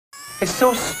It's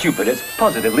so stupid, it's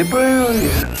positively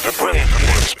brilliant. The Brilliant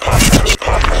Idiots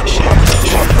Podcast.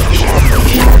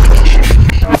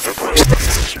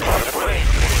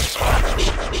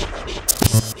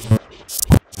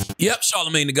 Yep,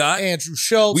 Charlamagne the guy. Andrew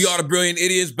Schulz. We are the Brilliant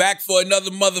Idiots, back for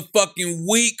another motherfucking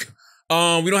week. We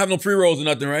don't have no pre-rolls or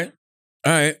nothing, right?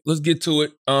 All right, let's get to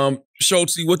it.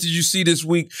 Schulz, what did you see this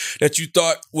week that you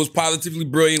thought was positively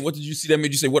brilliant? What did you see that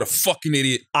made you say, what a fucking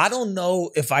idiot? I don't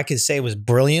know if I could say it was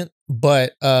brilliant,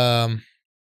 but Biden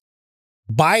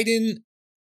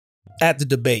at the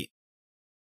debate,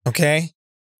 okay?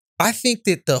 I think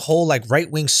that the whole like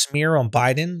right-wing smear on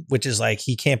Biden, which is like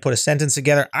he can't put a sentence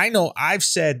together. I know I've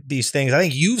said these things. I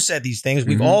think you've said these things.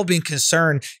 We've all been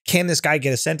concerned, can this guy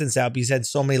get a sentence out? Because he's had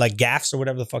so many like gaffes or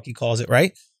whatever the fuck he calls it,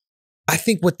 right? I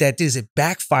think what that did is it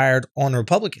backfired on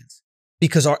Republicans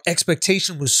because our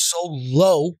expectation was so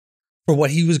low for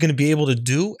what he was going to be able to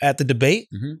do at the debate.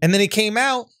 And then he came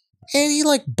out and he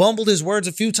like bumbled his words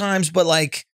a few times, but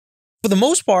like for the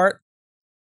most part,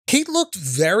 he looked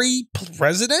very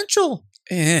presidential.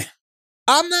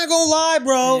 I'm not gonna lie,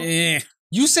 bro.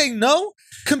 You say no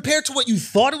compared to what you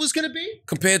thought it was gonna be?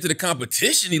 Compared to the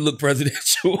competition, he looked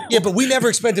presidential. Yeah, but we never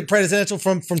expected presidential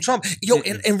from Trump. Yo,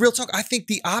 and real talk, I think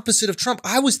the opposite of Trump.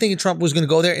 I was thinking Trump was gonna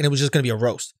go there and it was just gonna be a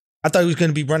roast. I thought he was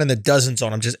gonna be running the dozens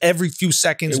on him, just every few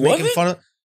seconds making fun of.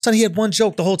 Son, he had one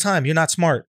joke the whole time. You're not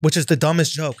smart, which is the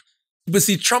dumbest joke. But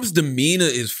see, Trump's demeanor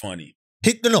is funny.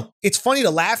 No, it's funny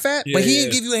to laugh at, but he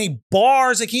didn't give you any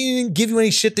bars. Like he didn't give you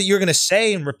any shit that you're gonna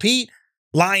say and repeat.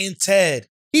 Lion Ted.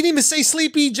 He didn't even say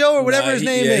Sleepy Joe or whatever his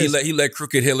name is. He let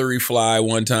Crooked Hillary fly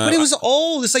one time. But it was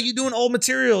old. It's like you're doing old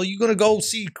material. You're gonna go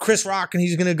see Chris Rock and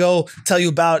he's gonna go tell you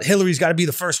about Hillary's got to be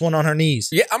the first one on her knees.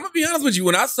 Yeah, I'm gonna be honest with you.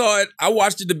 When I saw it, I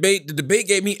watched the debate. The debate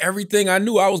gave me everything I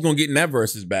knew I was gonna get in that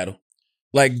versus battle.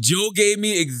 Like Joe gave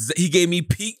me, he gave me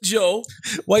peak Joe.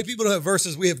 White people don't have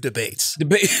verses, we have debates.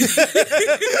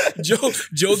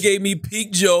 Joe gave me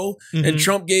peak Joe, and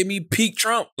Trump gave me peak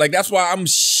Trump. Like that's why I'm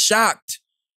shocked.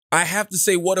 I have to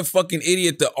say, what a fucking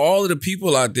idiot to all of the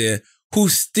people out there who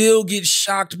still get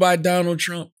shocked by Donald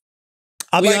Trump.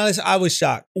 I'll be honest, I was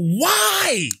shocked.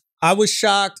 Why? I was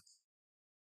shocked.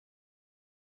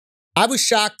 I was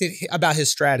shocked about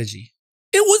his strategy.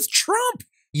 It was Trump.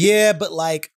 Yeah, but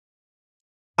like,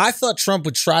 I thought Trump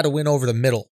would try to win over the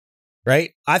middle,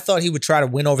 right? I thought he would try to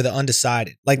win over the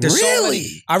undecided. Like, there's so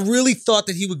many. I really thought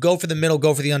that he would go for the middle,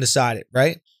 go for the undecided,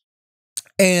 right?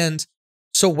 And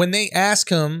so when they ask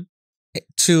him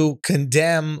to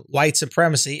condemn white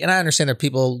supremacy, and I understand there are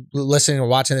people listening or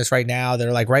watching this right now that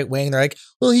are like right wing. They're like,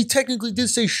 well, he technically did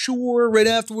say sure right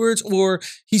afterwards, or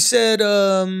he said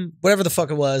whatever the fuck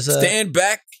it was. Stand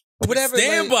back. Whatever.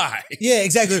 Stand by. Yeah,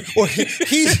 exactly. Or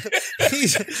he's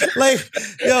like,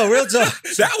 yo, real talk.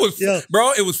 That was,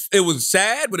 bro, it was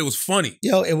sad, but it was funny.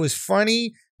 Yo, it was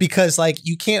funny because like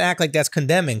you can't act like that's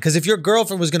condemning. Because if your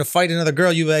girlfriend was gonna fight another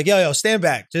girl, you'd be like, yo, stand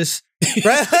back. Just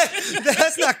right?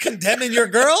 That's not condemning your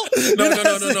girl.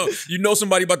 No. You know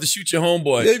somebody about to shoot your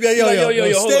homeboy.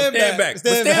 Yo, stand back.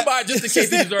 Stand by just in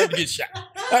case he deserves to get shot.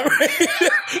 All right?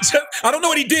 I don't know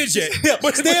what he did yet.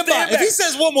 But stand by. If he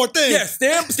says one more thing. Yeah,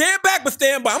 stand back, but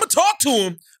stand by. I'm going to talk to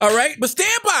him, all right? But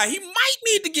stand by. He might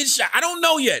need to get shot. I don't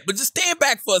know yet, but just stand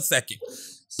back for a second.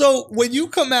 So when you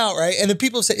come out, right, and the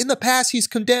people say, in the past, he's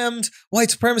condemned white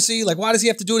supremacy. Like, why does he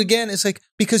have to do it again? It's like,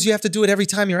 because you have to do it every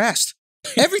time you're asked.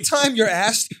 Every time you're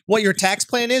asked what your tax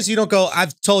plan is, you don't go,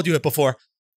 I've told you it before.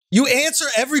 You answer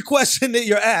every question that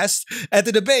you're asked at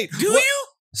the debate. Do you?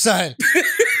 Son.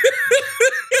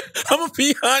 I'm going to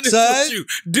be honest with you.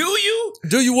 Do you?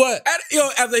 Do you what?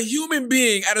 As a human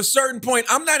being, at a certain point,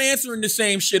 I'm not answering the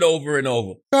same shit over and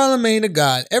over. Charlamagne the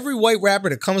God. Every white rapper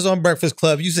that comes on Breakfast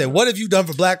Club, you say, what have you done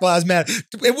for Black Lives Matter?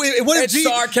 It's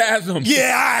sarcasm.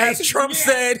 Yeah. As Trump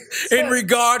said in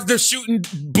regards to shooting,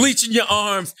 bleaching your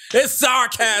arms, it's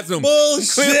sarcasm.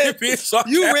 Bullshit.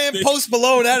 You ran Post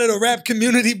Malone out of the rap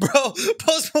community, bro.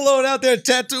 Post Malone out there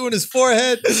tattooing his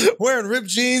forehead, wearing ripped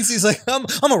jeans. He's like,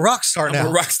 I'm a rock star now. I'm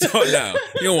a rock star now.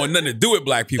 You don't want nothing to do with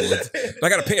black people. I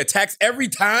got to pay a tax every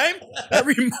time,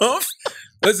 every month.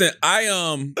 Listen,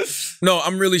 I'm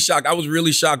really shocked. I was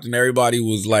really shocked, and everybody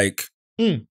was like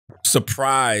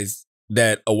surprised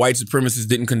that a white supremacist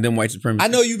didn't condemn white supremacy. I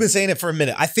know you've been saying it for a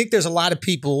minute. I think there's a lot of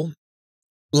people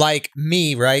like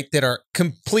me, right, that are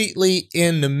completely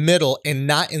in the middle and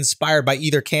not inspired by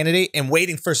either candidate and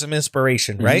waiting for some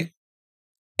inspiration, right?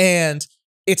 And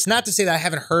it's not to say that I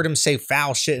haven't heard him say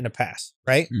foul shit in the past,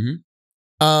 right?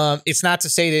 It's not to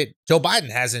say that Joe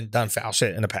Biden hasn't done foul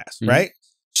shit in the past, right?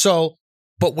 So,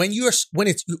 but when it's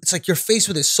like you're faced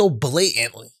with it so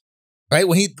blatantly, right?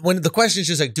 When the question is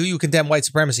just like, do you condemn white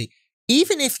supremacy?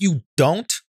 even if you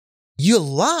don't, you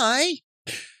lie.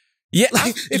 Yeah,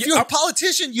 Like, if you're a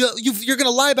politician, you're going to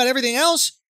lie about everything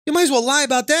else. You might as well lie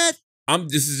about that.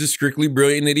 This is just strictly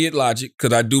brilliant idiot logic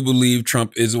because I do believe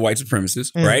Trump is a white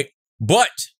supremacist, right? But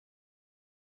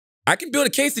I can build a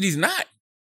case that he's not.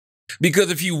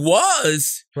 Because if he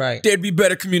was, there'd be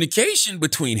better communication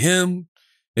between him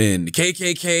and the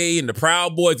KKK and the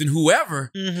Proud Boys and whoever.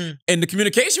 And the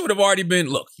communication would have already been,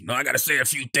 look, I got to say a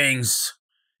few things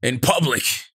in public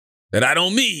that I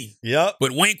don't mean. Yep.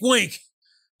 But wink, wink.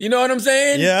 You know what I'm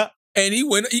saying? Yeah. And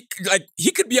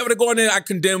he could be able to go in there, I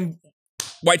condemn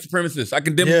white supremacists. I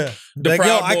condemn the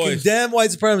Proud Boys. I condemn white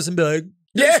supremacists and be like,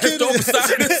 throw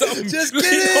beside or something. Just get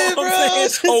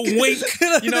it, bro. A wink.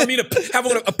 You know what I mean? Have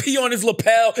a pee on his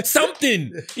lapel.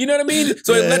 Something. You know what I mean?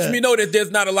 So it lets me know that there's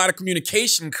not a lot of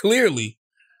communication, clearly,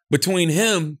 between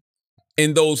him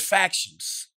and those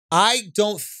factions. I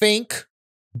don't think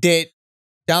that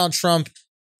Donald Trump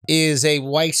is a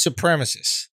white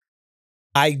supremacist.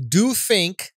 I do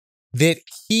think that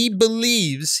he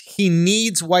believes he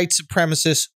needs white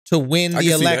supremacists to win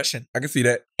the election. I can see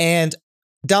that. And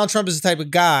Donald Trump is the type of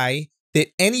guy that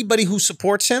anybody who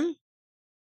supports him,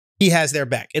 he has their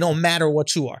back. It don't matter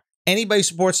what you are. Anybody who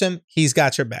supports him, he's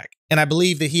got your back. And I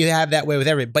believe that he'd have that way with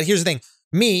everybody. But here's the thing.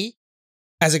 Me,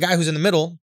 as a guy who's in the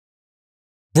middle,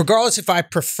 regardless if I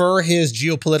prefer his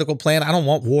geopolitical plan, I don't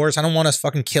want wars. I don't want us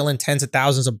fucking killing tens of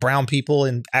thousands of brown people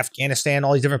in Afghanistan,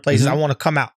 all these different places. I want to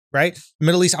come out, right?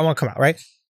 Middle East, I want to come out, right?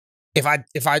 If I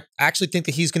actually think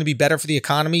that he's going to be better for the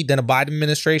economy than a Biden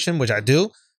administration, which I do,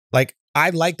 I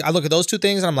look at those two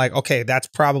things and I'm like, okay, that's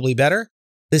probably better.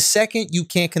 The second you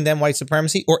can't condemn white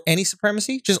supremacy or any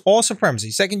supremacy, just all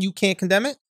supremacy, second you can't condemn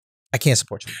it, I can't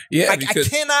support you. Yeah, I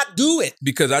cannot do it.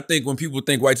 Because I think when people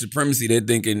think white supremacy, they're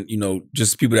thinking,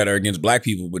 just people that are against black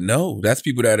people. But no, that's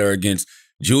people that are against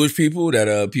Jewish people, that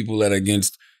are people that are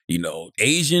against,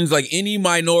 Asians, like any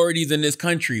minorities in this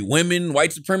country. Women,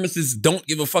 white supremacists don't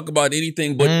give a fuck about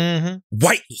anything but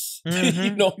whiteness.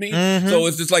 You know what I mean? So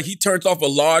it's just like he turns off a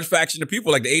large faction of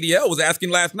people. Like the ADL was asking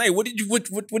last night, what do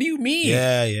you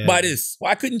mean by this?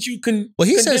 Why couldn't you Well,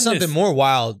 he said something more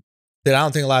wild that I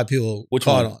don't think a lot of people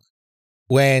caught on.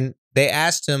 When they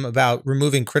asked him about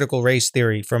removing critical race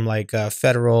theory from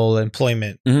federal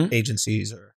employment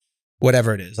agencies or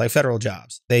whatever it is, like federal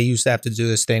jobs. They used to have to do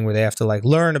this thing where they have to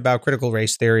learn about critical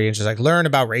race theory and just learn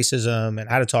about racism and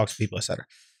how to talk to people, et cetera.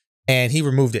 And he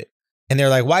removed it. And they're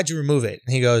like, why'd you remove it?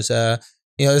 And he goes,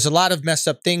 there's a lot of messed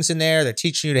up things in there that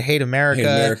teach you to hate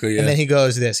America. And then he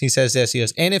goes he says this, he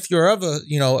goes, and if you're of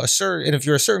a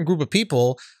certain group of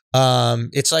people,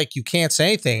 it's like you can't say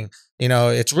anything.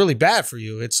 It's really bad for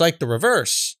you. It's like the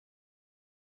reverse.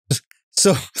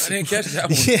 So I didn't catch that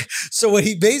one. Yeah. So what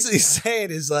he basically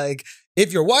saying is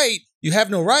if you're white, you have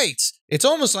no rights. It's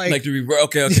almost like to be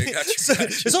okay. Got you.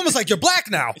 It's almost like you're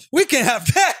black now. We can't have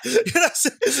that.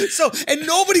 So and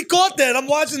nobody caught that. I'm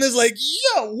watching this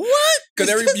yo, what?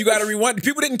 Because you got to rewind.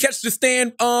 People didn't catch the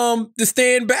stand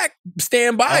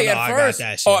by at first.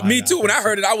 Me too. When I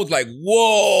heard it, I was like,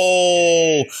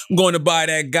 whoa! I'm going to buy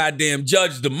that goddamn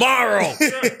judge tomorrow.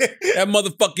 That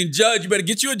motherfucking judge. You better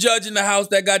get you a judge in the house.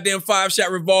 That goddamn 5-shot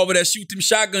revolver that shoot them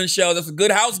shotgun shells. That's a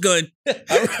good house gun.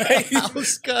 All right,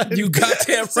 house gun. You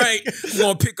goddamn right. I'm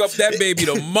gonna pick up that baby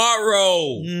tomorrow.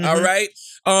 All right.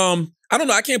 I don't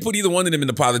know. I can't put either one of them in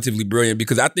the positively brilliant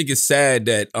because I think it's sad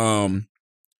that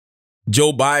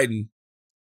Joe Biden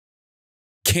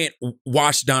can't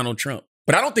wash Donald Trump.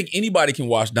 But I don't think anybody can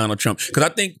wash Donald Trump because I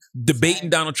think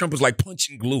debating Donald Trump is like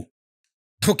punching glue.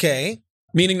 Okay.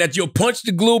 Meaning that you'll punch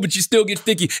the glue, but you still get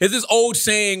sticky. It's this old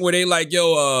saying where they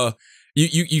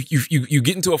you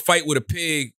get into a fight with a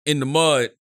pig in the mud.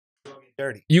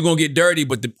 You're gonna get dirty,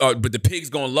 but the pig's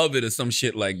gonna love it or some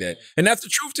shit like that. And that's the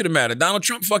truth to the matter. Donald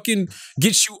Trump fucking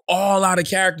gets you all out of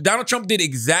character. Donald Trump did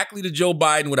exactly to Joe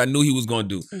Biden what I knew he was gonna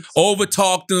do.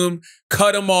 Overtalked him,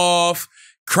 cut him off,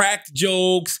 cracked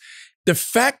jokes. The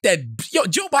fact that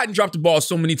Joe Biden dropped the ball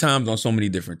so many times on so many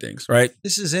different things, right?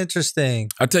 This is interesting.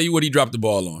 I'll tell you what he dropped the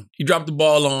ball on. He dropped the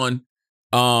ball on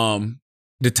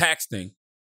the tax thing.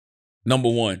 Number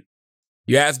one.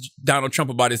 You ask Donald Trump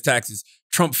about his taxes.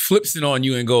 Trump flips it on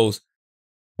you and goes,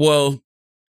 well,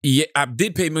 yeah, I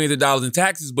did pay millions of dollars in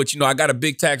taxes, but I got a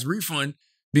big tax refund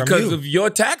because of your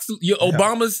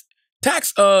Obama's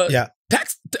tax, what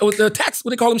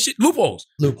they call them shit? Loopholes.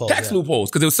 Tax loopholes.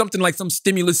 Because it was something like some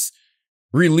stimulus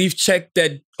relief check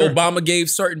that Obama gave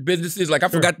certain businesses. I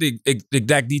forgot the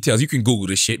exact details. You can Google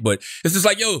this shit, but it's just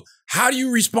how do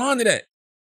you respond to that?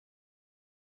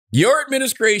 Your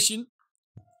administration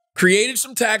created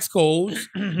some tax codes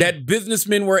that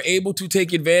businessmen were able to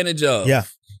take advantage of. Yeah.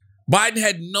 Biden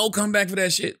had no comeback for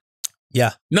that shit.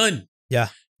 Yeah. None. Yeah.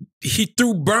 He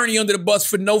threw Bernie under the bus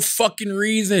for no fucking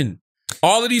reason.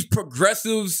 All of these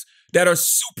progressives that are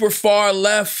super far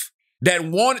left that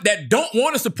don't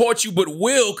want to support you but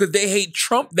will because they hate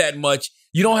Trump that much,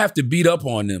 you don't have to beat up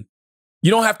on them. You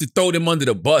don't have to throw them under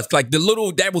the bus. Like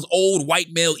that was old white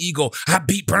male ego. I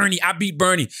beat Bernie.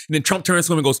 And then Trump turns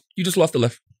to him and goes, you just lost the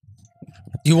left.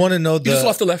 You want to know You just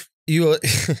lost the left. You Like,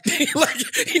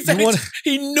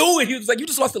 he knew it. He was like, you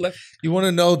just lost the left. You want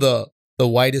to know the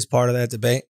whitest part of that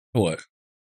debate? What?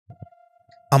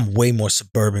 I'm way more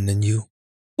suburban than you.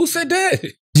 Who said that?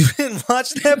 You didn't watch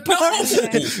that part?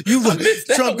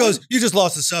 No. Trump goes, you just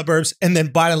lost the suburbs. And then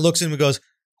Biden looks at him and goes,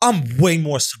 I'm way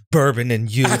more suburban than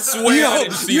you. I swear I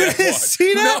didn't see that part.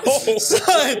 See that? No. Son,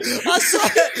 I saw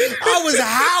that. I was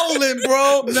howling,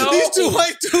 bro. No. These two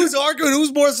white dudes arguing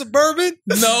who's more suburban.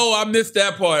 No, I missed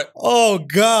that part. Oh,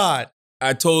 God.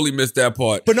 I totally missed that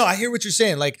part. But no, I hear what you're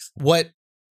saying. Like what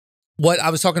I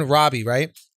was talking to Robbie,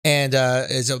 right? And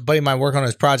is a buddy of mine working on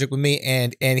his project with me,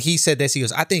 and he said this. He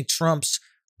goes, I think Trump's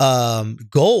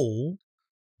goal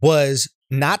was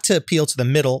not to appeal to the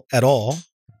middle at all.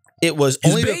 It was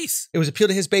His only base. It was appeal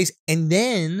to his base, and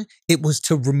then it was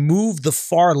to remove the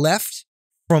far left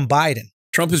from Biden.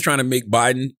 Trump is trying to make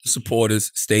Biden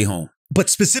supporters stay home. But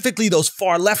specifically those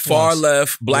far left Far ones.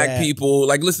 left, black Yeah. people.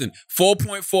 Like, listen,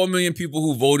 4.4 million people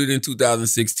who voted in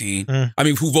 2016. Mm. I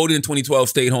mean, who voted in 2012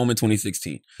 stayed home in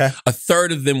 2016. Okay. A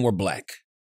third of them were black.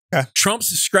 Okay. Trump's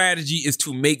strategy is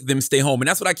to make them stay home. And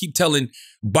that's what I keep telling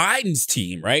Biden's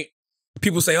team, right?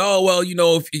 People say, oh, well, you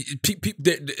know,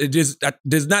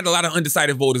 there's not a lot of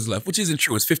undecided voters left, which isn't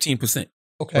true. It's 15%.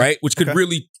 Okay. Right? Which could Okay.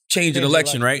 really change an Change the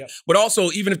election, election, right? yep. But also,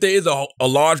 even if there is a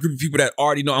large group of people that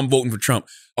already know I'm voting for Trump,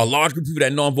 a large group of people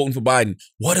that know I'm voting for Biden,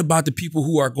 what about the people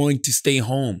who are going to stay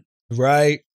home?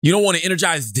 Right. You don't want to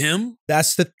energize them.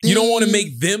 That's the thing. You don't want to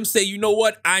make them say, you know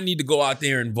what? I need to go out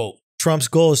there and vote. Trump's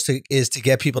goal is to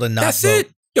get people to not That's vote.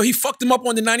 it. Yo, he fucked him up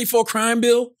on the 94 crime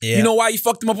bill. Yeah. You know why he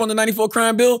fucked him up on the 94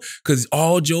 crime bill? Because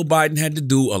all Joe Biden had to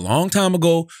do a long time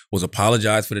ago was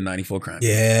apologize for the 94 crime bill.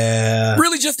 Yeah.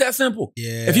 Really just that simple.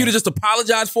 Yeah. If you'd have just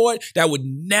apologized for it, that would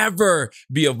never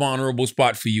be a vulnerable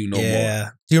spot for you no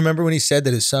more. Do you remember when he said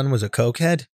that his son was a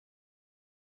cokehead?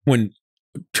 When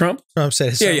Trump? Trump said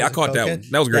his son Yeah, I was a caught that cokehead?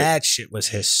 one. That was great. That shit was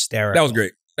hysterical. That was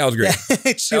great. That was great.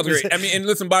 That shit That was great. I mean, and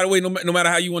listen, by the way, no matter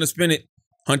how you want to spin it,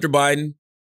 Hunter Biden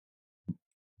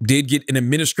did get an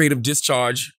administrative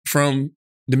discharge from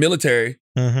the military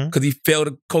Mm-hmm. because he failed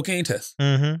a cocaine test.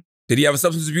 Mm-hmm. Did he have a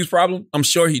substance abuse problem? I'm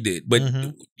sure he did, but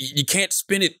Mhm. you can't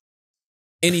spin it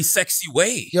any sexy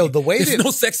way. Yo, the way There's that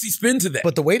no sexy spin to that.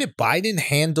 But the way that Biden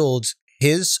handled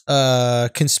his I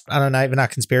don't know, even not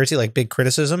conspiracy, like big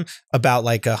criticism about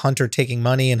like Hunter taking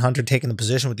money and Hunter taking the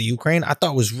position with the Ukraine, I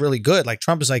thought was really good. Like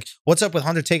Trump is like, what's up with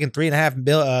Hunter taking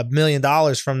 $3.5 million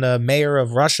from the mayor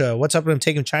of Russia? What's up with him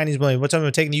taking Chinese money? What's up with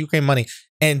him taking the Ukraine money?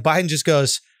 And Biden just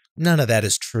goes, none of that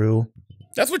is true.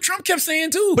 That's what Trump kept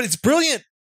saying too. But it's brilliant.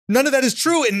 None of that is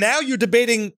true. And now you're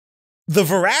debating the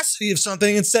veracity of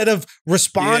something instead of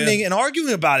responding and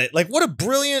arguing about it. Like, what a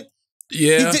brilliant.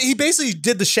 Yeah. He basically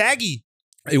did the Shaggy.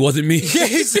 It wasn't me. Yeah,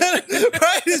 he said it,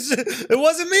 right. It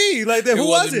wasn't me. Like, who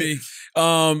was it? Me.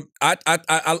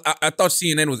 I thought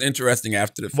CNN was interesting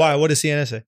after the fact. Why? What did CNN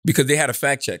say? Because they had a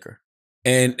fact checker.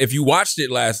 And if you watched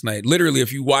it last night, literally,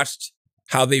 if you watched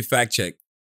how they fact checked,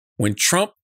 when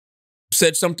Trump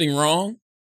said something wrong,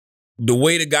 the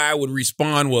way the guy would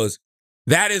respond was,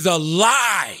 that is a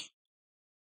lie.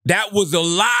 That was a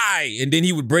lie. And then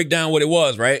he would break down what it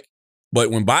was, right? But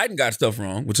when Biden got stuff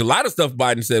wrong, which a lot of stuff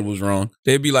Biden said was wrong,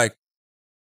 they'd be like,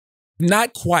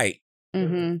 not quite.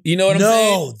 Mm-hmm. You know what I'm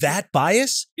saying? No, that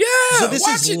bias? Yeah. So this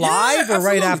watch is it. live or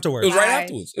right absolutely. afterwards? It was right Live.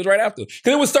 afterwards. It was right after. Because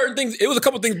there was certain things, it was a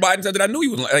couple things Biden said that I knew he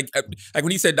was like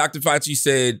when he said Dr. Fauci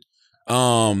said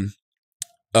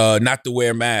not to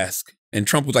wear a mask. And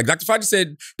Trump was like, Dr. Fauci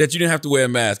said that you didn't have to wear a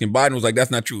mask. And Biden was like,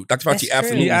 that's not true. Dr. Fauci That's true.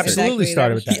 absolutely He said absolutely Exactly.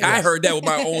 started with that. I heard that with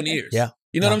my own ears. Yeah.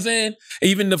 You know what I'm saying?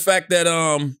 Even the fact that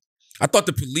I thought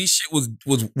the police shit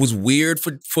was weird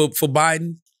for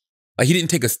Biden. Like he didn't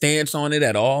take a stance on it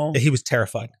at all. He was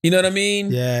terrified. You know what I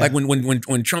mean? Yeah. Like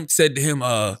when Trump said to him,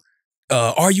 are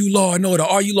you law and order?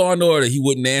 Are you law and order? He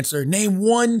wouldn't answer. Name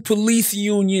one police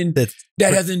union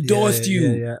that has endorsed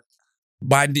you. Yeah.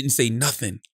 Biden didn't say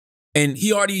nothing. And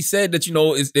he already said that, you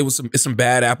know, there was some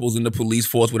bad apples in the police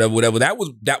force, whatever. I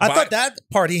thought that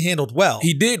part he handled well.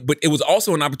 He did, but it was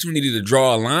also an opportunity to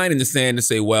draw a line in the sand to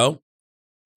say, well,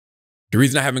 the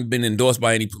reason I haven't been endorsed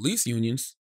by any police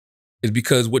unions is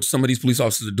because what some of these police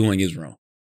officers are doing is wrong.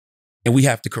 And we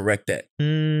have to correct that.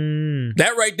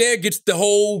 That right there gets the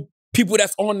whole people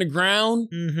that's on the ground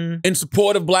in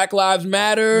support of Black Lives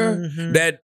Matter,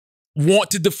 that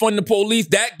want to defund the police,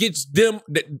 that gets them,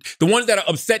 the ones that are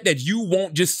upset that you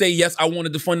won't just say, yes, I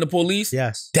want to defund the police,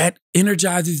 that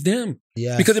energizes them.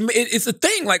 Because it's a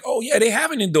thing like, oh yeah, they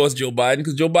haven't endorsed Joe Biden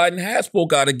because Joe Biden has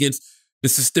spoke out against the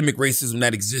systemic racism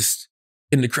that exists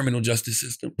in the criminal justice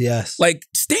system. Like,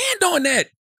 stand on that.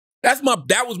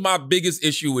 That was my biggest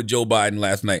issue with Joe Biden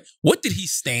last night. What did he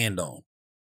stand on?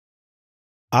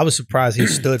 I was surprised he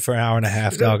stood for an hour and a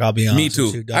half, dog. I'll be honest. Me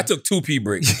too. With you, I took 2 pee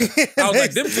breaks. I was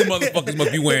like, them 2 motherfuckers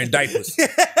must be wearing diapers.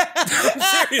 I'm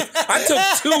serious. I took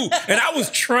 2 and I was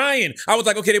trying. I was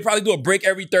like, okay, they probably do a break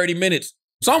every 30 minutes.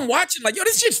 So I'm watching like, yo,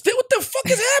 this shit still, what the fuck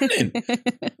is happening?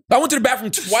 I went to the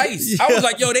bathroom twice. I was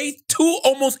like, yo, they 2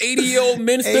 almost 80-year-old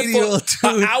men stood for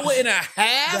an hour and a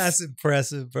half? That's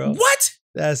impressive, bro. What?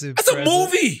 That's impressive. That's a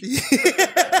movie.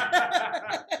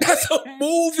 That's a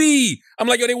movie. I'm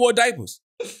like, yo, they wore diapers.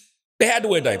 They had to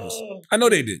wear diapers. I know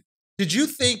they did. Did you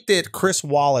think that Chris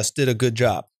Wallace did a good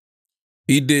job?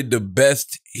 He did the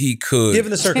best he could. Given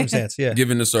the circumstance, yeah.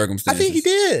 Given the circumstances. I think he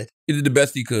did. He did the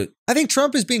best he could. I think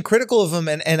Trump is being critical of him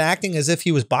and acting as if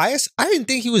he was biased. I didn't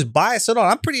think he was biased at all.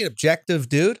 I'm pretty objective,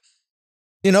 dude.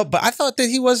 You know, but I thought that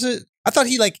he wasn't. I thought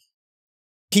he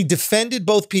defended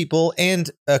both people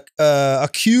and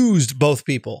accused both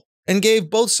people and gave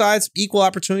both sides equal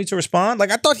opportunity to respond.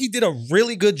 Like, I thought he did a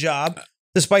really good job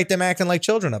despite them acting like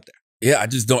children up there. Yeah, I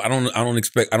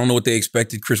don't know what they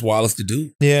expected Chris Wallace to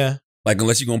do. Yeah. Like,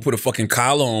 unless you're going to put a fucking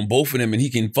collar on both of them and he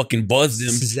can fucking buzz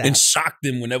them and shock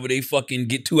them whenever they fucking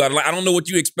get too out. Like, I don't know what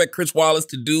you expect Chris Wallace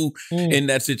to do in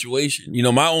that situation. You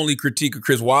know, my only critique of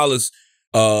Chris Wallace,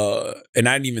 and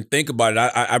I didn't even think about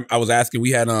it. I was asking,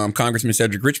 we had Congressman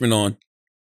Cedric Richmond on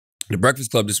the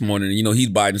Breakfast Club this morning, and, you know, he's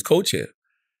Biden's co-chair.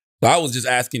 So I was just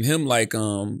asking him, like,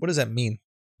 what does that mean?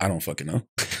 I don't fucking know.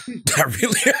 I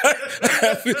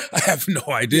have no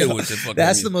idea what the fuck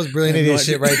that's the most brilliant idiot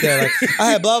shit right there. Like,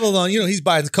 I had blah, blah, blah. You know, he's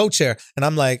Biden's co-chair. And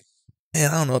I'm like, man,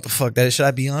 I don't know what the fuck that is. Should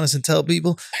I be honest and tell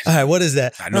people? All right, what is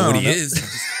that? I know what he is.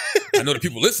 I know the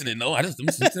people listening know. I don't know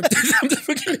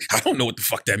what the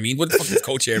fuck that means. What the fuck does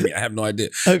co-chair mean? I have no idea.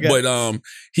 Okay. But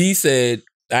he said,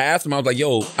 I asked him, I was like,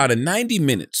 yo, out of 90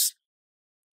 minutes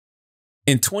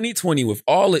in 2020 with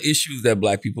all the issues that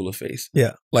Black people have faced,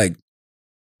 like,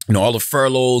 you know, all the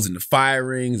furloughs and the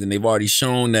firings, and they've already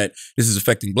shown that this is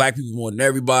affecting Black people more than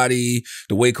everybody.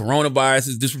 The way coronavirus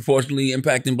is disproportionately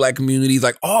impacting Black communities,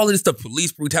 like all of this stuff,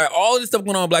 police brutality, all of this stuff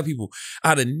going on with Black people.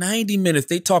 Out of 90 minutes,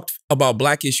 they talked about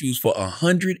Black issues for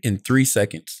 103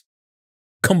 seconds.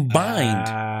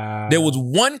 Combined, there was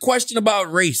one question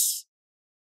about race.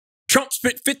 Trump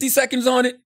spent 50 seconds on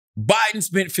it. Biden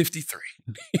spent 53.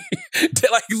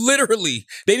 Like, literally,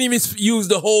 they didn't even use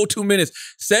the whole 2 minutes.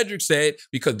 Cedric said,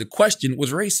 because the question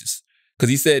was racist. Because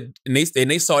he said, and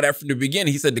they saw that from the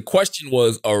beginning, he said the question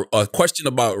was a question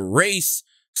about race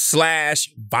 /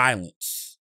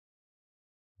 violence.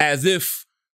 As if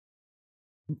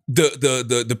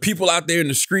the people out there in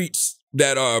the streets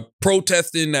that are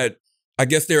protesting, that I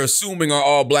guess they're assuming are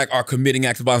all Black, are committing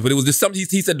acts of violence. But it was just something,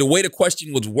 he said the way the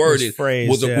question was worded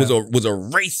was a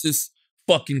racist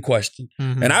fucking question.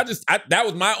 And that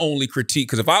was my only critique.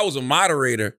 Because if I was a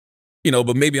moderator, you know,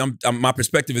 but maybe my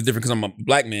perspective is different because I'm a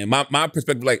Black man. My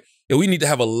perspective, like, yeah, we need to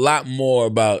have a lot more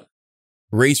about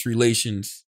race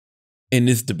relations in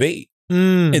this debate.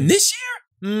 And this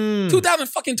year,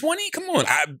 2020, come on.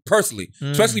 I personally,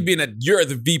 especially being that you're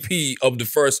the VP of the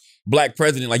first Black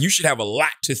president, like, you should have a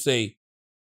lot to say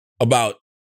about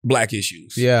Black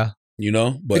issues. Yeah. You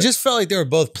know? But it just felt like they were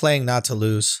both playing not to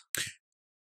lose.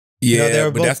 Yeah. You know, they were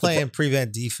both playing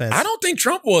prevent defense. I don't think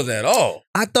Trump was at all.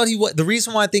 I thought he was. The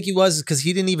reason why I think he was is because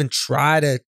he didn't even try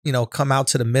to, you know, come out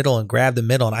to the middle and grab the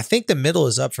middle. And I think the middle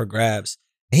is up for grabs.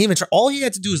 And he even all he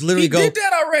had to do is literally go. He did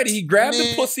that already. He grabbed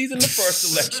the pussies in the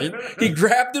first election. He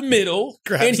grabbed the middle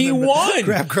and he won. He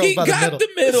got the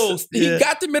middle. He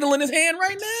got the middle in his hand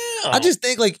right now. I just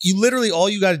think, like, you literally, all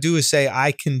you got to do is say,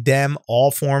 I condemn all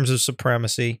forms of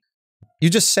supremacy. You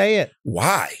just say it.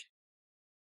 Why?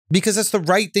 Because that's the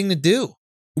right thing to do.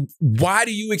 Why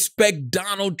do you expect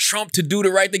Donald Trump to do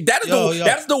the right thing? That is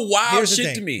that's the wild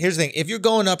shit to me. Here's the thing. If you're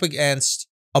going up against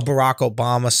a Barack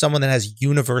Obama, someone that has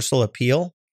universal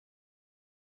appeal,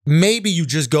 maybe you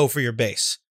just go for your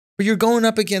base. But you're going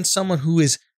up against someone who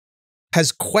has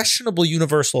questionable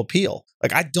universal appeal.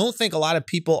 Like, I don't think a lot of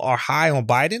people are high on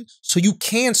Biden, so you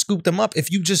can scoop them up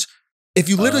if you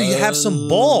literally have some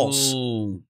balls.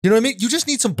 You know what I mean? You just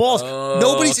need some balls. Oh,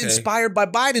 Nobody's okay. inspired by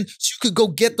Biden, so you could go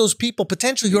get those people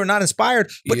potentially who are not inspired,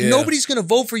 but Yeah. nobody's going to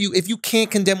vote for you if you can't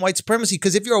condemn white supremacy.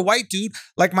 Because if you're a white dude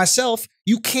like myself,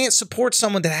 you can't support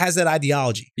someone that has that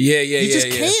ideology. Yeah. You just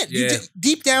can't. Yeah. You just,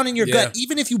 deep down in your gut,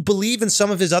 even if you believe in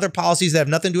some of his other policies that have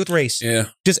nothing to do with race,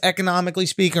 just economically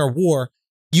speaking or war,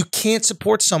 you can't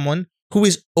support someone who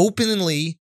is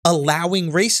openly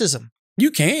allowing racism. You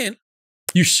can.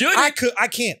 You should. I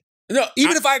can't. No,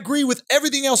 Even if I agree with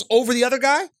everything else over the other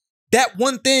guy, that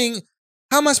one thing,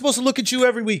 how am I supposed to look at you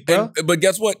every week, bro? But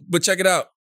guess what? But check it out.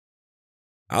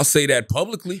 I'll say that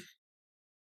publicly.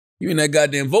 You in that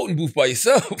goddamn voting booth by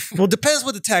yourself. Well, depends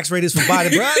what the tax rate is for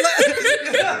Biden, bro.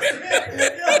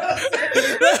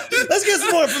 Let's get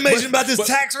some more information about this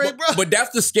tax rate, bro. But that's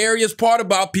the scariest part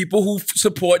about people who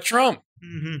support Trump.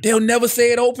 Mm-hmm. They'll never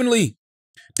say it openly.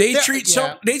 They treat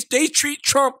Trump. They treat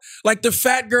Trump like the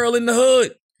fat girl in the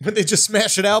hood. But they just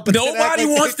smash it out. But Nobody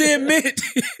wants to admit.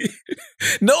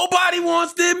 Nobody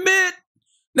wants to admit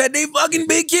that they fucking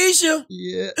Big Keisha.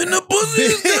 Yeah. And the pussy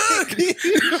is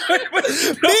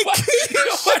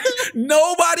good.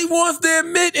 Nobody wants to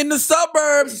admit in the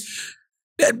suburbs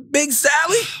that Big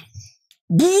Sally.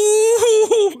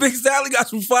 Woo! Big Sally got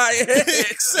some fire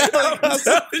heads. I'm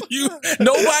telling you,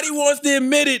 nobody wants to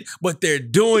admit it, but they're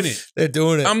doing it. They're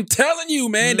doing it. I'm telling you,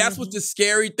 man. That's what the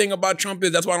scary thing about Trump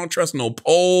is. That's why I don't trust no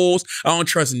polls. I don't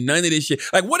trust none of this shit.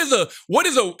 Like, what is a?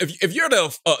 If you're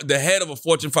the head of a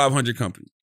Fortune 500 company,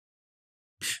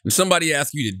 and somebody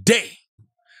asks you today,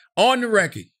 on the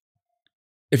record,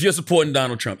 if you're supporting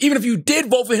Donald Trump, even if you did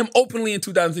vote for him openly in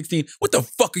 2016, what the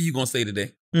fuck are you gonna say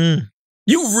today?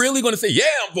 You really going to say, yeah,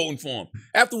 I'm voting for him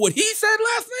after what he said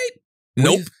last night?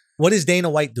 Nope. What is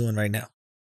Dana White doing right now?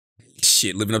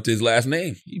 Shit, living up to his last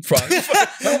name. He probably,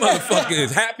 that motherfucker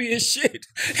is happy as shit.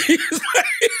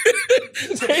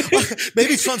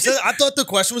 Maybe Trump said, I thought the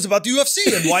question was about the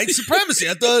UFC and white supremacy.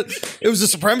 I thought it was the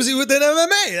supremacy within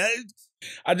MMA.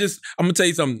 I'm going to tell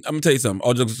you something.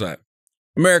 All jokes aside.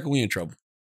 America, we in trouble.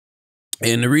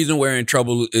 And the reason we're in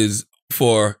trouble is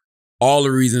for all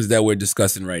the reasons that we're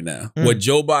discussing right now. What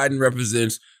Joe Biden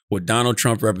represents, what Donald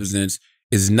Trump represents,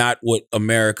 is not what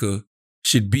America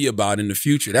should be about in the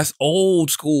future. That's old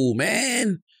school,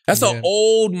 man. That's an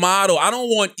old model. I don't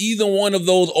want either one of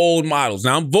those old models.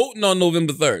 Now, I'm voting on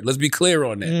November 3rd. Let's be clear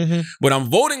on that. But I'm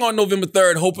voting on November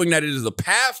 3rd hoping that it is a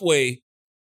pathway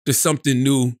to something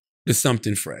new, to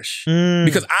something fresh.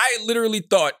 Because I literally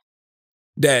thought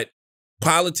that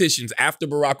politicians after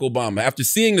Barack Obama, after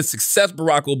seeing the success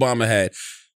Barack Obama had,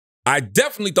 I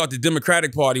definitely thought the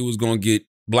Democratic Party was going to get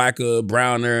blacker,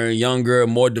 browner, younger,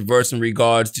 more diverse in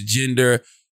regards to gender.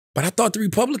 But I thought the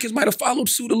Republicans might have followed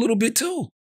suit a little bit too.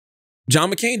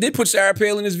 John McCain did put Sarah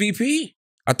Palin as VP.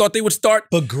 I thought they would start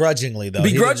begrudgingly, though.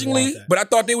 Begrudgingly, but I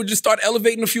thought they would just start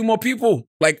elevating a few more people.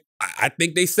 Like I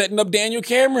think they setting up Daniel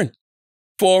Cameron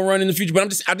for a run in the future. But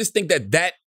I just think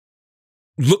that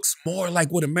looks more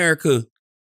like what America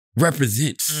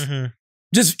represents.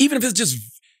 Just even if it's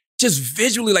just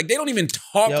visually, like they don't even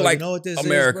talk like you know what this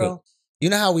America. Is, bro? You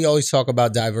know how we always talk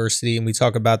about diversity and we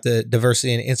talk about the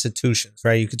diversity in institutions,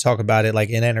 right? You could talk about it like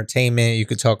in entertainment. You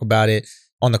could talk about it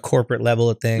on the corporate level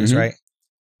of things, right?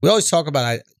 We always talk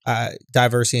about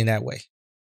diversity in that way.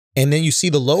 And then you see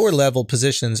the lower level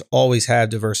positions always have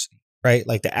diversity, right?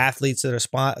 Like the athletes that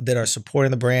are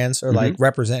supporting the brands or like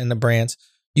representing the brands.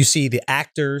 You see the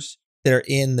actors that are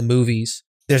in the movies.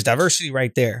 There's diversity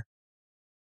right there.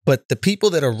 But the people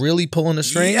that are really pulling the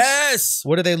strings,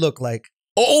 what do they look like?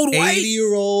 Old white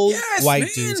 80-year-old white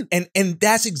dudes. And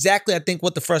that's exactly, I think,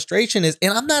 what the frustration is.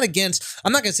 And I'm not going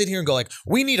to sit here and go like,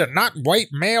 we need a not white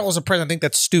male as a president. I think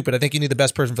that's stupid. I think you need the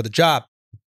best person for the job.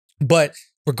 But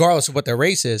regardless of what their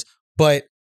race is. But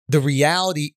the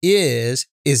reality is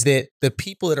that the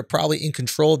people that are probably in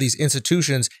control of these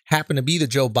institutions happen to be the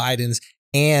Joe Bidens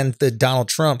and the Donald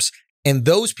Trumps. And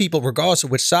those people, regardless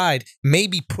of which side, may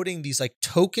be putting these like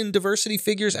token diversity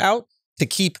figures out to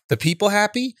keep the people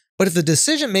happy. But if the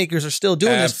decision makers are still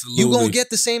doing this, you're going to get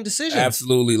the same decision.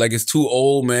 Absolutely. Like it's too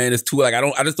old, man. It's too like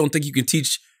I just don't think you can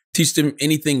teach them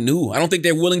anything new. I don't think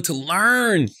they're willing to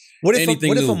learn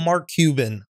anything new. If a Mark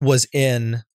Cuban was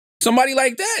in somebody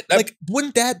like that? Like,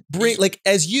 wouldn't that bring, like,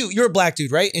 as you're a black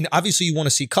dude, right? And obviously you want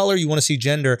to see color, you want to see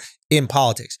gender in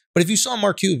politics. But if you saw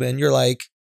Mark Cuban, you're like,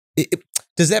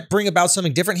 does that bring about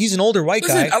something different? He's an older white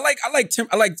guy. I like Tim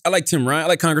Ryan. I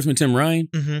like Congressman Tim Ryan.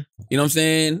 You know what I'm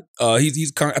saying?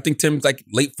 I think Tim's like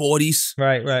late 40s.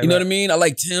 Right. You know what I mean? I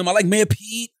like Tim. I like Mayor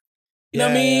Pete. You know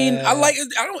what I mean?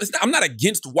 I'm not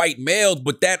against white males,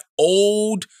 but that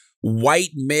old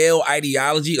white male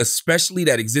ideology, especially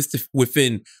that exists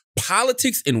within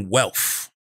politics and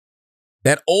wealth.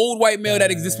 That old white male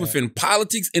that exists within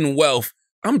politics and wealth,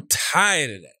 I'm tired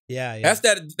of that. Yeah, yeah.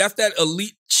 That's that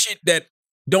elite shit that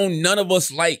none of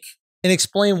us like. And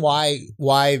explain why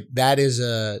that is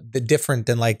the different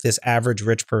than like this average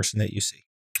rich person that you see.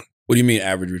 What do you mean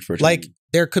average rich person? Like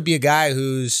there could be a guy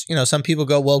who's, some people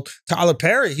go, well, Tyler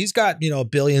Perry, he's got, $1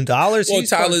 billion. Tyler's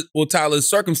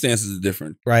circumstances are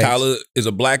different. Right. Tyler is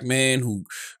a black man who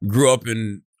grew up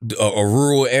in a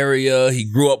rural area.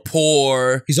 He grew up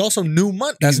poor. He's also new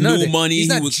money. He's new money. He's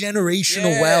not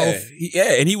generational wealth.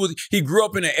 And he grew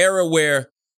up in an era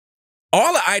where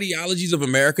all the ideologies of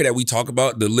America that we talk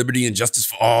about, the liberty and justice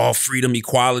for all, freedom,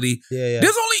 equality, we're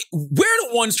the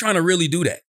ones trying to really do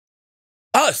that.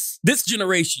 Us, this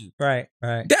generation. Right.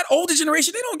 That older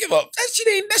generation, they don't give up.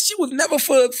 That shit was never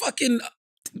for fucking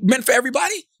meant for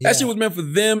everybody. That shit was meant for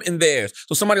them and theirs.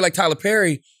 So somebody like Tyler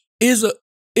Perry is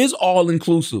all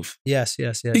inclusive. Yes.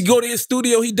 He go to his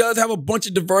studio, he does have a bunch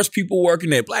of diverse people working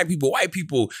there. Black people, white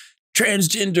people,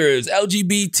 transgenders,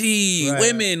 LGBT,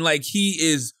 women. Like he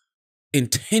is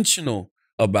intentional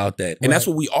about that. And that's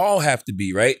what we all have to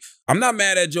be, right? I'm not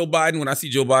mad at Joe Biden. When I see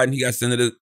Joe Biden, he got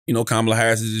Senator, Kamala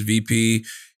Harris is his VP. He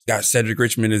got Cedric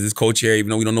Richmond as his co-chair, even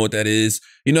though we don't know what that is.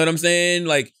 You know what I'm saying?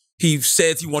 Like, he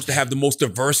says he wants to have the most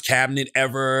diverse cabinet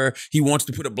ever. He wants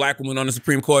to put a black woman on the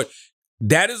Supreme Court.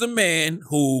 That is a man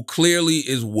who clearly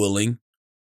is willing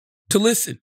to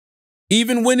listen.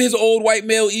 Even when his old white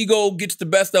male ego gets the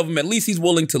best of him, at least he's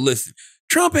willing to listen.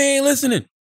 Trump ain't listening.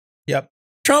 Yep.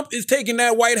 Trump is taking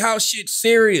that White House shit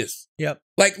serious. Yep.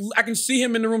 Like, I can see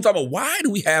him in the room talking about, why do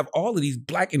we have all of these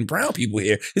black and brown people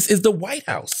here? This is the White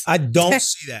House. I don't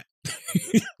see that.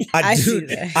 I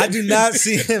do not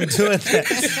see him doing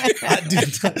that. I do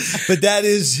not, but that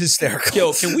is hysterical.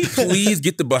 Yo, can we please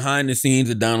get the behind the scenes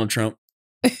of Donald Trump?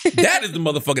 That is the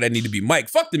motherfucker that need to be mic'd.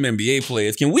 Fuck them NBA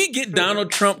players. Can we get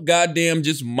Donald Trump goddamn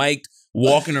just mic'd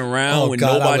walking around when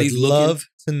nobody's looking? I would love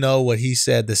to know what he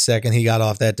said the second he got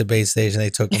off that debate stage and they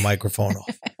took the microphone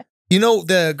off. You know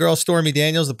the girl Stormy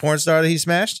Daniels, the porn star that he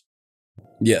smashed?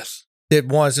 Yes. That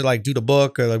wants to like do the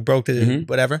book or like broke the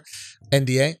whatever,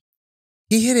 NDA.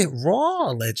 He hit it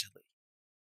raw, allegedly.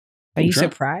 Are you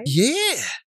surprised? Yeah.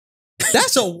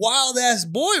 That's a wild ass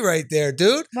boy right there,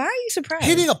 dude. Why are you surprised?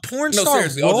 Hitting a porn star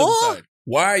seriously, raw?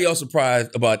 Why are y'all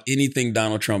surprised about anything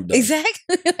Donald Trump does?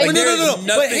 Exactly. Like, no.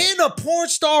 But hitting a porn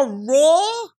star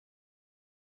raw?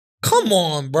 Come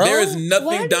on, bro. There is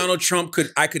nothing Donald Trump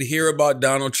I could hear about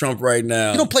Donald Trump right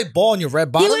now. You don't play ball in your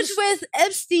red bottoms? He was with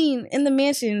Epstein in the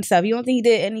mansion and stuff. You don't think he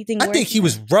did anything worse? I think he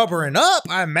was rubbering up.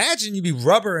 I imagine you'd be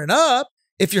rubbering up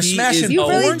if you're smashing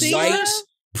porn stars.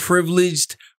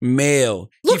 Privileged male.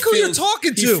 Look who you're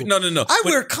talking to. No. I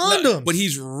wear condoms. But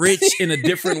he's rich in a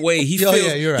different way. He feels,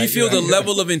 he feels a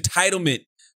level of entitlement.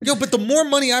 Yo, but the more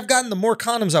money I've gotten, the more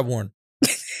condoms I've worn.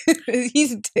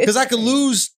 Because I could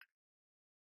lose.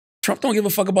 Trump don't give a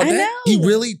fuck about that. He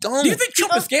really don't. Do you think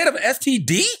Trump is scared of an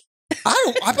STD?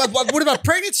 I don't. What about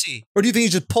pregnancy? Or do you think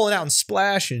he's just pulling out and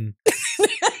splashing?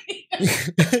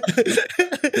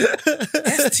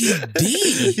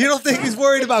 STD. You don't think he's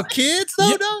worried about kids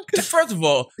though? No? First of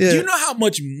all, do you know how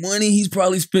much money he's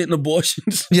probably spent in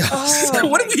abortions? Yeah. Oh,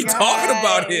 what are we talking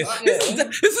about here?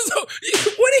 This is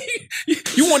what are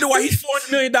you wonder why he's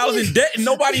 $400 million in debt and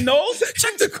nobody knows?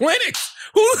 Check the clinics.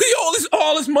 Who do he owe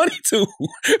all this money to?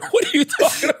 What are you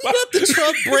talking about? You got the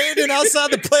Trump branding outside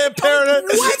the Planned Parenthood.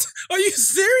 What? Are you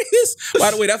serious?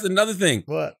 By the way, that's another thing.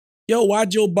 What? Yo, why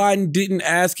Joe Biden didn't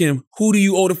ask him, who do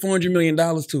you owe the $400 million to?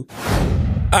 All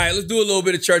right, let's do a little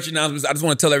bit of church announcements. I just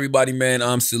want to tell everybody,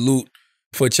 man, salute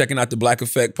for checking out the Black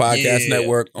Effect Podcast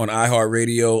Network on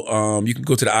iHeartRadio. You can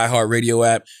go to the iHeartRadio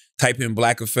app, type in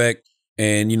Black Effect,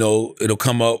 and, it'll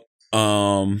come up.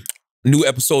 New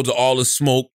episodes of All the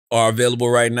Smoke are available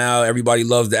right now. Everybody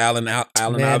loves the Allen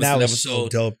Iverson that was episode. So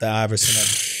dope, the Iverson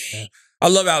episode. Yeah. I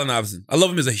love Allen Iverson. I love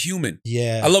him as a human.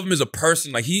 Yeah. I love him as a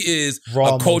person. Like, he is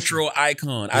Raw a cultural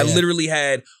icon. Yeah. I literally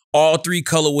had all 3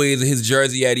 colorways of his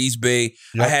jersey at East Bay.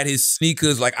 Yep. I had his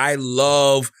sneakers. Like, I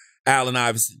love Allen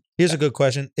Iverson. Here's a good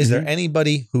question. Is there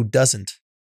anybody who doesn't?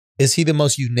 Is he the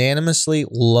most unanimously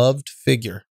loved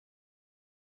figure?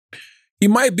 He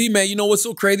might be, man. You know what's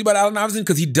so crazy about Allen Iverson?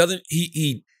 Because he doesn't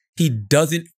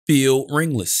feel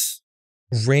ringless.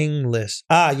 Ringless.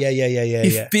 Yeah.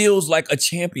 He feels like a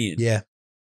champion. Yeah.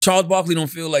 Charles Barkley don't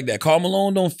feel like that. Karl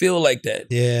Malone don't feel like that.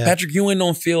 Yeah. Patrick Ewing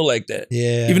don't feel like that.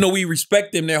 Yeah. Even though we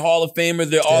respect them, they're Hall of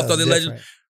Famers, they're All-Stars, they're legends.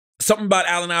 Something about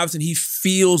Allen Iverson, he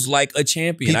feels like a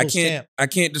champion. I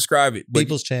can't describe it. But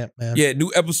People's champ, man. Yeah,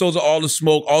 new episodes of All the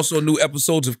Smoke. Also new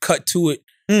episodes of Cut to It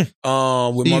with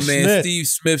my man Steve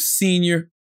Smith Sr.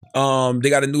 They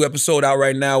got a new episode out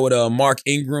right now with Mark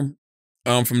Ingram.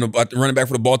 from the running back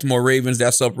for the Baltimore Ravens.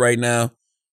 That's up right now.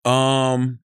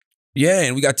 Yeah,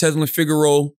 and we got Tesla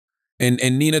Figaro and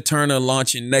Nina Turner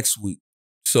launching next week.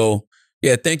 So,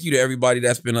 yeah, thank you to everybody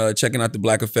that's been checking out the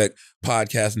Black Effect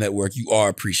Podcast Network. You are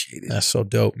appreciated. That's so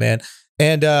dope, man.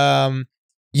 And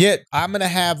yeah, I'm gonna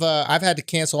have. I've had to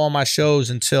cancel all my shows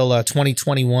until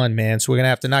 2021, man. So we're gonna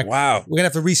have to We're gonna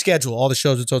have to reschedule all the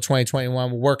shows until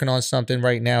 2021. We're working on something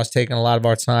right now. It's taking a lot of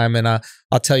our time, and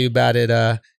I'll tell you about it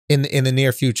in the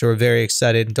near future. We're very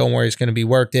excited. And don't worry, it's gonna be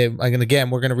worth it. And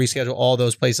again, we're gonna reschedule all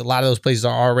those places. A lot of those places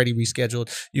are already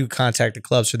rescheduled. You can contact the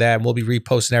clubs for that, and we'll be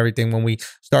reposting everything when we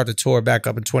start the tour back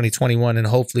up in 2021, and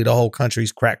hopefully the whole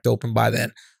country's cracked open by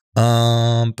then.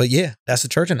 But yeah, that's the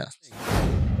church announcement.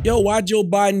 Yo, why Joe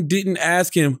Biden didn't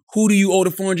ask him, who do you owe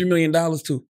the $400 million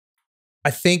to?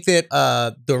 I think that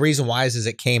the reason why is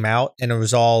it came out and it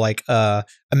was all like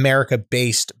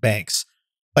America-based banks.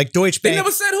 Like Deutsche Bank. They never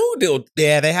said who did.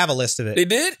 Yeah, they have a list of it. They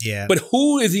did? Yeah. But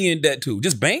who is he in debt to?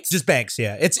 Just banks? Just banks,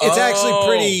 yeah. It's actually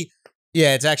pretty...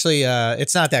 Yeah, it's actually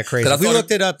it's not that crazy. We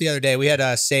looked it up the other day. We had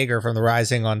Sager from The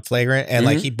Rising on Flagrant, and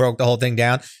like he broke the whole thing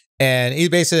down. And he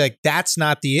basically like, that's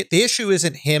not the issue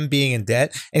isn't him being in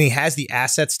debt, and he has the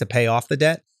assets to pay off the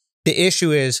debt. The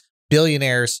issue is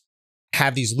billionaires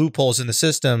have these loopholes in the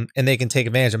system, and they can take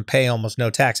advantage and pay almost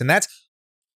no tax. And that's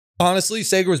honestly,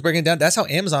 Sager was breaking it down. That's how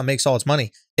Amazon makes all its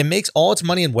money. It makes all its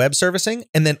money in web servicing,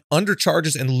 and then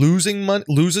undercharges and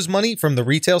loses money from the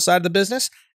retail side of the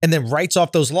business, and then writes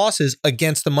off those losses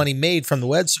against the money made from the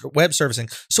web servicing.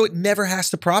 So it never has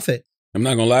to profit. I'm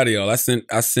not gonna lie to y'all. I sent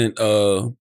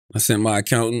my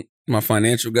accountant, my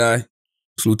financial guy,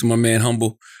 salute to my man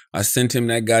Humble. I sent him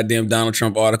that goddamn Donald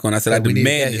Trump article, and I said, I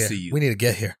demand this of you. We need to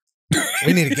get here.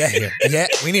 We need to get here. Yeah,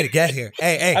 we need to get here.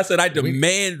 Hey. I said, I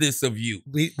demand this of you.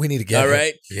 We need to get all here.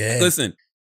 right? Yeah. Listen,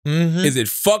 is it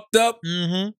fucked up?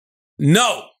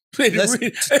 No. Speak on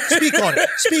it.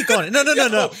 Speak on it. No.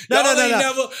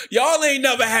 Y'all ain't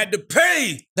never had to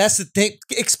pay. That's the thing.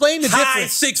 Explain the high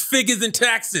difference. 6 figures in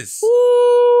taxes.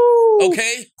 Ooh.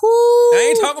 Okay? Ooh. I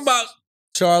ain't talking about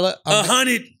Charlotte.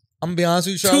 100. I'm gonna be honest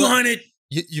with you, Charlotte. 200.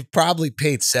 You've probably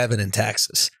paid 7 in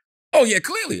taxes. Oh, yeah,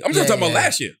 clearly. I'm just talking about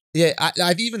last year. Yeah,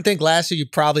 I even think last year you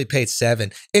probably paid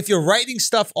 7. If you're writing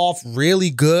stuff off really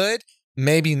good,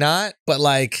 maybe not, but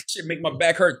like... Shit make my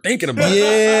back hurt thinking about it.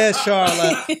 Yeah,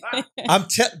 Charlotte.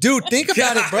 Dude, think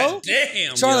about it, bro.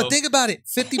 Damn, Charlotte, think about it.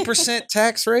 50%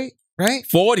 tax rate, right?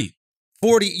 40.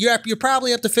 You're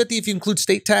probably up to 50 if you include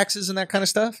state taxes and that kind of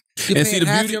stuff. You're paying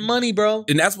half your money, bro.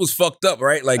 And that's what's fucked up,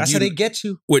 right? Like that's how they get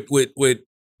you. With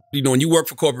you know, when you work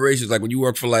for corporations, like when you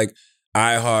work for like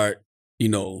iHeart, you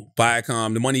know,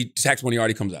 Viacom, the tax money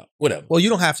already comes out. Whatever. Well, you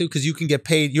don't have to because you can get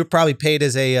paid. You're probably paid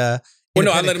as a well,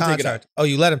 no, I let them take it out. Oh,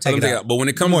 you let them take it out. But when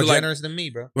it comes You're to more like, generous than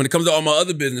me, bro. When it comes to all my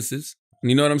other businesses,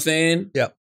 you know what I'm saying? Yeah.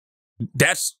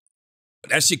 That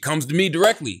shit comes to me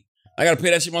directly. I gotta pay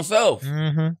that shit myself.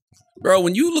 Mm-hmm. Bro,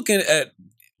 when you looking at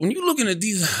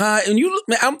these high,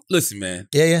 listen, man.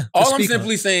 Yeah. All I'm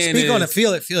simply saying is, speak on it,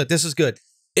 feel it. This is good.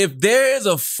 If there is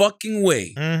a fucking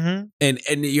way, and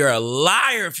you're a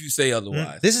liar if you say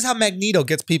otherwise. This is how Magneto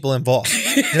gets people involved.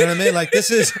 You know what I mean? Like this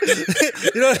is,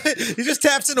 you know, he just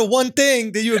taps into one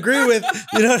thing that you agree with.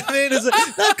 You know what I mean? It's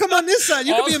like, no, come on this side.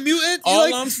 You can be a mutant.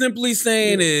 I'm simply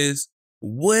saying is,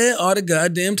 where are the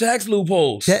goddamn tax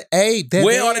loopholes? Where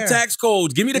are the tax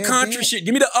codes? Give me the contra shit.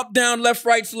 Give me the up, down, left,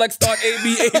 right, select, start, A,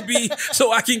 B,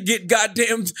 so I can get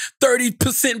goddamn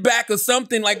 30% back or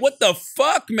something. Like, what the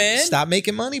fuck, man? Stop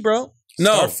making money, bro.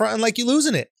 No. Start fronting like you're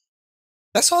losing it.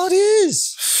 That's all it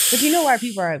is. But you know why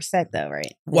people are upset, though,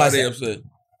 right? Why are they upset?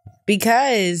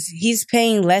 Because he's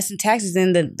paying less in taxes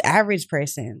than the average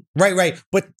person. Right.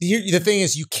 But here, the thing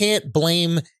is, you can't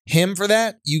blame him for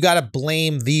that. You got to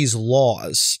blame these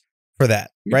laws for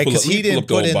that, right? Because he didn't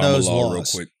put in those laws. Real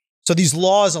quick. So these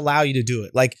laws allow you to do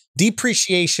it. Like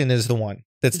depreciation is the one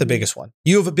that's the biggest one.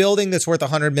 You have a building that's worth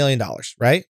 $100 million,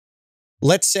 right?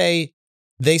 Let's say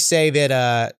they say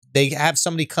that they have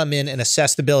somebody come in and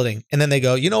assess the building, and then they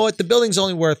go, you know what? The building's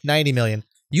only worth $90 million.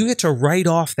 You get to write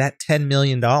off that $10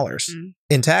 million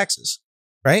in taxes,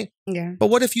 right? Yeah. But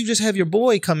what if you just have your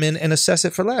boy come in and assess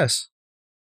it for less?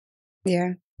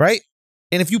 Yeah. Right?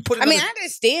 And if you put I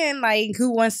understand, like,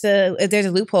 who wants to, if there's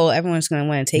a loophole, everyone's going to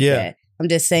want to take that. I'm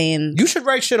just saying. You should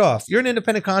write shit off. You're an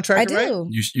independent contractor, I do. Right?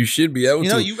 You should be able to. You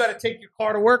know, you got to take your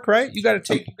car to work, right? You got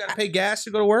to pay gas to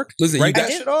go to work. Listen, write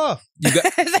that shit off.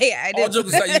 All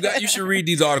jokes aside, you should read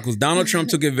these articles. Donald Trump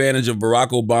took advantage of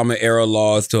Barack Obama era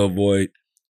laws to avoid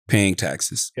paying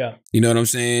taxes. Yeah. You know what I'm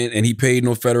saying? And he paid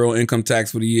no federal income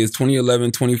tax for the years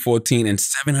 2011, 2014, and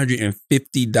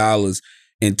 $750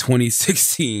 in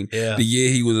 2016, the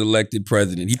year he was elected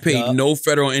president. He paid no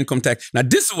federal income tax. Now,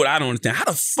 this is what I don't understand. How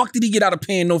the fuck did he get out of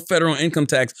paying no federal income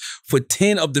tax for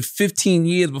 10 of the 15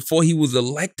 years before he was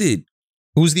elected?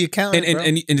 Who's the accountant,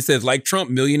 and it says, like Trump,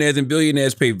 millionaires and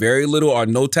billionaires pay very little or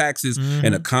no taxes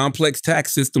in a complex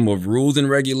tax system of rules and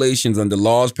regulations under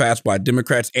laws passed by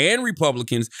Democrats and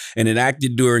Republicans and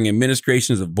enacted during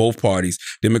administrations of both parties.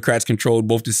 Democrats controlled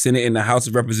both the Senate and the House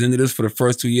of Representatives for the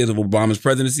first 2 years of Obama's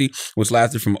presidency, which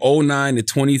lasted from 2009 to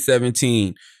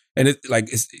 2017. And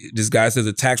this guy says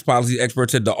a tax policy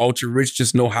expert said the ultra rich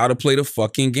just know how to play the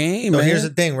fucking game. So man. Here's the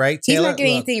thing, right? He's Taylor, not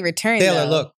getting anything in return. Taylor, though.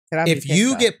 look. If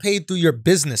you get paid through your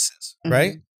businesses,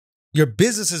 right? Your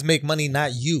businesses make money,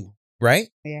 not you, right?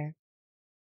 Yeah.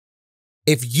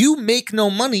 If you make no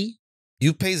money,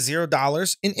 you pay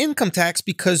 $0 in income tax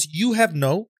because you have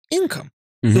no income.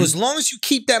 So as long as you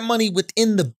keep that money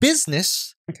within the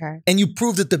business and you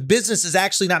prove that the business is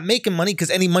actually not making money, because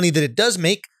any money that it does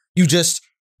make, you just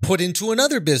put into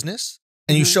another business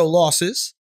and you show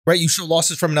losses, right? You show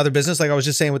losses from another business, like I was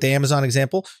just saying with the Amazon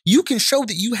example. You can show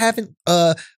that you haven't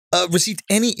received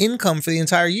any income for the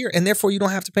entire year, and therefore you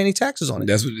don't have to pay any taxes on it.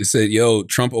 That's what it said. Yo,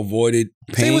 Trump avoided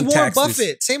paying taxes. Same with Warren taxes.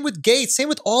 Buffett. Same with Gates. Same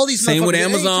with all these. Same with motherfuckers.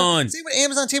 Amazon. Same with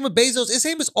Amazon. Same with Bezos.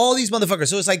 Same with all these motherfuckers.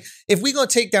 So it's like, if we're gonna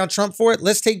take down Trump for it,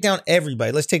 let's take down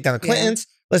everybody. Let's take down the Clintons.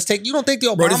 Let's take. You don't think the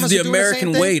Obamas? Bro, this is the are doing American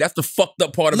the same way. thing? That's the fucked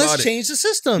up part about it. Let's change the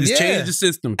system. Let's change the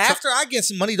system. After I get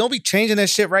some money, don't be changing that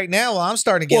shit right now. While I'm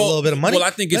starting to get a little bit of money. Well,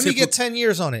 I think let me get 10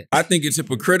 years on it. I think it's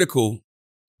hypocritical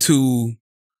to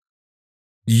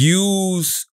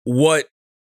use what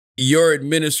your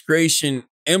administration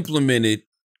implemented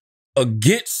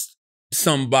against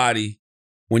somebody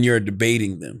when you're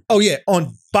debating them. Oh yeah,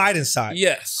 on Biden's side.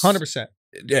 Yes. 100%.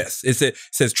 Yes. It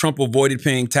says Trump avoided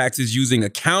paying taxes using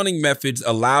accounting methods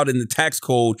allowed in the tax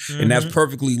code, and that's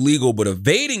perfectly legal. But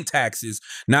evading taxes,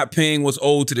 not paying what's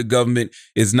owed to the government,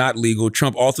 is not legal.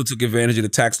 Trump also took advantage of the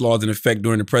tax laws in effect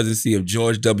during the presidency of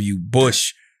George W.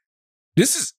 Bush.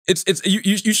 This is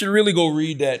you should really go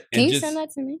read that. Can you send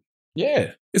that to me?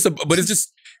 Yeah. But it's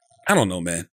just, I don't know,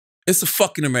 man. It's a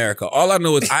fucking America. All I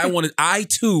know is I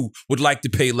too would like to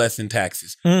pay less in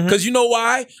taxes. Because you know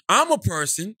why? I'm a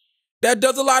person that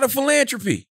does a lot of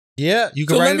philanthropy. Yeah, you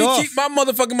can write it off. Let me keep my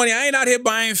motherfucking money. I ain't out here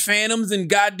buying phantoms and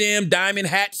goddamn diamond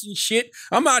hats and shit.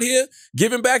 I'm out here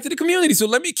giving back to the community. So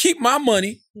let me keep my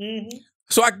money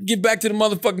so I can give back to the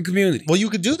motherfucking community. Well, you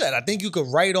could do that. I think you could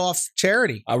write off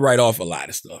charity. I write off a lot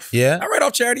of stuff. Yeah. I write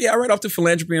off charity. I write off the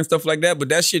philanthropy and stuff like that. But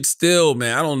that shit still,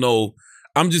 man, I don't know.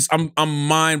 I'm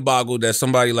mind boggled that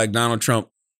somebody like Donald Trump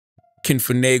can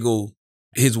finagle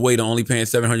his way to only paying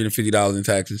 $750 in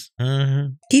taxes.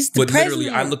 He's the but president. literally,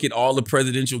 I look at all the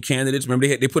presidential candidates. Remember,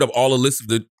 they put up all the lists of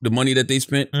the money that they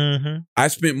spent. I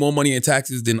spent more money in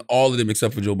taxes than all of them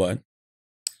except for Joe Biden.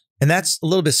 And that's a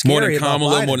little bit scary. More than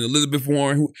Kamala, more than Elizabeth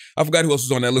Warren. I forgot who else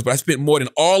was on that list, but I spent more than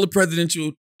all the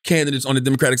presidential candidates on the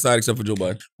Democratic side except for Joe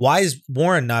Biden. Why is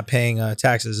Warren not paying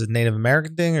taxes? Is it a Native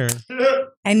American thing, or?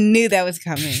 I knew that was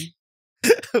coming.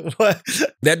 What?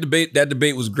 That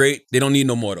debate was great. They don't need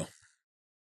no more though.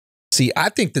 See, I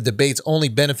think the debates only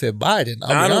benefit Biden.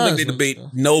 I don't think they debate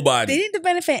nobody. They didn't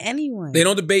benefit anyone. They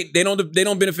don't debate. They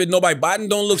don't benefit nobody. Biden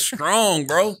don't look strong,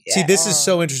 bro. See, this is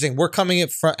so interesting. We're coming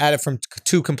at it from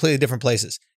two completely different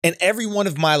places, and every one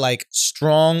of my like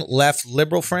strong left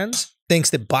liberal friends thinks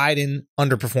that Biden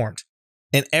underperformed,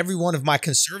 and every one of my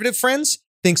conservative friends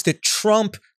thinks that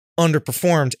Trump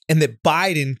underperformed and that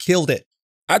Biden killed it.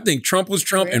 I think Trump was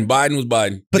Trump and Biden was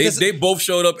Biden. But they both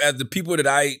showed up as the people that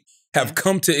I have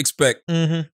come to expect.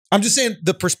 I'm just saying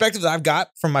the perspective that I've got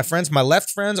from my friends, my left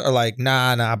friends are like,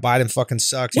 nah, Biden fucking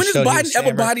sucks. When has Biden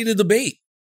ever bodied a debate?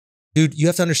 Dude, you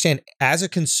have to understand, as a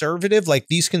conservative, like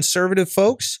these conservative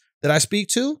folks that I speak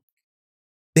to,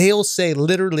 they'll say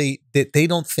literally that they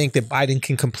don't think that Biden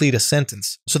can complete a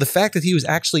sentence. So the fact that he was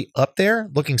actually up there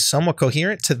looking somewhat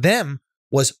coherent to them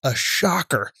was a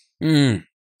shocker.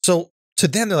 So to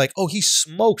them, they're like, oh, he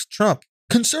smoked Trump.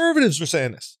 Conservatives were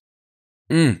saying this.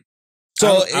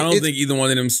 So I don't think either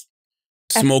one of them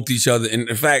smoked each other. And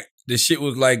in fact, the shit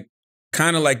was like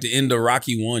kind of like the end of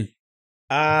Rocky 1.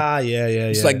 Yeah.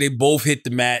 It's like they both hit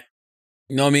the mat.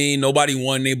 You know what I mean? Nobody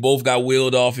won. They both got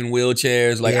wheeled off in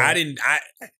wheelchairs. Like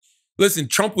listen,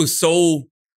 Trump was so,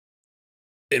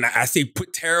 and I say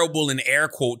put terrible in air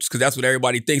quotes because that's what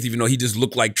everybody thinks, even though he just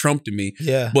looked like Trump to me.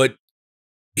 Yeah. But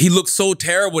he looked so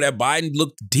terrible that Biden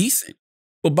looked decent.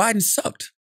 But Biden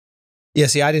sucked. Yeah,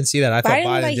 see, I didn't see that. I thought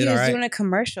Biden like did he was all right. doing a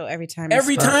commercial every time.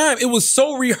 It was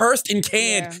so rehearsed and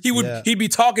canned. Yeah. He'd be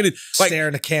talking to like staring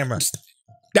at the camera.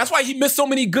 That's why he missed so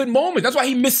many good moments. That's why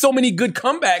he missed so many good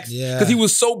comebacks. Yeah. Because he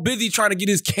was so busy trying to get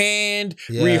his canned,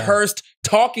 Yeah. rehearsed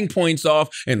talking points off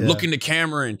and look in the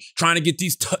camera and trying to get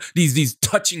these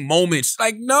touching moments.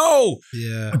 Like, no.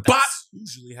 Yeah. But That's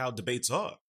usually how debates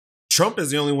are. Trump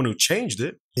is the only one who changed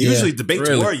it. Yeah. Usually debates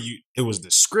Really? were it was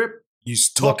the script. You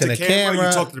talk Look to in the camera, camera.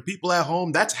 you talk to the people at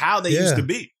home. That's how they Yeah. used to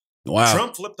be. wow.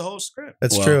 Trump flipped the whole script.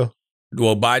 That's Well, true.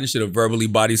 Well, Biden should have verbally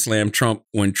body slammed Trump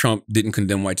when Trump didn't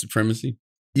condemn white supremacy.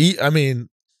 I mean,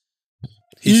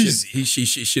 He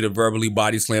should have verbally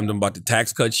body slammed him about the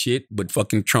tax cut shit, but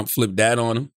fucking Trump flipped that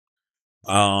on him.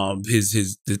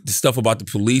 The stuff about the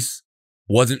police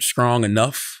wasn't strong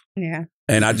enough. Yeah.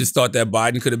 And I just thought that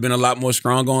Biden could have been a lot more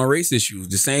strong on race issues.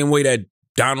 The same way that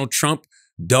Donald Trump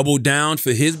doubled down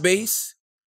for his base,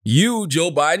 you,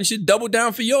 Joe Biden, should double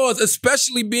down for yours,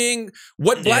 especially being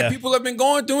what black people have been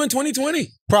going through in 2020.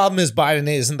 problem is Biden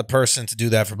isn't the person to do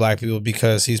that for black people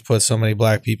because he's put so many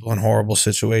black people in horrible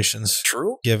situations.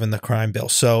 True. Given the crime bill.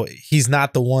 So he's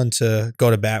not the one to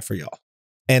go to bat for y'all.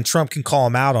 And Trump can call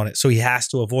him out on it. So he has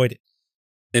to avoid it.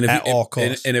 And At all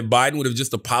costs. And if Biden would have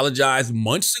just apologized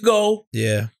months ago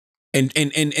Yeah. and But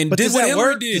did does what that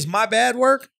Hillary work? did. Does my bad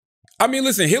work? I mean,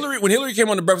 listen, when Hillary came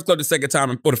on the Breakfast Club the second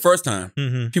time, or the first time,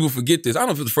 Mm-hmm. people forget this. I don't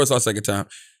know if it was the first or second time,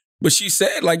 but she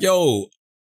said, like, yo,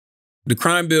 the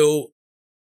crime bill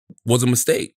was a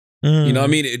mistake. You know what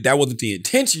I mean? That wasn't the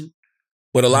intention,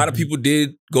 but a lot of people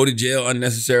did go to jail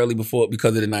unnecessarily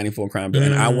because of the 94 crime bill.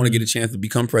 And I want to get a chance to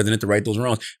become president to right those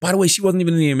wrongs. By the way, she wasn't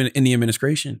even in the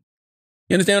administration.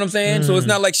 You understand what I'm saying? So it's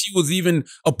not like she was even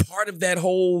a part of that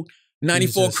whole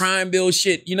 94 Jesus. crime bill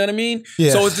shit. You know what I mean?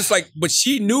 Yeah. So it's just like, but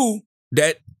she knew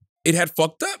that it had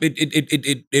fucked up.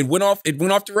 It went off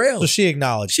the rails. So she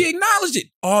acknowledged. She acknowledged it.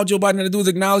 All Joe Biden had to do is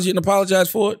acknowledge it and apologize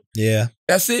for it. Yeah.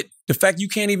 That's it. The fact you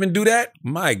can't even do that,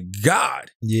 my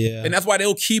God. Yeah. And that's why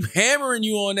they'll keep hammering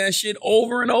you on that shit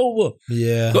over and over.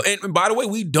 Yeah. So, and by the way,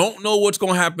 we don't know what's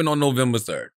going to happen on November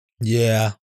 3rd.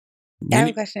 Yeah. I have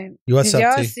a question. What's Did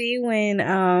up, y'all T? see when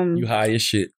You high as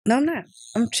shit. No, I'm not.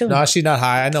 I'm chilling. No, she's not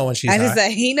high. I know when she's I high. just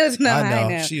said he knows not I high know.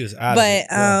 now. She was out But of it.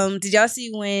 Yeah. did y'all see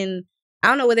when I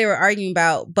don't know what they were arguing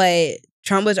about, but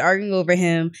Trump was arguing over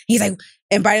him. He's like,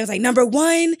 and Biden was like, number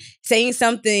one, saying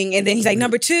something, and then he's like,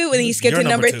 number two, and then he skipped You're to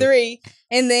number number two. three.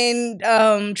 And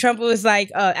then Trump was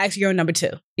like, actually, you're number two.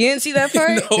 You didn't see that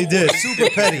part? No. He did. Super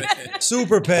petty.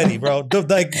 Super petty, bro.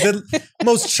 The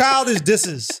most childish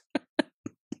disses.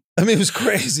 I mean, it was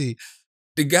crazy.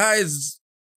 The guy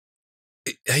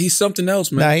he's something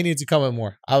else, man. Nah, he needs to come in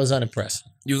more. I was unimpressed.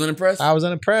 You was unimpressed? I was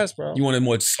unimpressed, bro. You wanted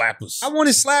more slappers. I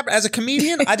wanted slap as a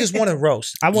comedian. I just wanted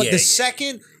roast. I want Yeah,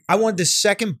 I wanted the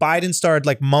second Biden started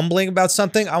like mumbling about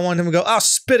something. I wanted him to go, "Oh,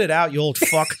 spit it out, you old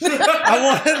fuck." I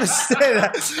wanted him to say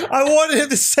that. I wanted him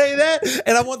to say that,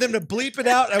 and I want them to bleep it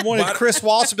out. I wanted Chris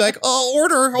Walsh to be like, "Oh,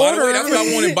 order." By the way, that's what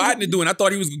I wanted Biden to do, and I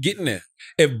thought he was getting there.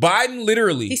 If Biden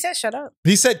literally He said, shut up.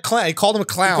 He said clown. He called him a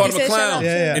clown. called him He a said, "Shut clown, up."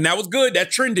 Yeah, yeah. and that was good.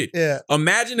 That trended. Yeah.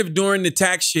 Imagine if during the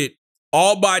tax shit,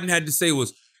 all Biden had to say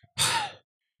was,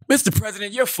 "Mr.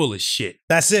 President, you're full of shit.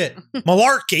 That's it.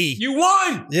 Malarkey. You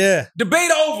won. Yeah.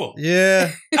 Debate over."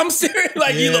 Yeah. I'm serious.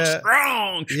 Like, he looks Yeah.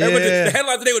 strong. Yeah. Everybody- the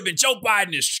headline today would have been, Joe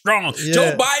Biden is strong. Yeah.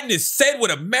 Joe Biden has said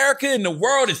what America and the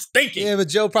world is thinking. Yeah, but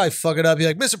Joe probably fuck it up. He's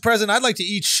like, "Mr. President, I'd like to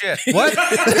eat shit." What?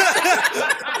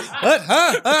 What?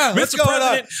 Huh? What's Mr. going on?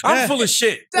 President, I'm Yeah. full of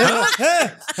shit.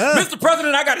 Huh? Mr.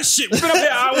 President, I got a shit. We've been up here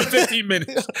an hour and 15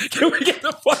 minutes. Can we get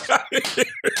the fuck out of here?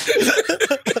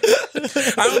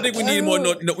 I don't think we need more.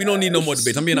 We don't need no more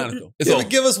debates. I'm being honest though. It's Yeah, over.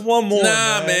 but give us one more.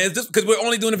 Nah, man. It's just because we're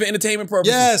only doing it for entertainment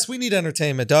purposes. Yes, we need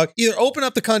entertainment, dog. Either open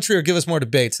up the country or give us more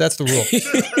debates. That's the rule.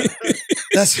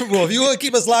 That's the rule. If you want to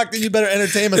keep us locked, then you better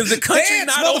entertain us. Is the country Dance,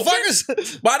 not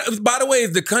motherfuckers? By the way,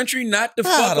 is the country not the I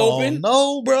fuck don't open?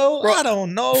 know, bro. Bro, I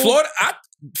don't know.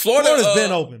 Florida's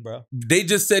been open, bro. They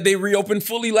just said they reopened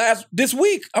fully this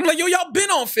week. I'm like, yo, y'all been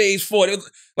on phase 4. It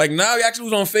was, like, now we actually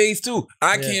was on phase 2.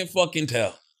 I can't fucking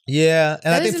tell. Yeah, and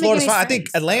That I think doesn't Florida's make any fine. I think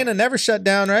sense. Atlanta never shut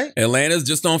down, right? Atlanta's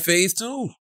just on phase 2.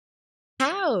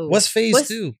 How? What's phase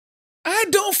 2? I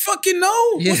don't fucking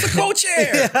know. Yeah. What's the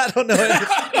co-chair? Yeah, I don't know.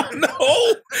 I don't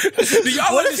know. Do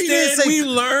y'all What if he didn't understand say- we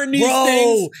learn these Bro,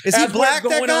 things? is he as what's black, that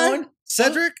going guy? on?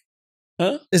 Cedric?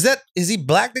 Huh? Is he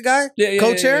black, the guy? Yeah,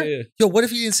 Co-chair? yeah. Yo, what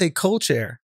if he didn't say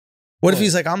co-chair? What if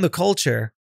he's like, "I'm the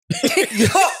co-chair"? yo,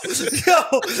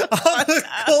 I'm the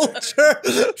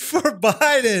culture for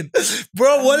Biden.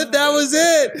 Bro, what if that was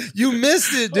it? You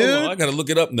missed it, Hold on, dude. I gotta look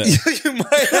it up now. You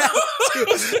might have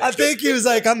to. I think he was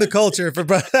like, "I'm the culture for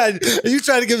Biden." Are you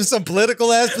trying to give him some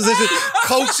political ass position?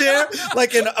 Co-chair?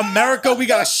 Like in America, we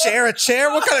gotta share a chair?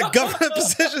 What kind of government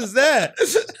position is that?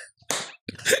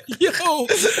 Yo,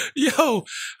 Yo. All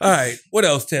right. What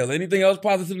else, Taylor? Anything else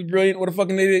positively brilliant? What the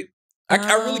fucking idiot? I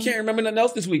really can't remember nothing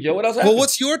else this week, yo. What else happened? Well,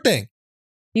 what's your thing?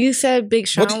 You said Big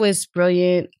Sean was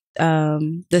brilliant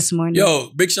this morning.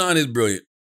 Yo, Big Sean is brilliant.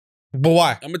 But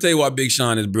why? I'm gonna tell you why Big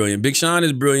Sean is brilliant. Big Sean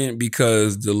is brilliant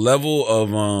because the level of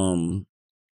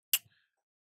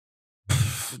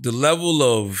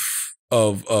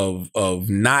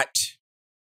not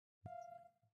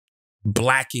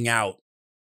blacking out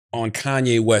on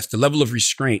Kanye West, the level of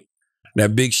restraint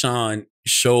that Big Sean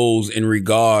shows in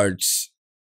regards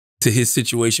to his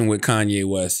situation with Kanye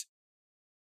West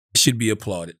should be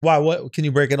applauded. Why? What? Can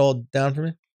you break it all down for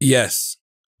me? Yes.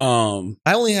 I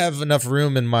only have enough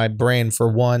room in my brain for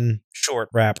one short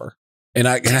rapper. And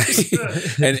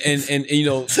and you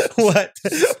know what?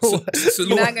 You're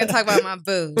not gonna talk about my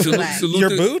boo.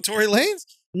 Your boo, Tory Lanez?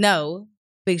 No,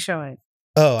 Big Sean.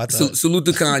 Oh, I thought. Salute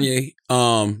to Kanye.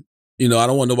 You know, I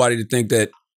don't want nobody to think that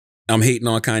I'm hating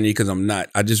on Kanye because I'm not.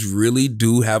 I just really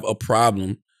do have a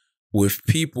problem with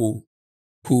people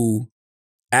who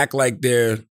act like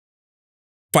they're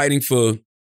fighting for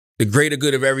the greater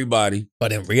good of everybody.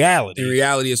 But in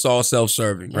reality, it's all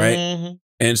self-serving, right? Mm-hmm.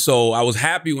 And so I was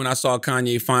happy when I saw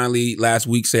Kanye finally last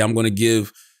week say, I'm going to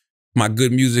give my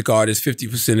good music artists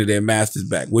 50% of their masters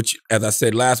back, which, as I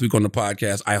said last week on the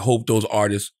podcast, I hope those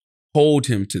artists hold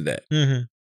him to that. Mm-hmm.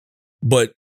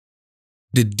 But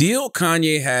the deal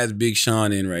Kanye has Big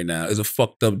Sean in right now is a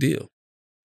fucked up deal.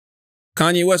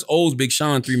 Kanye West owes Big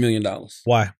Sean $3 million.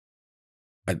 Why?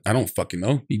 I don't fucking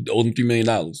know. He owes him $3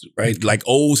 million, right? Like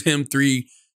owes him $3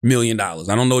 million.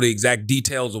 I don't know the exact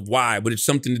details of why, but it's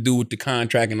something to do with the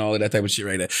contract and all of that type of shit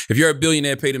right there. If you're a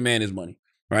billionaire, pay the man his money,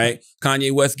 right?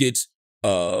 Kanye West gets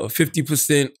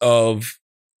 50% of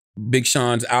Big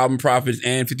Sean's album profits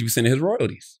and 50% of his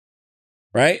royalties,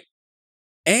 right?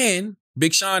 And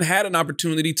Big Sean had an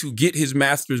opportunity to get his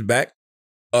masters back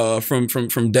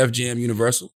from Def Jam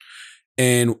Universal.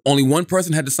 And only one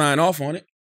person had to sign off on it.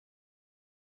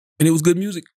 And it was good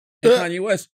music. And Kanye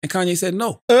West. And Kanye said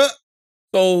no.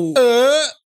 So,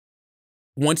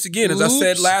 once again, as I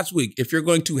said last week, if you're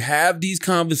going to have these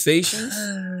conversations,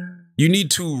 you need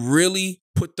to really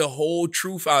put the whole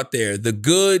truth out there. The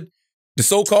good, the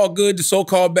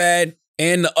so-called bad,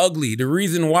 and the ugly. The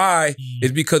reason why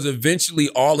is because eventually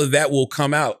all of that will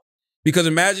come out. Because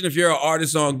imagine if you're an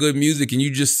artist on good music and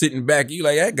you just sitting back, you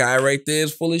like, that guy right there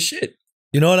is full of shit.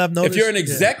 You know what I've noticed? If you're an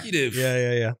executive,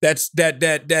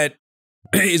 that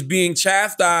is being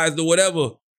chastised or whatever,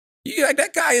 you like,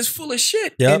 that guy is full of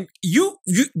shit. Yep. And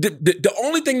the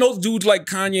only thing those dudes like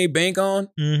Kanye bank on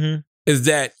is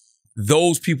that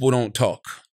those people don't talk.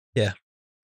 Yeah.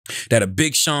 That a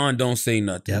Big Sean don't say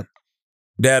nothing. Yep.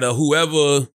 That a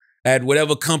whoever at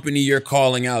whatever company you're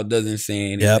calling out doesn't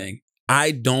say anything. Yep.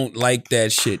 I don't like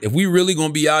that shit. If we really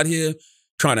gonna be out here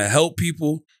trying to help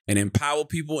people and empower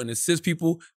people and assist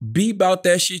people, be about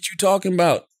that shit you talking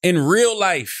about in real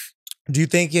life. Do you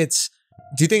think it's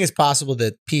possible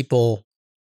that people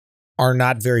are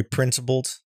not very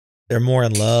principled? They're more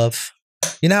in love.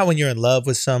 You know how when you're in love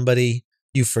with somebody,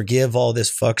 you forgive all this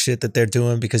fuck shit that they're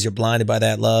doing because you're blinded by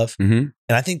that love. Mm-hmm. And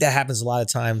I think that happens a lot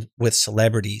of time with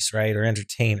celebrities, right? Or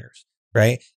entertainers,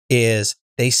 right? Is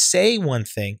they say one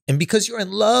thing, and because you're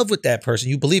in love with that person,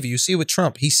 you believe it. You see it with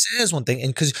Trump. He says one thing,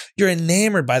 and because you're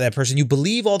enamored by that person, you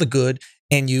believe all the good,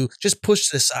 and you just push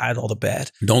to the side all the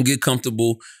bad. Don't get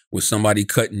comfortable with somebody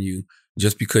cutting you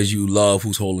just because you love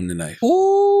who's holding the knife.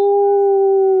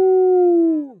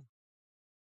 Ooh.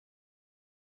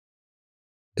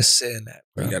 Just saying that,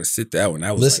 bro. You got to sit that one.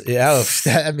 That was listen,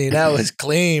 that was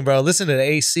clean, bro. Listen to the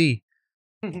AC.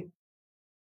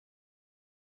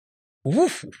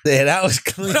 Woof. Yeah, that was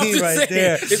clean right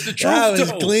there. It's the truth. That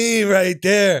was clean right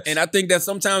there. And I think that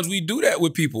sometimes we do that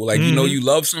with people. Like, you know, you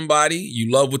love somebody,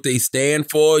 you love what they stand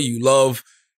for, you love,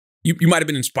 you might have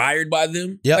been inspired by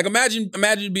them. Yep. Like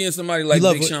imagine being somebody like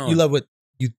Big Sean. You love what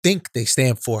you think they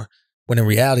stand for, when in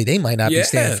reality they might not be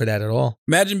standing for that at all.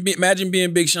 Imagine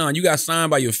being Big Sean. You got signed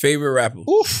by your favorite rapper.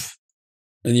 Oof.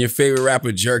 And your favorite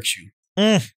rapper jerks you.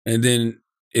 And then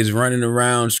is running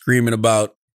around screaming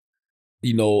about,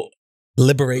 you know,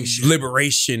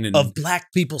 liberation and of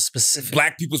black people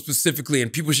specifically,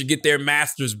 and people should get their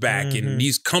masters back. And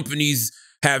these companies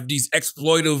have these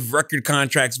exploitive record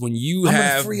contracts when you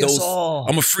have those. I'm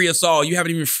gonna free us all. You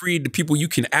haven't even freed the people you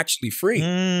can actually free.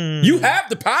 You have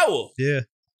the power. Yeah.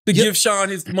 To give Sean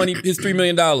his money, his $3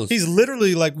 million. He's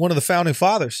literally like one of the founding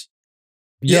fathers.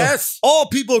 Yes. Yo, all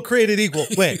people are created equal.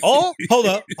 Wait, all? Hold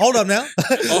up now.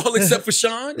 All except for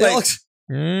Sean? Like,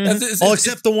 all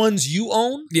except the ones you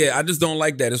own? Yeah, I just don't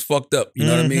like that. It's fucked up. You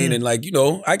know what I mean? And like, you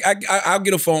know, I'll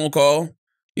get a phone call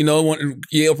You know,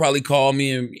 Yale probably call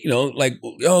me and, you know, like,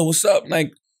 yo, what's up?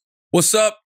 Like, what's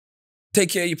up? Take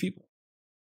care of your people.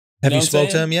 Have know you what I'm spoke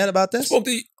to saying? him yet about this?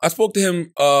 I spoke to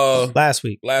him Last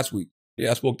week. last week.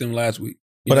 Yeah, I spoke to him last week.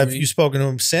 But have you spoken to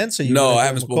him since? Or you No, gonna I give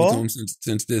haven't him a spoken call? to him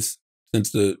since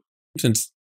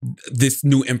this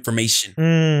new information.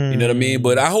 Mm. You know what I mean?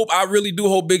 But I really do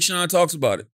hope Big Sean talks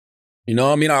about it. You know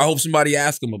what I mean? I hope somebody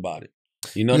asks him about it.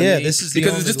 You know what I mean? This is the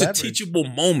because it's only just leverage. a teachable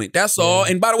moment. That's all.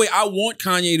 And by the way, I want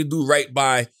Kanye to do right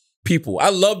by people. I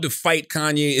love the fight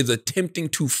Kanye is attempting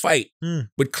to fight,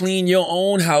 but clean your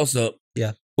own house up.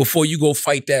 Yeah. Before you go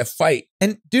fight that fight.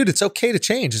 And dude, it's okay to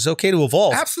change. It's okay to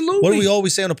evolve. Absolutely. What do we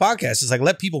always say on the podcast? It's like,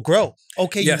 let people grow.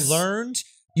 Okay, Yes.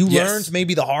 you learned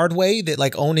maybe the hard way that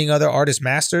like owning other artist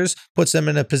masters puts them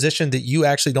in a position that you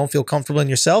actually don't feel comfortable in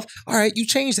yourself. All right, you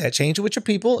change that. Change it with your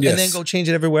people and then go change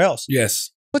it everywhere else. Yes.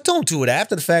 But don't do it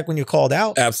after the fact when you're called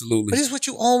out. Absolutely. But it's what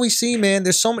you always see, man.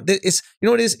 There's so much. It's, you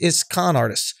know what it is? It's con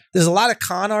artists. There's a lot of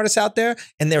con artists out there,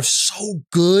 and they're so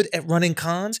good at running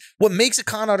cons. What makes a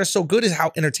con artist so good is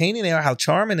how entertaining they are, how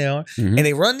charming they are. Mhm. And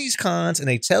they run these cons, and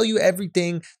they tell you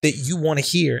everything that you want to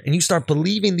hear. And you start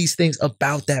believing these things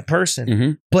about that person.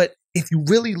 Mhm. But if you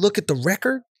really look at the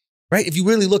record, right? If you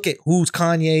really look at who's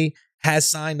Kanye has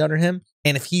signed under him,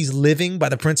 and if he's living by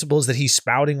the principles that he's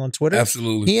spouting on Twitter,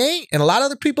 Absolutely. he ain't. And a lot of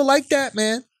other people like that,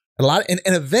 man. And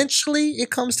eventually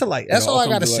it comes to light. That's all I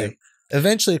gotta say.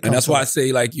 Eventually it comes and that's to why light. I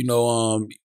say, like,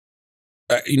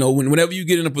 whenever you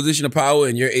get in a position of power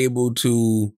and you're able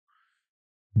to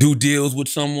do deals with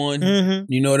someone,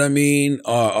 you know what I mean,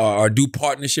 or do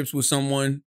partnerships with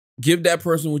someone, give that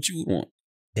person what you want.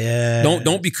 Yeah.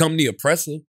 Don't become the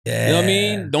oppressor. Yeah. You know what I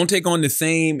mean? Don't take on the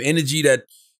same energy that,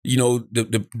 you know,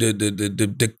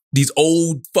 these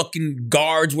old fucking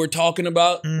guards we're talking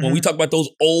about. When we talk about those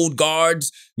old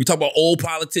guards, we talk about old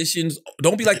politicians.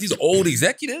 Don't be like these old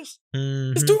executives.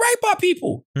 Let's do right by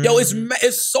people. Yo,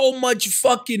 it's so much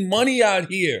fucking money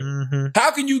out here. How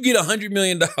can you get $100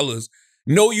 million?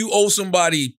 Know you owe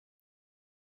somebody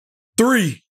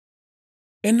 3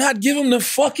 and not give them the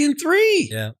fucking 3?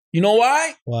 Yeah. You know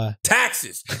why? Why?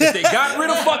 Taxes. If they got rid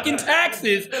of fucking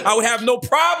taxes, I would have no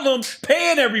problem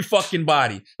paying every fucking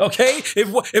body. Okay?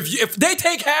 If they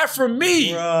take half from me,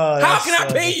 how can I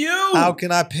pay you? How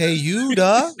can I pay you,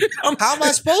 dog? How am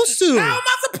I supposed to? How am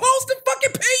I supposed to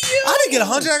fucking pay you? I didn't get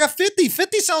 100. I got 50.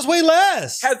 50 sounds way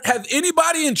less. Has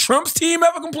anybody in Trump's team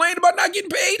ever complained about not getting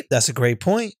paid? That's a great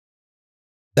point.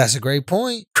 That's a great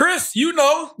point. Chris, you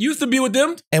know, used to be with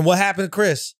them. And what happened to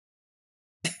Chris?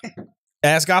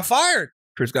 Ass got fired.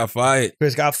 Chris got fired.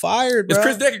 Chris got fired, bro. Is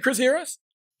Chris there? Can Chris hear us?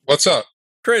 What's up?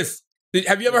 Chris,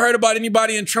 have you ever heard about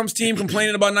anybody in Trump's team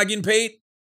complaining about not getting paid?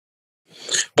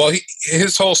 Well,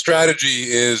 his whole strategy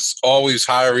is always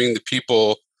hiring the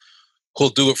people who'll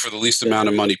do it for the least amount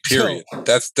of money, period.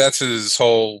 That's his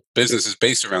whole business is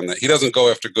based around that. He doesn't go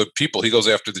after good people. He goes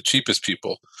after the cheapest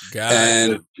people.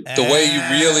 And the way you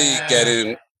really get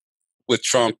in with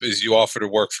Trump is you offer to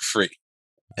work for free.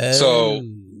 So,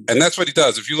 and that's what he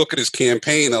does. If you look at his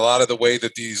campaign, a lot of the way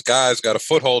that these guys got a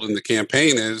foothold in the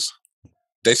campaign is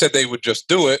they said they would just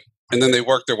do it and then they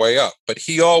work their way up. But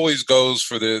he always goes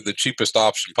for the cheapest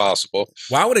option possible.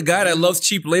 Why would a guy that loves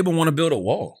cheap labor want to build a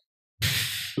wall?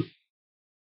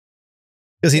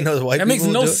 Because he knows white that people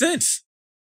makes no do it. sense.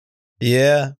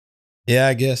 Yeah. Yeah,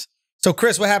 I guess. So,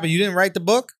 Chris, what happened? You didn't write the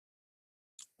book?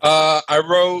 I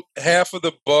wrote half of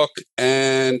the book,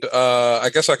 and I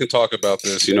guess I can talk about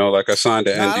this. You know, like I signed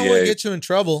an NDA. I don't want to get you in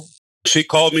trouble. She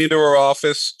called me into her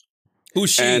office. Who's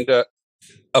she? And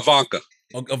Ivanka.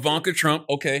 Ivanka Trump.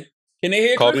 Okay. Can they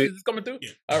hear Called Chris? me. Is this coming through?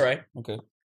 Yeah. All right. Okay.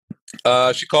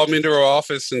 She called me into her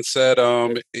office and said,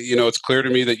 you know, it's clear to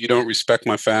me that you don't respect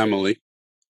my family.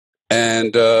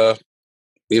 And,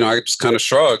 you know, I just kind of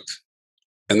shrugged.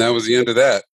 And that was the end of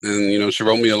that. And, you know, she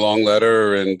wrote me a long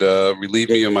letter and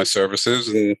relieved me of my services.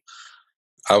 And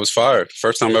I was fired.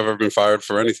 First time I've ever been fired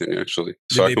for anything, actually.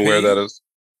 So I can wear that as...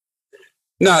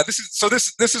 Nah,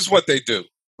 this is what they do,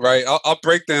 right? I'll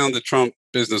break down the Trump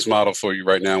business model for you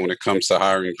right now when it comes to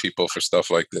hiring people for stuff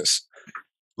like this.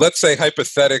 Let's say,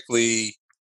 hypothetically,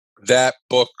 that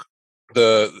book,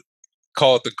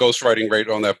 call it the ghostwriting rate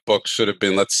on that book should have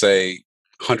been, let's say,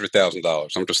 $100,000.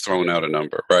 I'm just throwing out a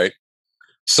number, right?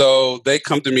 So they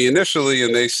come to me initially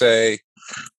and they say,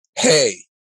 hey,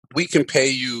 we can pay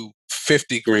you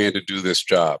 50 grand to do this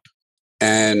job.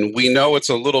 And we know it's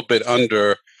a little bit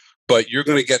under, but you're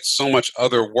going to get so much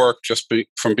other work just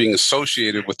from being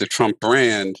associated with the Trump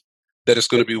brand that it's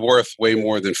going to be worth way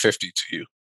more than 50 to you,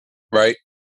 right?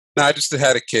 Now, I just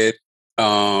had a kid.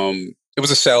 It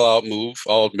was a sellout move.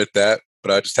 I'll admit that.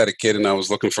 But I just had a kid and I was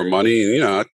looking for money. And, you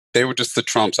know, They were just the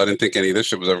Trumps. I didn't think any of this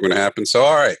shit was ever going to happen. So,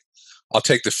 all right, I'll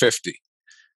take the 50.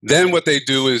 Then what they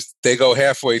do is they go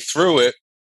halfway through it.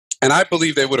 And I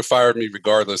believe they would have fired me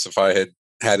regardless if I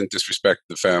hadn't disrespected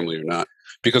the family or not.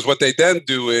 Because what they then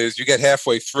do is you get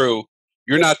halfway through,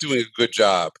 you're not doing a good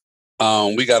job.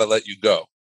 We got to let you go.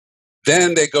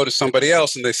 Then they go to somebody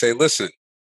else and they say, listen,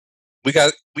 we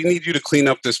need you to clean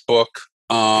up this book.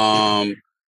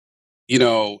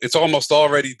 It's almost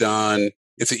already done.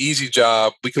 It's an easy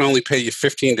job. We can only pay you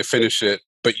 $15 to finish it,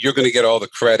 but you're going to get all the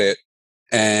credit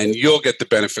and you'll get the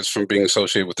benefits from being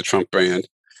associated with the Trump brand.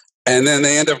 And then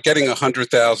they end up getting a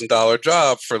 $100,000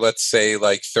 job for, let's say,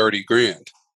 like 30 grand.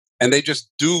 And they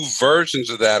just do versions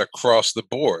of that across the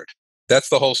board. That's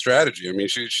the whole strategy. I mean,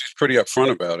 she's pretty upfront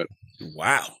about it.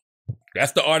 Wow.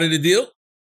 That's the art of the deal?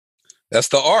 That's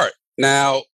the art.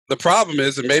 Now, the problem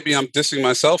is, and maybe I'm dissing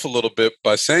myself a little bit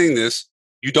by saying this,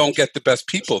 you don't get the best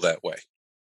people that way.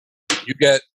 You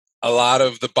get a lot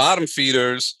of the bottom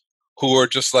feeders who are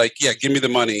just like, yeah, give me the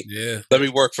money. Yeah. Let me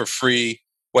work for free,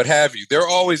 what have you. They're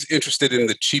always interested in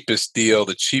the cheapest deal,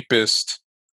 the cheapest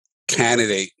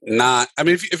candidate.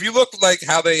 If you look like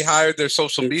how they hired their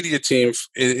social media team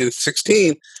in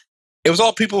 16, it was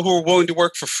all people who were willing to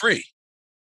work for free.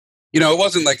 It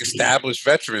wasn't like established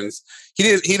veterans. He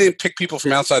didn't pick people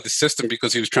from outside the system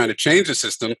because he was trying to change the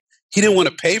system. He didn't want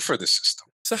to pay for the system.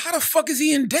 So how the fuck is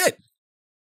he in debt?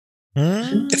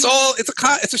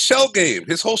 It's a shell game.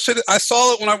 His whole shit. I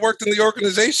saw it when I worked in the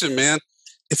organization, man.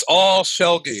 It's all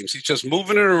shell games. He's just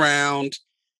moving it around.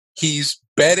 He's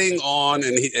betting on,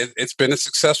 and it's been a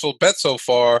successful bet so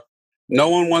far. No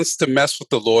one wants to mess with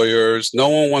the lawyers. No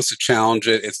one wants to challenge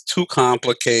it. It's too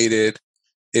complicated.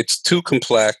 It's too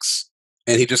complex.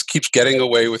 And he just keeps getting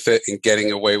away with it and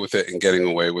getting away with it and getting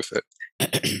away with it.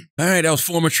 All right, that was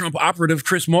former Trump operative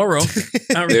Chris Morrow.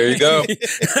 There you go.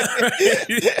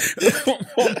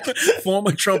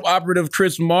 Former Trump operative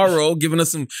Chris Morrow giving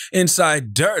us some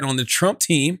inside dirt on the Trump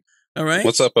team. All right.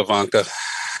 What's up, Ivanka?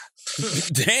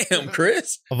 Damn,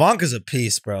 Chris. Ivanka's a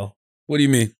piece, bro. What do you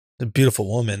mean? A beautiful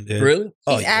woman, dude. Really?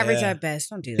 She's average at best.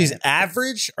 Don't do that. She's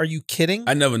average? Are you kidding?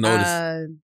 I never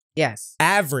noticed. Yes.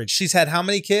 Average. She's had how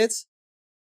many kids?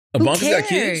 Ivanka's got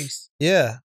kids?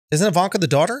 Yeah. Isn't Ivanka the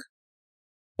daughter?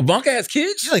 Ivanka has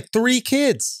kids? She's like 3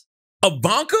 kids.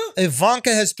 Ivanka? Ivanka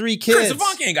has 3 kids. Chris,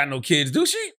 Ivanka ain't got no kids, do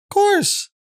she? Of course.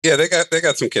 Yeah, they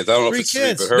got some kids. I don't know 3 if it's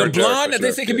kids. 3, but her The and Jared blonde that Kushner they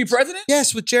have say can be kids. president?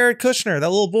 Yes, with Jared Kushner, that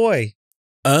little boy.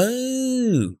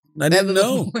 Oh, I didn't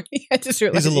know. I just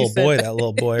realized He's a you little said boy, that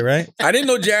little boy, right? I didn't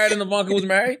know Jared and Ivanka was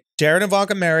married. Jared and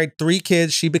Ivanka married, 3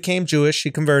 kids. She became Jewish. She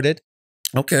converted.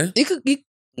 Okay.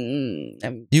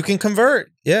 You can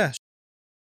convert. Yeah.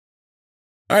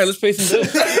 All right, let's pay some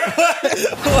bills.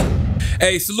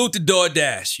 Hey, salute to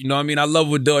DoorDash. You know what I mean? I love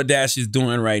what DoorDash is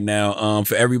doing right now.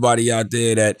 For everybody out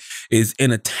there that is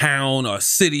in a town or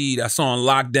city that's on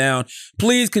lockdown,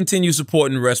 please continue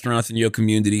supporting restaurants in your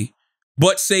community,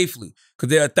 but safely.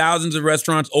 Because there are thousands of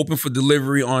restaurants open for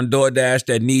delivery on DoorDash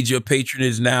that need your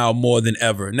patronage now more than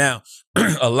ever. Now,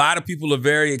 a lot of people are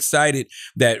very excited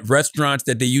that restaurants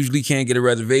that they usually can't get a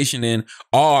reservation in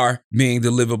are being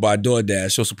delivered by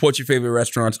DoorDash. So support your favorite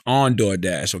restaurants on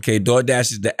DoorDash, okay?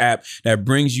 DoorDash is the app that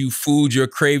brings you food you're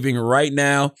craving right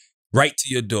now, right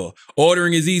to your door.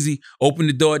 Ordering is easy. Open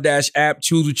the DoorDash app,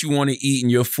 choose what you want to eat,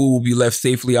 and your food will be left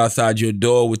safely outside your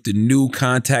door with the new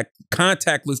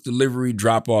contactless delivery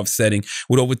drop-off setting.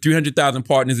 With over 300,000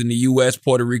 partners in the U.S.,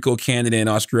 Puerto Rico, Canada, and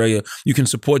Australia, you can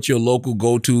support your local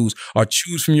go-tos or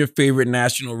choose from your favorite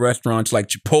national restaurants like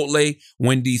Chipotle,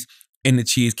 Wendy's, and the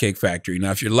Cheesecake Factory.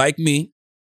 Now, if you're like me,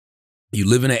 you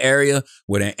live in an area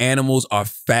where the animals are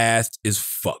fast as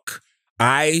fuck.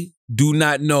 I do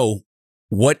not know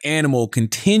what animal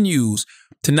continues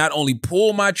to not only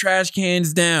pull my trash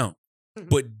cans down,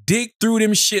 but dig through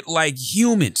them shit like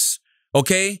humans,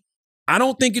 okay? I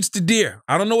don't think it's the deer.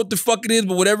 I don't know what the fuck it is,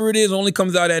 but whatever it is only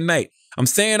comes out at night. I'm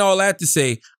saying all that to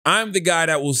say I'm the guy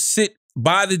that will sit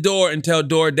by the door until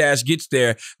DoorDash gets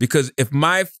there, because if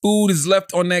my food is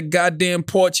left on that goddamn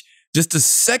porch just a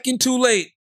second too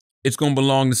late, it's going to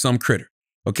belong to some critter.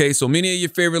 Okay, so many of your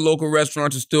favorite local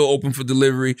restaurants are still open for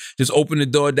delivery. Just open the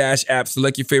DoorDash app,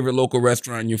 select your favorite local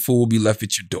restaurant, and your food will be left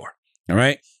at your door. All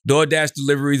right? DoorDash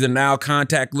deliveries are now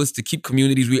contactless to keep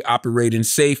communities we operate in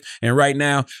safe. And right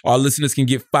now, our listeners can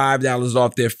get $5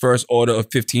 off their first order of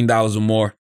 $15 or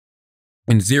more,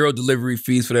 and 0 delivery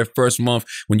fees for their first month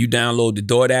when you download the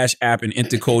DoorDash app and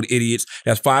enter code IDIOTS.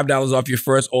 That's $5 off your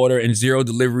first order and 0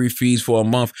 delivery fees for a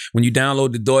month when you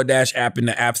download the DoorDash app in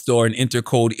the App Store and enter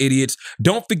code IDIOTS.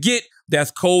 Don't forget,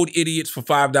 that's code IDIOTS for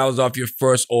 $5 off your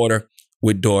first order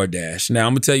with DoorDash. Now,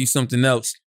 I'm going to tell you something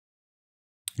else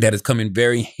that is coming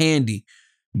very handy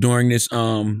during this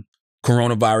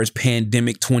coronavirus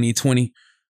pandemic 2020.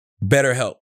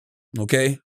 BetterHelp.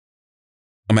 Okay?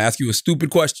 I'm gonna ask you a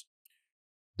stupid question.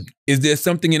 Is there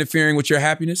something interfering with your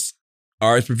happiness?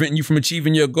 Or is preventing you from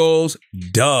achieving your goals?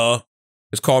 Duh.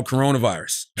 It's called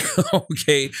coronavirus.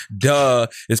 Okay? Duh.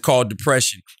 It's called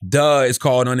depression. Duh. It's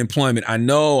called unemployment. I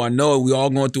know. We all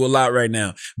going through a lot right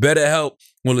now. BetterHelp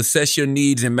will assess your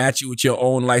needs and match you with your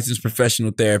own licensed professional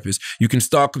therapist. You can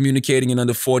start communicating in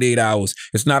under 48 hours.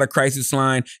 It's not a crisis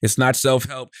line. It's not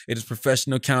self-help. It is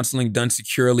professional counseling done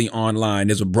securely online.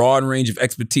 There's a broad range of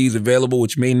expertise available,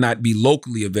 which may not be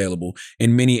locally available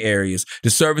in many areas.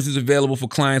 The service is available for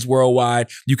clients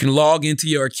worldwide. You can log into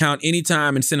your account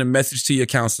anytime and send a message to your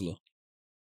counselor.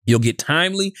 You'll get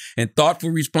timely and thoughtful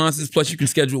responses. Plus, you can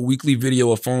schedule weekly video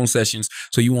or phone sessions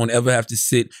so you won't ever have to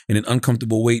sit in an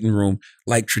uncomfortable waiting room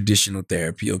like traditional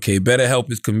therapy, okay?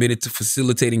 BetterHelp is committed to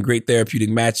facilitating great therapeutic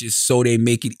matches so they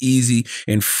make it easy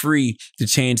and free to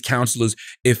change counselors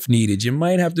if needed. You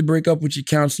might have to break up with your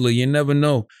counselor. You never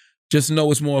know. Just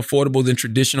know it's more affordable than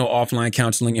traditional offline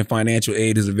counseling, and financial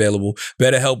aid is available.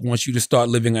 BetterHelp wants you to start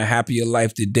living a happier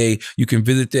life today. You can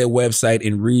visit their website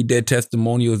and read their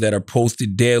testimonials that are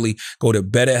posted daily. Go to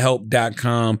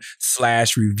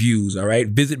betterhelp.com/reviews, all right?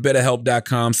 Visit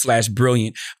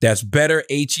betterhelp.com/brilliant. That's better,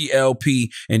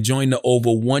 H-E-L-P, and join the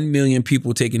over 1 million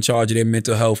people taking charge of their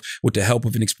mental health with the help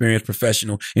of an experienced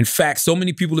professional. In fact, so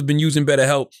many people have been using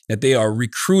BetterHelp that they are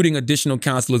recruiting additional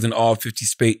counselors in all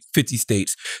 50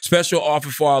 states. Special offer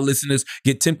for our listeners.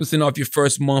 Get 10% off your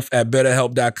first month at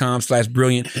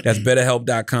betterhelp.com/brilliant. That's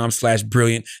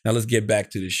betterhelp.com/brilliant. Now let's get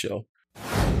back to the show.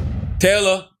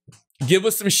 Taylor, give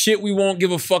us some shit we won't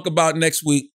give a fuck about next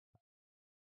week.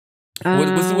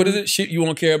 What is it? Shit you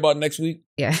won't care about next week?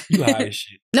 Yeah. You high as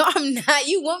shit. No, I'm not.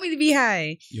 You want me to be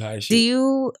high. You high as shit. Do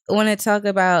you want to talk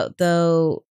about,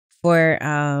 though, for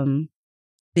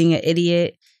being an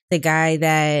idiot, the guy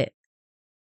that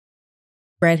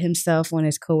spread himself on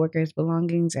his coworkers'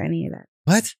 belongings or any of that?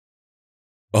 What?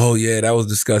 Oh yeah, that was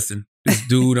disgusting. This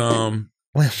dude, I mean,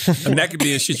 that could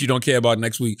be a shit you don't care about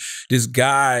next week. This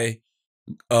guy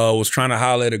was trying to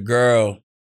holler at a girl.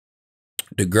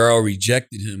 The girl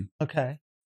rejected him. Okay.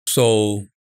 So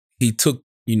he took,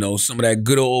 some of that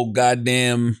good old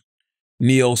goddamn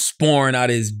Neosporin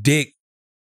out of his dick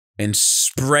and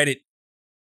spread it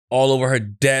all over her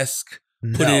desk,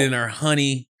 put it in her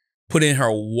honey, put it in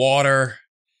her water.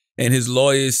 And his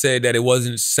lawyers said that it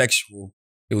wasn't sexual.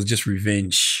 It was just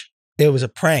revenge. It was a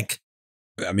prank.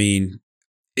 I mean,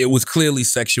 it was clearly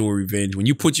sexual revenge. When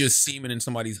you put your semen in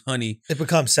somebody's honey, it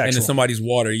becomes sexual. And in somebody's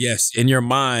water, yes, in your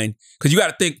mind. Because you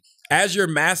got to think, as you're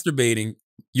masturbating,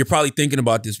 you're probably thinking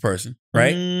about this person,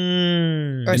 right?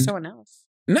 Or someone else.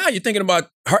 No, you're thinking about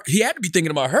her. He had to be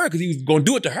thinking about her because he was going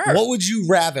to do it to her. What would you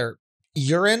rather,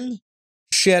 urine,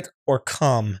 shit, or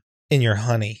cum in your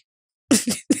honey?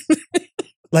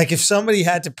 Like if somebody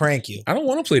had to prank you. I don't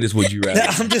want to play this would you rather.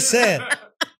 I'm just saying.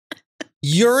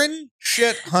 Urine,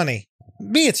 shit, honey.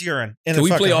 Me, it's urine. Can we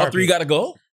play all three gotta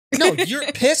go? No, you're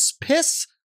piss.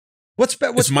 What's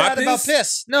bad about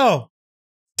piss? No.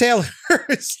 Taylor.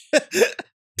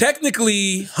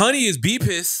 Technically, honey is bee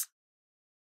piss.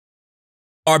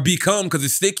 Or bee cum because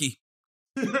it's sticky.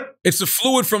 It's a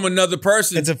fluid from another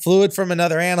person. It's a fluid from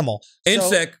another animal.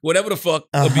 Insect, whatever the fuck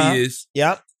a bee is.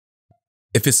 Yep.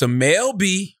 If it's a male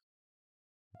bee,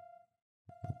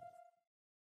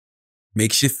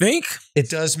 makes you think. It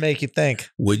does make you think.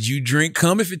 Would you drink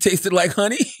cum if it tasted like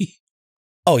honey?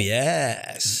 Oh,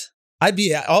 yes. I'd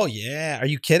be, oh, yeah. Are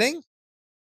you kidding?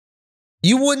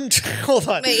 You wouldn't. Hold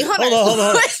on. Wait, hold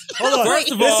on. First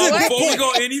of all, before we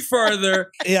go any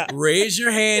further, raise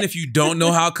your hand if you don't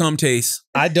know how cum tastes.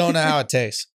 I don't know how it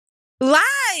tastes.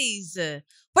 Lies.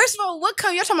 First of all, what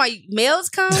cum? You're talking about males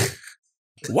cum?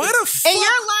 Why the fuck? And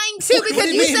you're lying too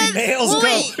because you said males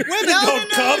go. Women don't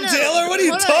come, Taylor. What are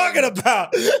you talking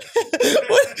about?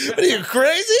 What are you,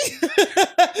 crazy?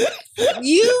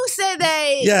 You said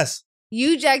that. Yes.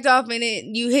 You jacked off in it.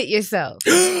 You hit yourself.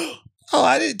 Oh,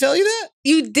 I didn't tell you that?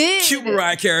 You did. Cute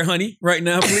Mariah Carey, honey, right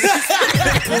now, please.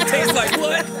 It tastes like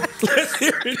what? Let's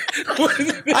hear it.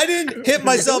 I didn't hit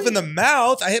myself in the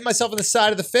mouth. I hit myself in the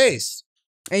side of the face.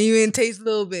 And you didn't taste a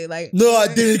little bit like. No, I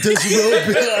didn't taste a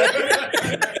little bit.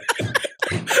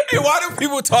 Hey, why do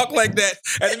people talk like that?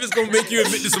 As if it's gonna make you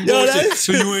admit to some bullshit.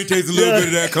 So you ain't taste a little bit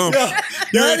of that cum.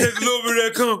 You ain't taste a little bit of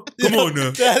that cum. Come on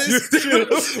now. That is true.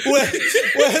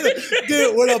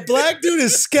 When a black dude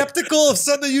is skeptical of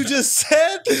something you just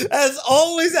said, that's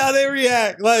always how they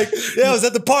react. Like, yeah, I was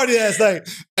at the party last night,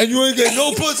 and you ain't get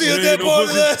no pussy at that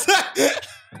party last night.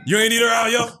 You ain't eat her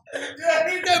out, yo. Yeah,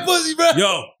 I need that pussy, bro.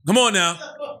 Yo, come on now.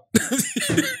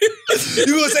 You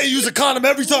gonna say use a condom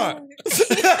every time?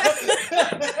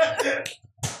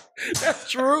 That's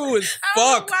true as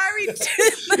Oh, fuck. why are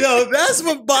we Yo, that's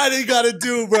what Biden got to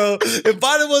do, bro. If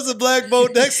Biden was a black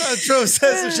vote, next time Trump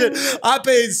says some shit, I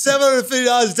paid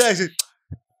 $750 in taxes.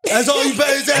 That's all you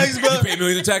pay in taxes, bro. You pay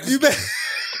millions in taxes? You pay.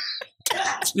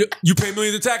 You pay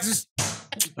millions in taxes?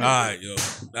 All right, yo.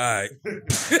 All right.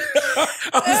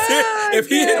 I'm saying, if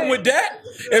he hit him with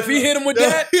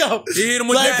that, yo, he hit him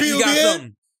with black that, he people got be in.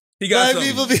 something. He got Black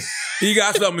people something. be. He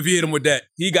got something if he hit him with that.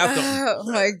 He got something. Oh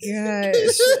my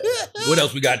gosh. What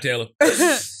else we got, Taylor? No, I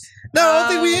don't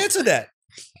think we answered that.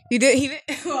 He did.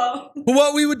 Well,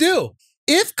 What we would do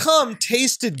if cum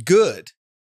tasted good,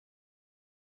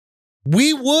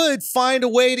 we would find a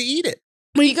way to eat it.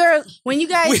 when you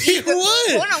guys We eat would.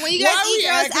 hold on, when you guys Why are eat we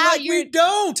girls acting out, like we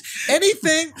don't?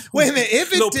 Anything. Wait a minute.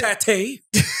 If it Little did, pate.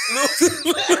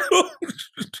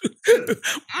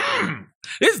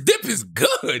 This dip is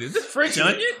good. Is this French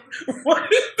onion?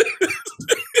 What is this?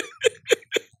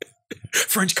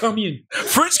 French cummin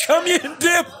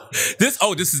dip. This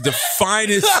is the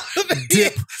finest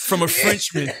dip from a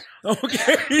Frenchman.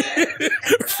 Okay,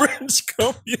 French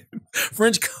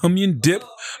cummin dip.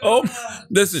 Oh,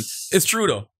 listen, it's true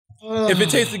though. If it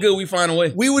tasted good, we find a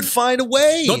way. we would find a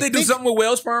way. Don't they do something with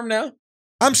whale sperm now?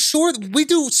 I'm sure we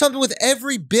do something with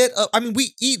every bit of. I mean,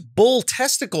 we eat bull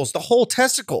testicles, the whole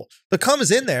testicle. The cum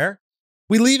is in there.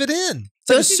 We leave it in. It's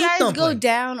like a don't you soup guys go dumpling.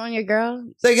 down on your girl?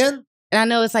 Say again. And I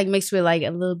know it's like mixed with like a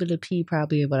little bit of pee,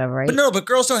 probably or whatever, right? But no, but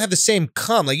girls don't have the same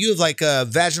cum. Like you have like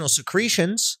vaginal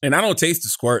secretions. And I don't taste the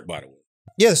squirt, by the way.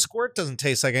 Yeah, the squirt doesn't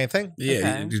taste like anything.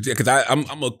 Yeah, Okay. because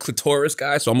I'm a clitoris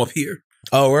guy, so I'm up here.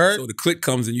 Oh, word? So the clit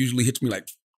comes and usually hits me like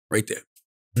right there.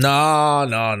 No.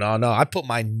 I put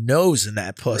my nose in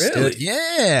that puss, Really? dude.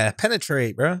 Yeah,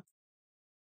 penetrate, bro.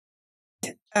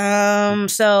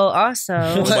 So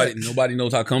also, Nobody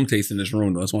knows how cum tastes in this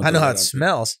room, though. That's one I know thing how out it there.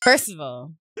 smells. first of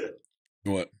all,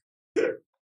 What?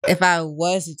 if I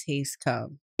was to taste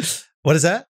cum, What is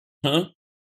that? Huh?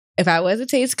 if I was to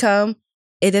taste cum,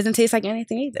 it doesn't taste like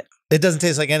anything either. It doesn't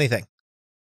taste like anything.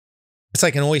 It's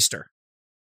like an oyster.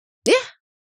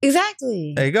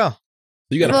 Exactly. There you go.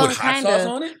 You got to Well, put hot kinda. sauce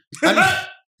on it?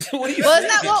 What are you Well,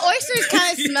 it's saying? not. Well, oysters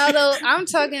kind of smell though. I'm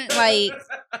talking like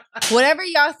whatever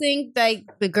y'all think like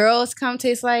the girls cum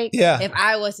taste like. Yeah. If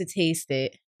I was to taste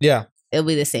it, Yeah. it'll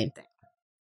be the same thing.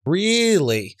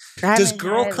 Really? I Does haven't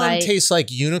girl had, cum like- taste like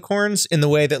unicorns in the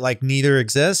way that like neither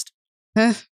exist?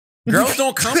 Girls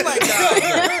don't come like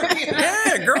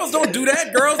that. Yeah, girls don't do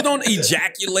that. Girls don't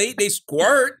ejaculate. They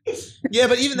squirt. Yeah,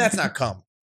 but even that's not cum.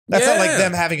 That's not like Yeah.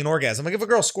 them having an orgasm. Like if a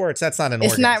girl squirts, that's not an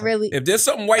It's orgasm. not really. If there's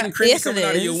something white and creamy Yes, it coming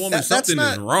out of your is. woman, That's something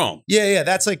not- is wrong. Yeah,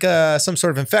 that's like some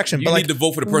sort of infection. You but need like to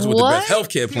vote for the person with the best What?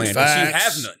 healthcare plan. 'Cause She Facts.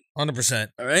 has none.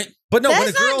 100%. All right. But no, when a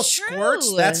That's girl not squirts,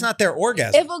 true. that's not their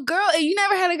orgasm. If a girl, you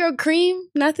never had a girl cream,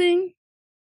 nothing.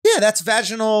 Yeah, that's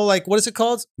vaginal. Like what is it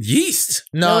called? Yeast.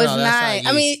 No, it's that's not. yeast.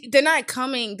 I mean, they're not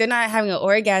coming. They're not having an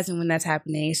orgasm when that's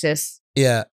happening. It's just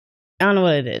yeah. I don't know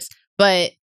what it is,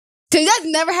 but so that's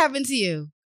never happened to you.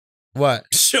 What?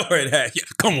 Sure it has. Yeah,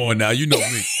 come on now. You know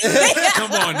me.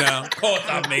 Come on now. Of course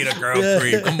I made a girl Yeah.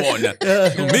 cream. Come on now.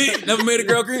 Me? Never made a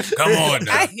girl cream? Come on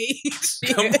now. I hate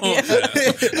you. Come on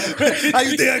now. How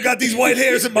you think I got these white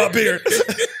hairs in my beard?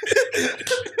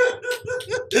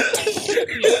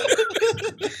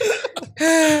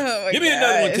 Oh my Give me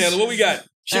another one, gosh. Taylor. What we got?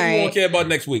 Shit All we right. won't care about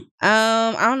next week.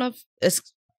 I don't know if it's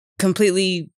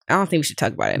completely. I don't think we should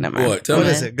talk about it. Never mind. What? Tell What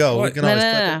me. is it? Go. What? We can No, always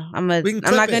no, clip no, it. no. We can I'm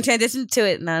clip not going it. to transition to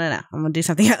it. No. I'm going to do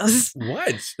something else.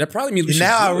 What? That probably means we should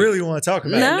Now I do it. really want to talk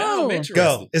about No. it. Now I'm interested.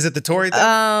 Go. Is it the Tory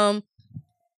thing?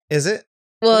 Is it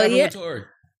What Well, happened yeah, with Tory?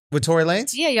 with Tory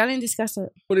Lanez? yeah. Y'all didn't discuss it.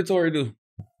 What did Tory do?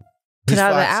 Put He's out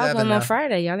the 5'7" album now. on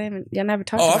Friday. Y'all never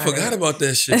talked Oh, about I forgot it. about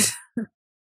that shit.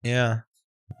 Yeah.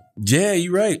 Yeah,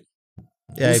 you're right.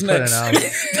 Yeah, Who's he put next? an album.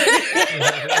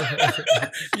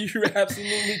 You're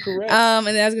absolutely correct. And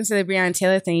then I was gonna say the Breonna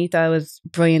Taylor thing. You thought it was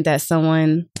brilliant that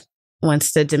someone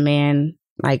wants to demand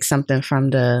like something from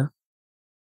the.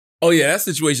 Oh yeah, that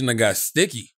situation that got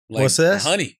sticky. Like, What's this?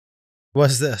 Honey.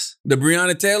 What's this? The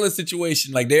Breonna Taylor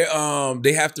situation, like they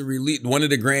have to release. One of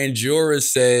the grand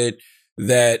jurors said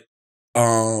that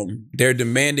they're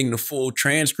demanding the full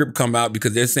transcript come out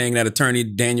because they're saying that attorney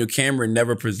Daniel Cameron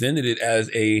never presented it as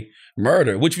a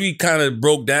murder, which we kind of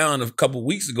broke down a couple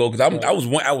weeks ago because I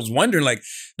was wondering like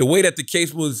the way that the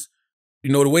case was,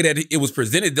 you know, the way that it was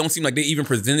presented, don't seem like they even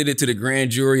presented it to the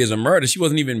grand jury as a murder. She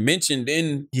wasn't even mentioned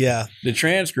in Yeah. the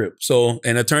transcript. So,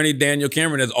 and attorney Daniel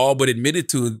Cameron has all but admitted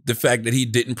to the fact that he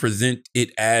didn't present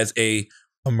it as a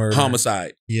A murder.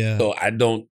 homicide. Yeah. So I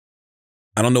don't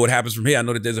I don't know what happens from here. I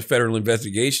know that there's a federal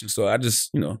investigation, so I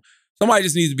just, somebody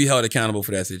just needs to be held accountable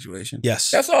for that situation.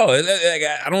 Yes. That's all. Like,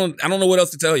 I don't know what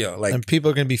else to tell y'all. Like, and people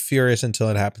are going to be furious until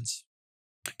it happens.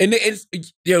 and it's,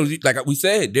 like we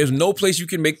said, there's no place you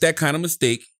can make that kind of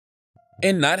mistake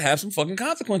and not have some fucking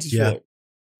consequences for it.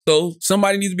 So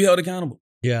somebody needs to be held accountable.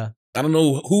 Yeah. I don't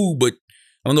know who, but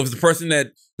I don't know if it's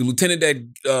the lieutenant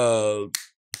that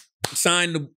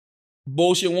signed the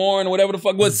bullshit warrant or whatever the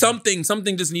fuck was. Something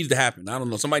just needs to happen. I don't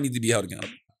know. Somebody needs to be held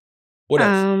accountable. What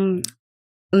else?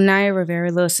 Naya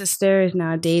Rivera's little sister is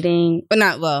now dating,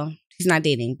 she's not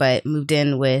dating, but moved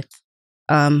in with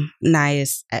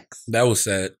Naya's ex. That was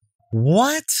sad.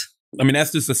 What? I mean,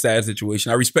 that's just a sad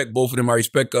situation. I respect both of them. I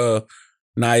respect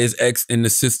Naya's ex and the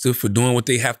sister for doing what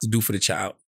they have to do for the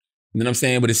child. You know what I'm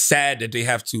saying? But it's sad that they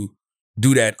have to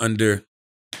do that under,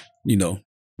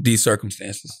 these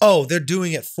circumstances. Oh, they're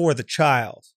doing it for the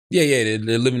child. Yeah,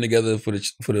 they're living together for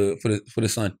the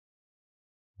son.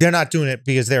 They're not doing it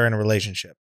because they're in a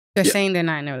relationship. They're saying they're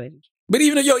not in a relationship. But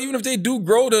even if they do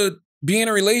grow to be in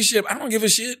a relationship, I don't give a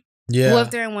shit. Yeah. Well,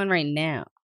 if they're in one right now.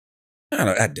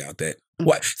 I doubt that.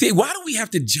 Why do we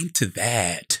have to jump to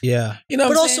that? Yeah.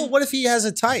 But also, what if he has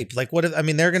a type? Like, they're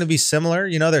going to be similar.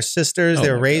 They're sisters.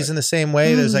 They're raised in the same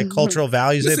way. There's like cultural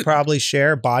values they probably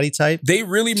share, body type. They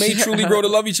really may truly grow to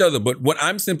love each other. But what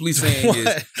I'm simply saying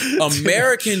is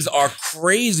Americans are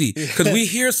crazy because we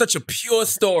hear such a pure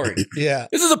story. Yeah.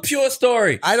 This is a pure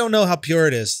story. I don't know how pure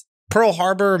it is. Pearl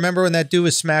Harbor, remember when that dude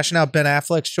was smashing out Ben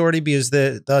Affleck's shorty because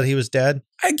they thought he was dead?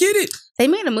 I get it. They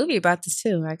made a movie about this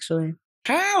too, actually.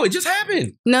 How? It just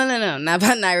happened. No. Not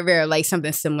about Naya Rivera, like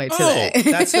something similar to that.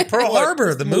 That's the Pearl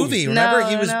Harbor, the movie. Remember,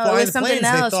 he was flying the planes.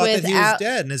 They thought that he was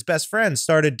dead, and his best friend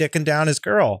started dicking down his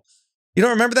girl. You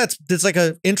don't remember that's like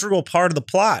an integral part of the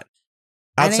plot.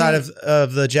 Outside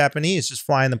of the Japanese just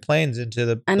flying the planes into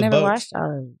the I never boats. watched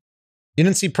all of it. You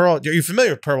didn't see Pearl. You're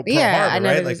familiar with Pearl Harbor,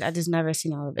 right? I just never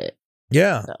seen all of it.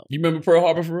 Yeah. So. You remember Pearl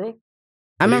Harbor for real?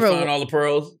 I remember find all the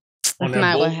pearls on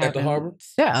that boat at the harbor.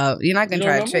 Shut up! You're not gonna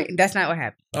try to trick. That's not what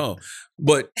happened. Oh,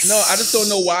 but no, I just don't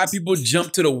know why people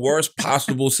jump to the worst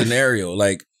possible scenario.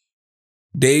 Like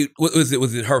what was it?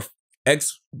 Was it her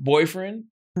ex-boyfriend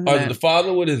or the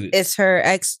father? What is it? It's her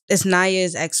ex. It's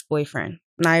Naya's ex-boyfriend.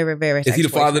 Naya Rivera's. Is he the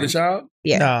father of the child?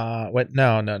 Yeah.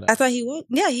 No. I thought he was.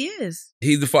 Yeah, he is.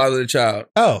 He's the father of the child.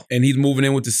 Oh, and he's moving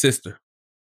in with the sister.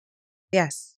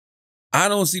 Yes. I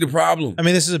don't see the problem. I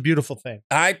mean, this is a beautiful thing.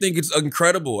 I think it's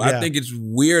incredible. Yeah. I think it's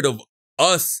weird of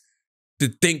us to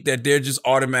think that they're just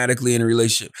automatically in a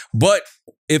relationship. But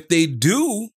if they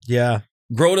do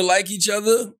grow to like each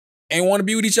other and want to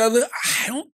be with each other,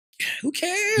 who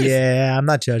cares? Yeah, I'm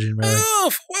not judging, really.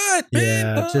 Oh, for what,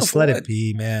 man? Yeah, just let it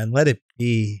be, man. Let it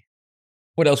be.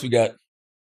 What else we got?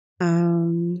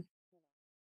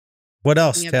 What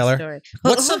else, Taylor?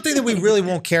 What's something that we really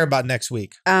won't care about next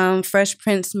week? Fresh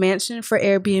Prince Mansion for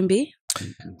Airbnb.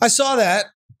 I saw that.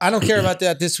 I don't care about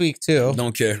that this week, too.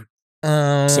 Don't care.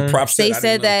 It's a prop set. They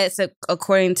said that,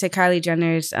 according to Kylie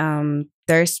Jenner's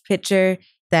thirst picture,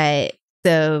 that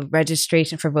the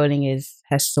registration for voting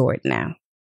has soared now.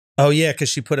 Oh, yeah, because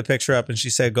she put a picture up and she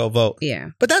said, go vote. Yeah.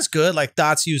 But that's good. Like,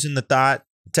 Dot's using the Dot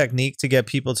technique to get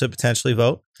people to potentially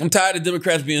vote. I'm tired of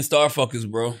Democrats being star fuckers,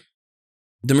 bro.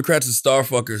 Democrats are star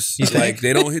fuckers. Like,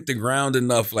 they don't hit the ground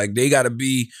enough. Like, they got to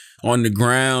be on the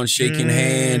ground shaking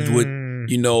hands with,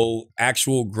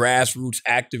 actual grassroots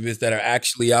activists that are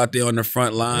actually out there on the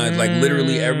front lines. Like,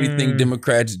 literally everything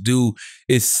Democrats do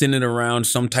is centered around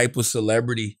some type of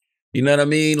celebrity. You know what I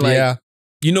mean? Like,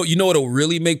 you know what'll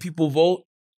really make people vote?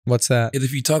 What's that? Is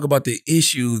if you talk about the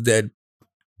issues that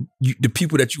the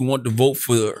people that you want to vote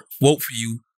for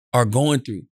you are going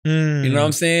through. You know what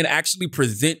I'm saying? Actually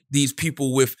present these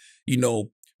people with,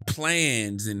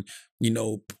 plans and,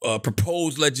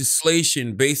 proposed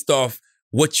legislation based off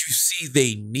what you see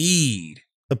they need.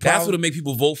 That's what'll make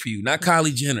people vote for you, not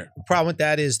Kylie Jenner. The problem with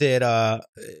that is that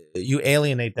you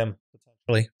alienate them,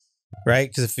 potentially, right?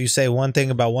 Because if you say one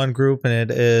thing about one group and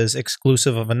it is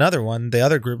exclusive of another one, the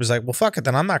other group is like, well, fuck it,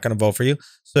 then I'm not going to vote for you.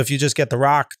 So if you just get The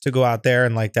Rock to go out there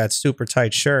in like that super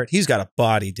tight shirt, he's got a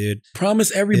body, dude.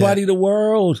 Promise everybody the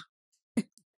world.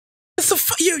 It's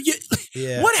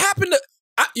what happened to...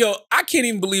 I can't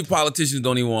even believe politicians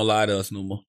don't even want to lie to us no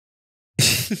more.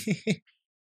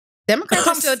 Democrats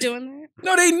are still doing that?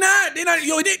 No, they not. They're not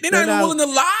even willing to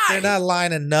lie. They're not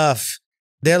lying enough.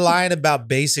 They're lying about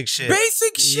basic shit.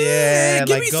 Basic shit. Yeah,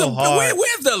 Give me some.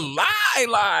 Where's the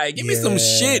lie? Give me some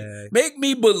shit. Make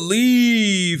me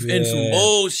believe in some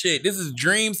bullshit. This is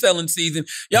dream selling season.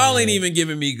 Y'all ain't even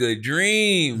giving me good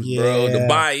dreams, bro, to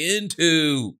buy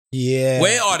into. Yeah.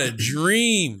 Where are the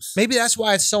dreams? Maybe that's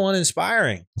why it's so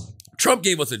uninspiring. Trump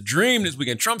gave us a dream this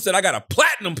weekend. Trump said, I got a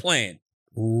platinum plan.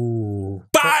 Ooh.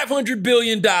 $500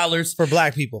 billion. For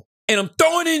black people. And I'm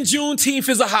throwing in Juneteenth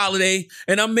as a holiday,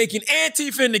 and I'm making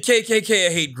Antifa and the KKK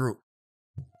a hate group.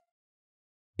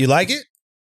 You like it?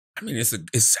 I mean, it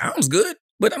sounds good,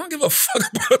 but I don't give a fuck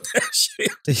about that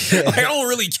shit. Yeah. Like, I don't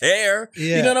really care.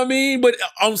 Yeah. You know what I mean? But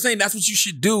I'm saying that's what you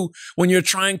should do when you're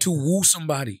trying to woo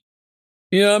somebody.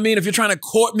 You know what I mean? If you're trying to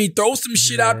court me, throw some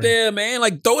shit out there, man.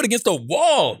 Like, throw it against the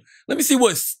wall. Let me see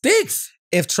what sticks.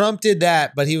 If Trump did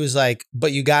that, but he was like,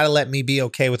 but you got to let me be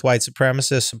okay with white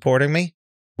supremacists supporting me,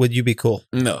 would you be cool?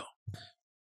 No.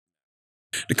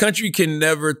 The country can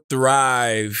never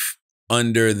thrive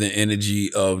under the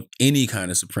energy of any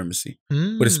kind of supremacy,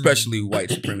 but especially white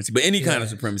supremacy, but any kind of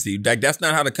supremacy. Like, that's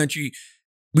not how the country,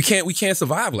 we can't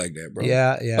survive like that, bro.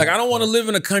 Yeah. Like, I don't want to live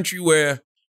in a country where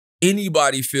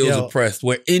anybody feels oppressed,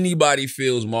 where anybody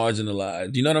feels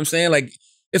marginalized. You know what I'm saying? Like,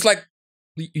 it's like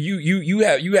you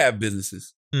have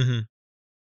businesses. Mm-hmm.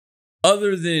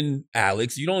 Other than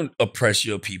Alex, you don't oppress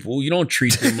your people. You don't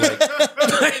treat them like,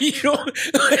 you don't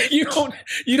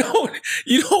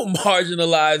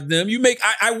marginalize them. You make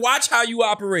I watch how you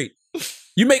operate.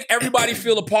 You make everybody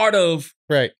feel a part of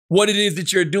what it is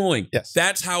that you're doing. Yes.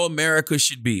 That's how America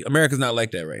should be. America's not like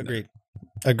that right now.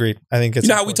 Agreed. I think it's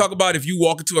how we talk about if you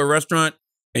walk into a restaurant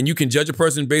and you can judge a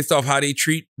person based off how they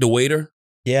treat the waiter.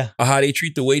 Yeah. Or how they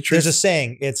treat the waitress. There's a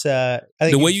saying. It's I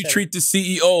think the way you treat the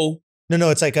CEO. No,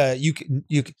 it's like you can.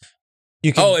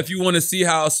 Oh, if you want to see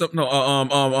how something,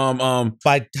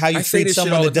 by how you treat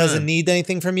someone that doesn't need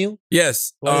anything from you.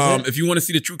 Yes. If you want to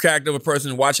see the true character of a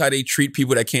person, watch how they treat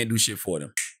people that can't do shit for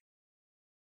them.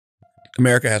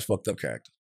 America has fucked up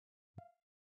character.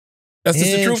 That's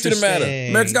just the truth of the matter.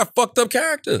 America's got fucked up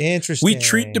character. Interesting. We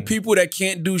treat the people that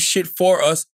can't do shit for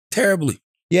us terribly.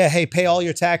 Yeah. Hey, pay all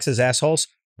your taxes, assholes.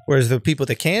 Whereas the people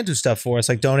that can do stuff for us,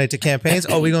 like donate to campaigns,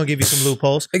 we're gonna give you some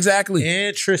loopholes. Exactly.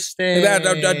 Interesting.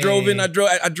 I drove in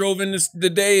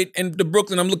the day into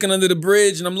Brooklyn. I'm looking under the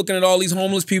bridge and I'm looking at all these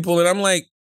homeless people, and I'm like,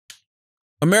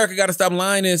 America got to stop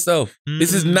lying to itself.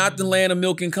 This is not the land of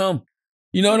milk and cum.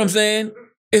 You know what I'm saying?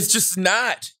 It's just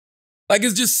not. Like,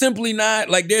 it's just simply not.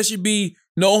 Like, there should be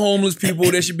no homeless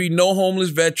people. There should be no homeless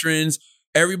veterans.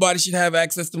 Everybody should have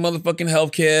access to motherfucking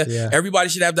healthcare. Yeah. Everybody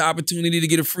should have the opportunity to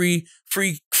get a free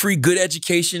good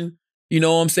education. You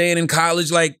know what I'm saying? In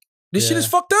college, like, this shit is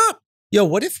fucked up. Yo,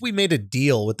 what if we made a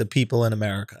deal with the people in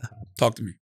America? Talk to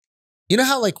me. You know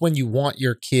how, like, when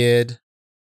your kid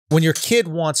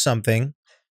wants something,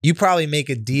 you probably make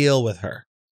a deal with her,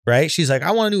 right? She's like,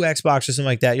 I want a new Xbox or something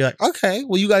like that. You're like, okay,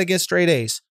 well, you got to get straight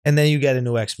A's. And then you get a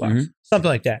new Xbox. Something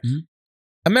like that.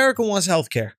 America wants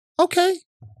healthcare. Okay.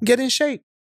 Get in shape.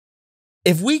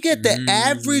 If we get the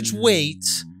average weight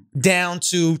down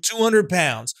to 200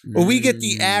 pounds, or we get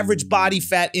the average body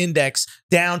fat index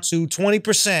down to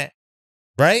 20%,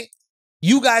 right?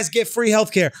 You guys get free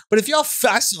healthcare. But if y'all,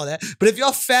 I saw that, but if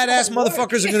y'all fat ass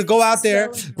motherfuckers are going to go out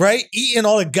there, right, eating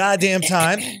all the goddamn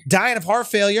time, dying of heart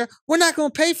failure, we're not going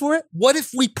to pay for it. What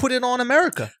if we put it on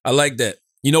America? I like that.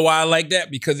 You know why I like that?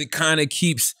 Because it kind of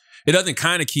keeps,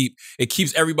 it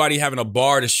keeps everybody having a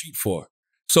bar to shoot for.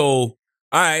 So, all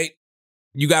right,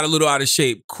 you got a little out of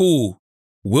shape. Cool.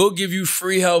 We'll give you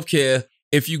free healthcare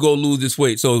if you go lose this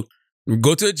weight. So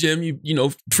go to a gym, you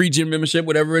know, free gym membership,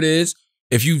 whatever it is.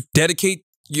 If you dedicate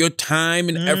your time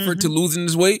and effort to losing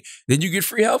this weight, then you get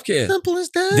free healthcare. Simple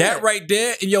as that. That right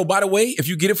there. And yo, by the way, if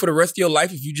you get it for the rest of your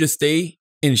life, if you just stay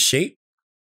in shape,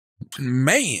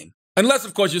 man. Unless,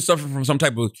 of course, you're suffering from some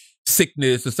type of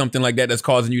sickness or something like that that's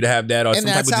causing you to have that, or some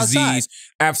type of disease.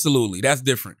 Absolutely. That's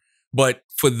different. But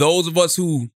for those of us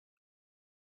who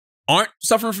aren't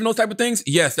suffering from those type of things,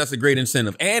 yes, that's a great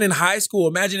incentive. And in high school,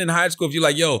 imagine in high school, if you're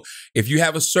like, yo, if you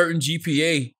have a certain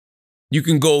GPA, you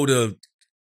can go to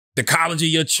the college of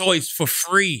your choice for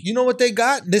free. You know what they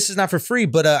got? This is not for free,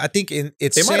 but I think they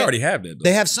might already have that, though.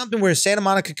 They have something where Santa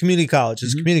Monica Community College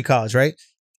is community college, right?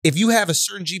 If you have a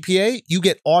certain GPA, you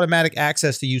get automatic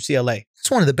access to UCLA. It's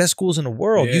one of the best schools in the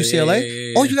world,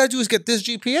 UCLA. Yeah. All you got to do is get this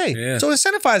GPA. Yeah. So it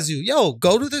incentivizes you. Yo,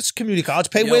 go to this community college,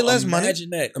 pay way less money.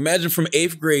 Imagine that. Imagine from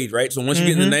 8th grade, right? So once you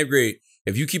get into 9th grade,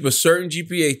 if you keep a certain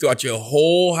GPA throughout your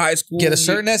whole high school get a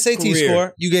certain SAT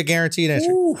score, you get guaranteed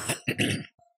entry.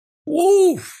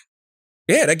 Woo.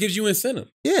 Yeah, that gives you incentive.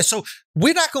 Yeah, so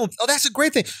we're not going to, that's a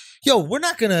great thing. Yo, we're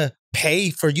not going to pay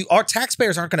for you. Our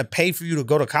taxpayers aren't going to pay for you to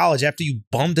go to college after you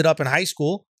bummed it up in high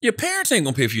school. Your parents ain't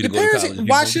going to pay for you to go to college.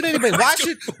 Why should anybody?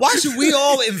 Why should we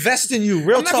all invest in you?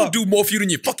 Real I'm not going to do more for you than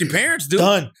your fucking parents do.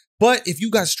 Done. But if you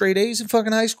got straight A's in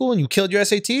fucking high school and you killed your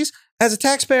SATs, as a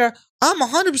taxpayer, I'm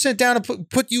 100% down to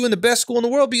put you in the best school in the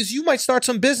world because you might start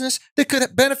some business that could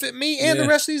benefit me and the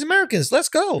rest of these Americans. Let's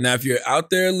go. Now, if you're out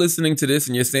there listening to this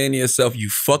and you're saying to yourself, you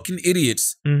fucking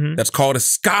idiots, that's called a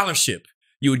scholarship.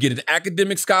 You would get an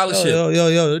academic scholarship.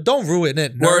 Yo, don't ruin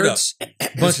it, nerds. Word up.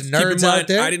 Bunch of nerds out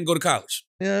there. I didn't go to college.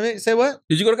 You know what I mean? Say what?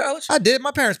 Did you go to college? I did.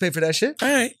 My parents paid for that shit.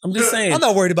 All right. I'm just saying. I'm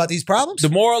not worried about these problems. The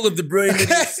moral of the brilliant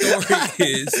idiot story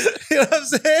is... You know what I'm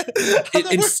saying?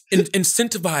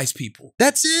 Incentivize people.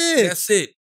 That's it. That's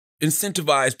it.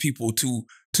 Incentivize people to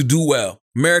do well.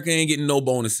 America ain't getting no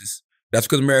bonuses. That's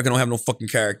because America don't have no fucking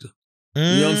character. You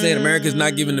know what I'm saying? America's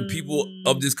not giving the people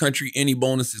of this country any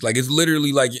bonuses. Like it's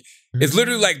literally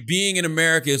like being in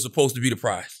America is supposed to be the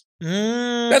prize.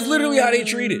 That's literally how they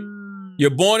treat it. You're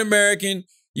born American.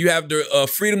 You have the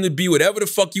freedom to be whatever the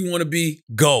fuck you want to be.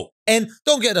 Go. And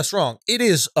don't get us wrong. It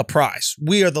is a prize.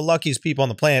 We are the luckiest people on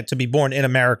the planet to be born in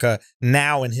America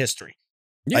now in history.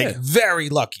 Yeah. Like very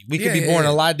lucky. We could be born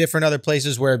in a lot of different other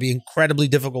places where it'd be an incredibly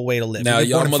difficult way to live. Now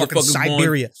y'all born in fucking motherfuckers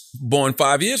Siberia. Born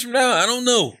 5 years from now? I don't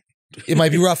know. It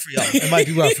might be rough for y'all. It might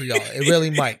be rough for y'all. It really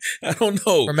might. I don't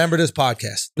know. Remember this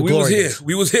podcast. We was here.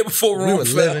 We was here before Rome. We were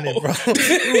living it, bro.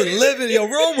 We were living it. Yo,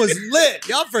 Rome was lit.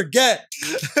 Y'all forget.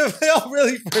 Y'all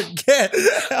really forget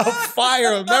how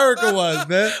fire America was,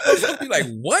 man. Be like,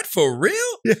 what? For real?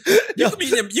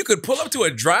 You could pull up to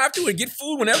a drive-thru and get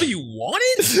food whenever you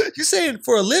wanted? You're saying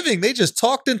for a living, they just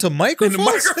talked into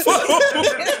microphones?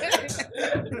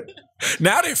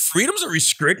 Now their freedoms are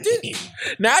restricted?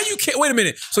 Now you can't. Wait a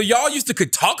minute. So y'all used to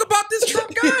could talk about this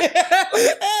Trump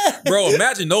guy? Bro,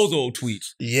 imagine those old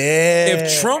tweets. Yeah.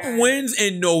 If Trump wins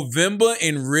in November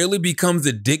and really becomes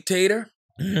a dictator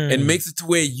and makes it to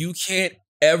where you can't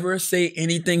ever say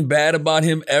anything bad about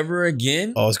him ever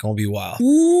again. Oh, it's going to be wild.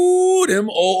 Ooh,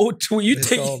 them old tweets. You it's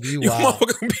think you wild.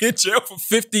 motherfucker gonna be in jail for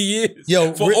 50 years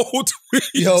yo, for old tweets?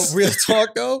 Yo, real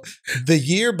talk though, the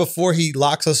year before he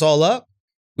locks us all up,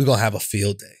 we're going to have a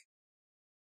field day.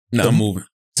 No, I'm moving.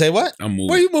 Say what? I'm moving.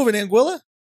 Where are you moving, Anguilla?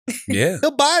 Yeah.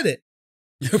 He'll buy it.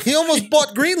 He almost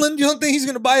bought Greenland. You don't think he's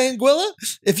going to buy Anguilla?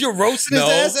 If you're roasting his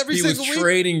ass every single week? He was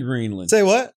trading Greenland. Say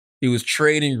what? He was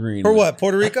trading Greenland. For what?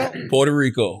 Puerto Rico? Puerto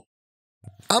Rico.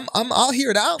 I'll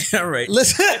hear it out. All right.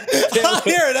 Listen, I'll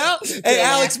hear it out. Hey,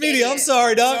 Alex Media, I'm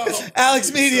sorry, dog. No.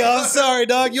 Alex Media, I'm sorry,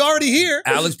 dog. You already here.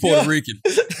 Alex Puerto Rican.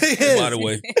 By the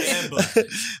way.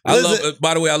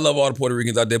 By the way, I love all the Puerto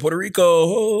Ricans out there. Puerto Rico.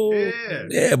 Oh,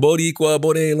 yeah. Boricua,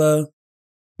 Bodela.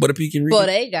 Puerto Rican.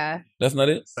 Bodega. That's not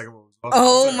it?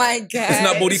 Oh my God. It's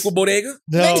not Boricua Bodega?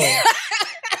 No.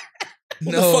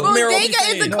 No. Bodega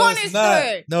is the corner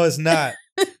store. No, it's not.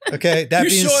 Okay, that you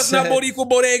being sure it's said, not Boricua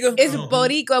Bodega? It's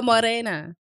Boricua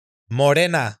Morena.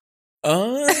 Morena.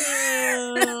 Oh.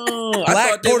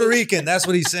 Black Puerto Rican. That's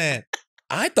what he's saying.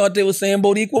 I thought they were saying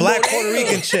Boricua Black Bodega. Puerto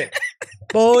Rican chick.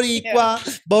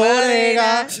 Boricua,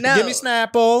 Bodega. No. Give me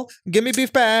Snapple. Give me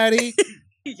beef patty.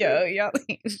 Yo. All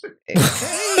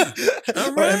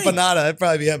Or right. empanada. It'd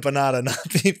probably be empanada, not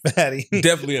beef patty.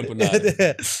 Definitely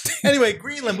empanada. Anyway,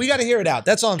 Greenland, we got to hear it out.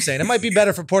 That's all I'm saying. It might be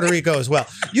better for Puerto Rico as well.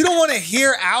 You don't want to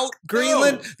hear out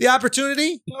Greenland, the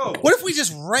opportunity? No. What if we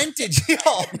just rented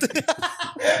y'all?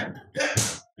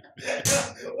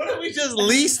 What if we just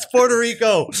leased Puerto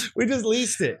Rico? We just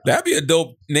leased it. That'd be a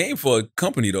dope name for a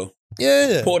company, though.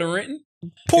 Yeah. Puerto Renton?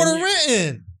 Puerto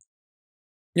Rican.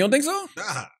 You don't think so?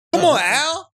 Nah. Come on,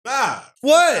 Al. Nah.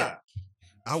 What? Nah.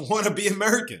 I want to be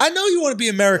American. I know you want to be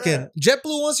American.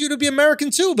 JetBlue wants you to be American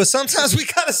too, but sometimes we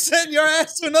gotta send your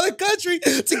ass to another country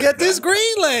to get this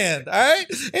Greenland. All right?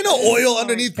 Ain't no oil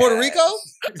underneath Puerto Rico.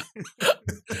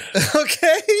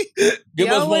 Okay? Give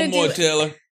Y'all us one wanna more, do-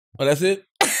 Taylor. Oh, that's it?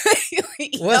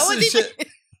 What's the shit?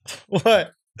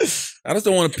 What? I just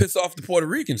don't want to piss off the Puerto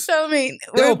Ricans. So, I mean,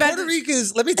 we're Yo, about Puerto to-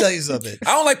 Ricans, let me tell you something.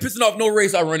 I don't like pissing off no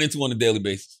race I run into on a daily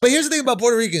basis. But here's the thing about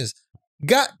Puerto Ricans.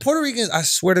 Puerto Ricans, I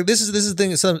swear to this is the thing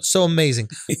that's so amazing.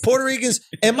 Puerto Ricans,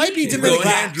 it might be Dominican.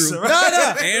 Andrew. No. Andrew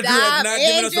has Stop, not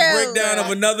given us a Andrew. breakdown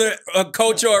of another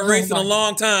culture or race in a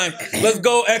long time. Let's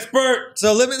go, expert.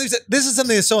 So let me say, this is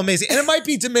something that's so amazing. And it might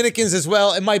be Dominicans as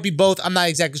well. It might be both. I'm not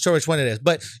exactly sure which one it is.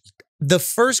 But the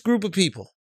first group of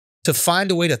people to find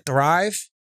a way to thrive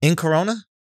in Corona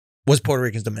was Puerto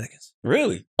Ricans, Dominicans.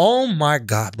 Really? Oh my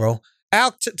God, bro.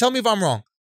 Al, tell me if I'm wrong.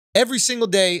 Every single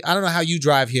day, I don't know how you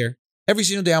drive here. Every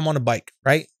single day I'm on a bike,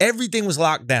 right? Everything was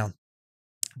locked down.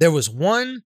 There was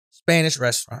one Spanish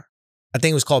restaurant. I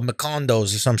think it was called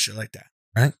Macondo's or some shit like that,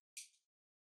 right?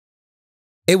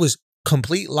 It was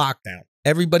complete lockdown.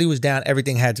 Everybody was down.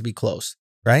 Everything had to be closed,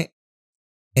 right?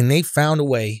 And they found a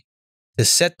way to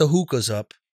set the hookahs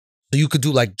up so you could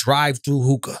do like drive-through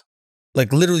hookah.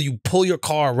 Like literally, you pull your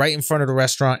car right in front of the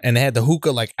restaurant, and they had the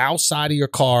hookah like outside of your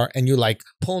car, and you're like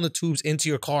pulling the tubes into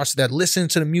your car, so they're listening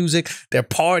to the music, they're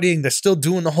partying, they're still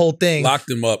doing the whole thing. Lock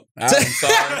them up. I'm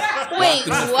sorry. Wait,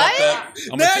 what?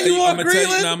 Now you want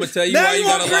Greenland? I'm gonna tell you Now why you you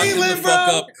gotta want lock them the Greenland, fuck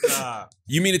bro? up. Nah,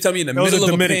 You mean to tell me in the Those middle are of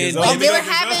a Dominicans. pandemic? Those are They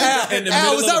were having- In the Al,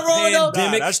 middle is of that a wrong, though?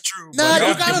 pandemic? nah, that's true. Nah, bro.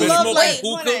 you gotta People love smoke like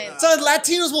hookah. son.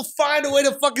 Latinos will find a way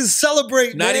to fucking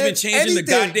celebrate. Not man. even changing the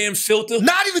Anything. goddamn filter.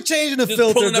 Not even changing the Just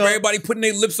filter. pulling up dog. everybody, putting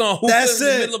their lips on hookah That's in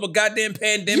the it. middle of a goddamn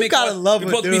pandemic. You gotta love We're it,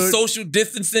 supposed to be dude. social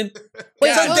distancing.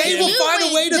 Wait, Son, God they damn. will find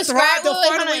a way to thrive. They'll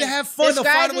find a way to have fun. They'll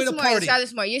find a way to party. Describe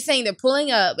this more. You're saying they're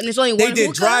pulling up and there's only They one did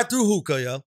hookah? drive-through hookah,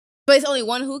 yo. But it's only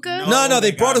one hookah? No,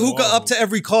 they they brought a got hookah more. up to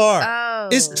every car. Oh.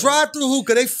 It's drive-through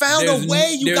hookah. They found a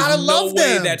way. You gotta love no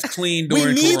way them. that's clean We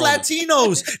during need Corona.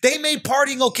 Latinos. They made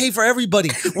partying okay for everybody.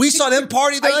 We saw them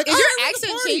party. They're like, Is "I your wanna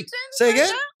accent party." changing? Say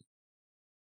again.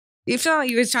 You felt like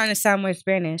you were trying to sound more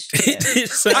Spanish. I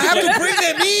have to bring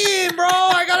them in, bro.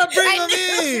 I gotta bring I them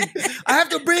know. in. I have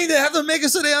to bring them. I have to make it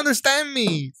so they understand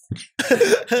me.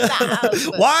 Stop.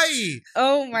 Why?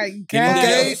 Oh my god.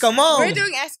 Okay, come on. We're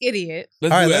doing Ask Idiot.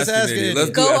 Let's All right, do let's Ask ask an an Idiot. Idiot. Let's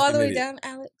do Go Ask all an the way Idiot. down,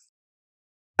 Alex.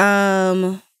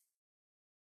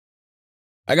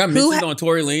 I got Who mentioned on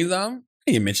Tory Lane's album.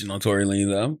 I didn't mention on Tory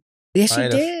Lane's album. Yes, you Might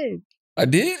have. did. I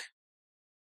did?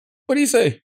 What do you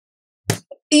say?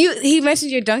 He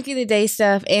mentioned your Donkey of the Day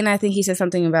stuff, and I think he said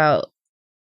something about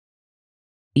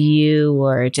you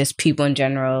or just people in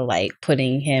general, like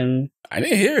putting him. I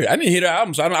didn't hear it. I didn't hear the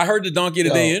album. So I heard the Donkey of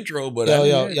the Day Yo. intro, but I didn't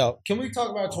hear it. Yo. Can we talk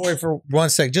about Tory for 1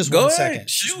 second? Just Go 1 ahead. second.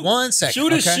 Shoot. Just 1 second.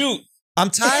 Shoot and okay? shoot. I'm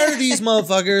tired of these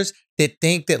motherfuckers that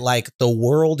think that like the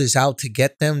world is out to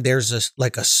get them. There's a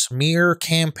smear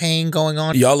campaign going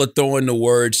on. Y'all are throwing the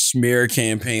word smear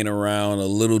campaign around a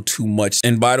little too much.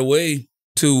 And by the way,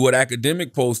 to what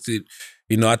Academic posted,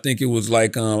 you know, I think it was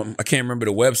like, I can't remember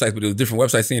the website, but it was different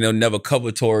websites saying they'll never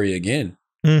cover Tory again.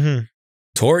 Mm-hmm.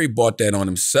 Tory bought that on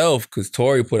himself because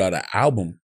Tory put out an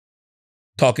album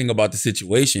talking about the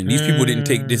situation. These people didn't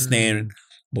take this stand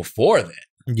before that.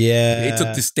 Yeah. They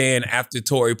took the stand after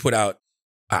Tory put out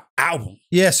an album.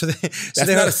 Yeah, so That's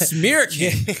not a smear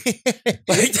campaign.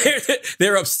 Like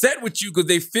they're upset with you because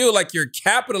they feel like you're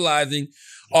capitalizing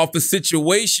off a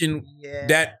situation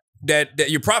that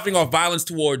you're profiting off violence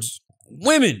towards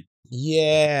women.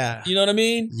 Yeah. You know what I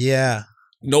mean? Yeah.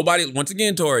 Nobody, once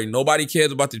again, Tory, nobody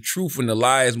cares about the truth when the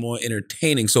lie is more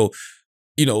entertaining. So,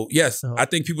 you know, yes, I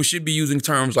think people should be using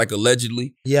terms like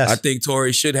allegedly. Yes. I think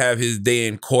Tory should have his day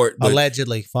in court. But,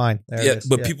 Allegedly. Fine. There yeah, it is.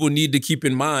 but Yeah. people need to keep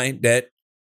in mind that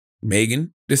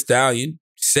Megan Thee Stallion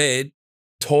said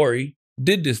Tory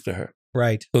did this to her.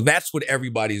 Right. So that's what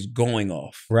everybody's going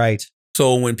off. Right.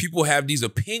 So when people have these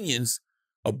opinions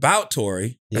about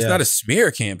Tory, that's Yeah. not a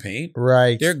smear campaign.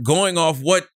 Right. They're going off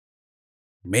what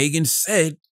Megan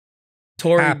said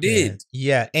Tory Happened. did.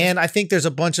 Yeah, and I think there's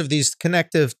a bunch of these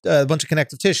connective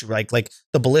tissue, like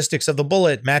the ballistics of the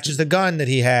bullet matches the gun that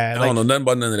he had. I don't know nothing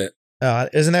about none of that.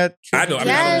 Isn't that true? I don't know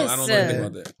Yes. anything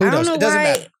about that. Who I don't knows? know It doesn't why.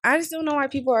 matter. I just don't know why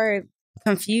people are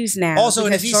confused now. Also,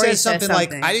 and if because he Tory says something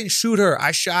like, "I didn't shoot her,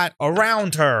 I shot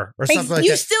around her," or Hey, something like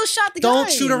you that, still shot the don't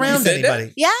guy. shoot around He said that?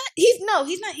 anybody. Yeah, he's not.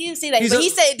 He didn't say that, He's but a- he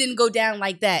said it didn't go down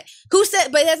like that. Who said?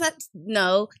 But that's not.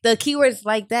 No, the keyword's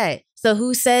like that. So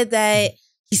who said that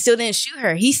he still didn't shoot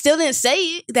her? He still didn't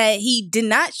say that he did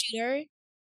not shoot her,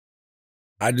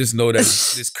 I just know that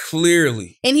this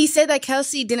clearly. and he said that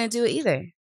Kelsey didn't do it either.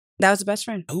 That was the best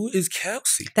friend. Who is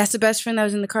Kelsey? That's the best friend that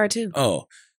was in the car too. Oh,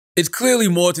 it's clearly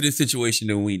more to this situation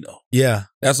than we know. Yeah,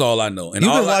 That's all I know. And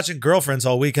you've all been watching Girlfriends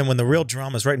all weekend when the real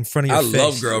drama's right in front of your I face.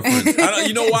 love girlfriends.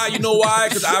 You know why? You know why?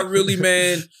 Because I really,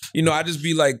 man, you know, I just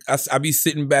be like, I be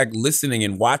sitting back listening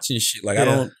and watching shit. Like I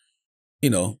Yeah. don't, you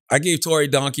know, I gave Tory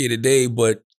Donkey of the Day,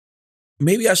 but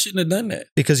maybe I shouldn't have done that.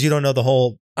 because you don't know the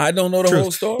whole I don't know the truth.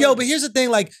 whole story. Yo, but here's the thing,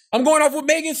 like, I'm going off what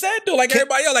Megan said though. Like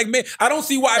everybody else, like I don't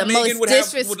see why The Megan most would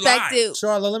lie. disrespected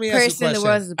Charlotte, let me ask you a person in the question.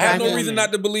 world is a I have black no reason woman.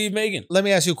 not to believe Megan. Let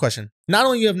me ask you a question. Not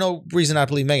only you have no reason not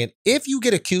to believe Megan, if you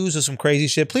get accused of some crazy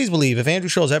shit, please believe if Andrew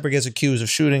Schulz ever gets accused of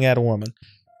shooting at a woman,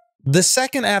 the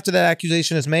second after that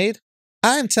accusation is made,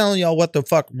 I am telling y'all what the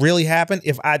fuck really happened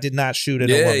if I did not shoot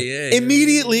at a woman.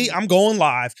 Immediately, I'm going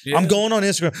live. Yeah. I'm going on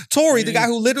Instagram. Tory, the Yeah. guy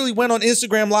who literally went on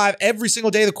Instagram live every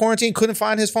single day of the quarantine, couldn't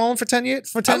find his phone for 10 days?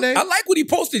 I like what he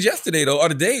posted yesterday though, or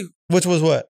today. Which was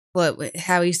what? What?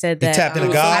 How he said He that? tapped into He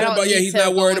was God? talking I don't about, yeah, need he's to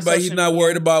not go worried on about. He's social not media.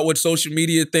 worried about what social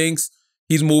media thinks.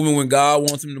 He's moving when God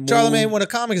wants him to move. Charlamagne, when a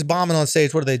comic is bombing on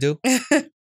stage, what do?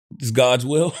 It's God's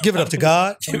will. Give it up to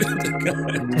God. Give it up to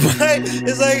God. Right?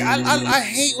 It's like I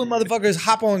hate when motherfuckers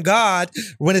hop on God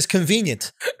when it's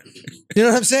convenient. You know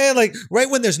what I'm saying? Like right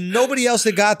when there's nobody else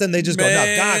that got them, they just go,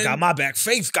 "No, God got my back.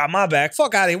 Faith got my back.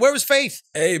 Fuck out of here." Where was faith?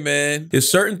 Hey man, there's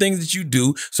certain things that you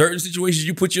do, certain situations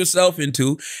you put yourself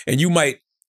into, and you might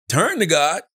turn to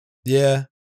God. Yeah.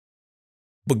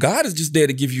 But God is just there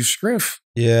to give you strength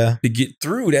Yeah. to get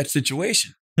through that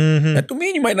situation. Mm-hmm. That don't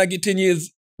mean you might not get 10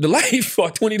 years to life or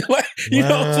 20 to life. You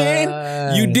know what I'm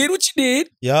saying? You did what you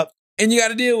did. Yep. And you got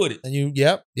to deal with it. And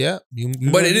yep.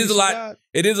 But it is a lot. God.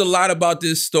 It is a lot about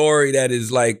this story that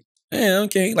is like,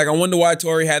 okay. Like I wonder why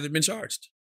Tori hasn't been charged.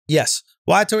 Yes.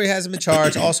 Why Tori hasn't been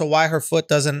charged. Also, why her foot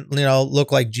doesn't,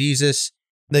 look like Jesus.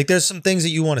 Like, there's some things that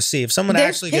you want to see. If someone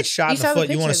actually gets shot in the foot,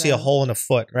 you want to see a hole in the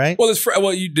foot, right? Well,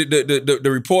 the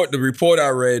report I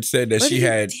read said that she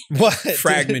had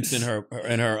fragments in her.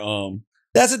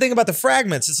 That's the thing about the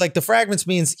fragments. It's like the fragments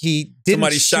means he didn't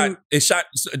somebody shoot, shot.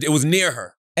 It was near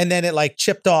her, and then it like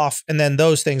chipped off, and then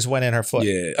those things went in her foot.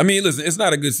 Yeah, I mean, listen, it's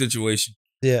not a good situation.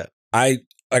 Yeah, like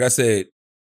I said,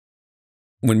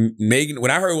 when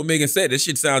I heard what Megan said, this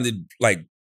shit sounded like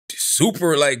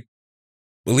super like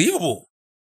believable.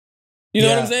 You know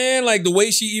what I'm saying? Like the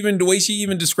way she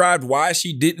even described why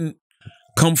she didn't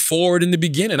come forward in the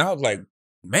beginning. I was like,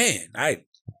 man, I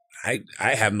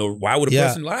have no. Why would a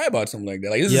person lie about something like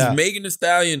that? Like this is Megan Thee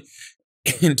Stallion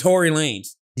and Tory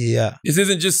Lanez. Yeah, this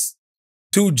isn't just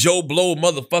two Joe Blow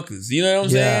motherfuckers. You know what I'm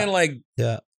saying? Like,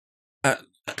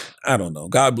 I don't know.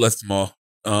 God bless them all.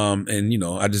 And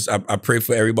I pray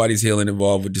for everybody's healing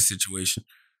involved with this situation.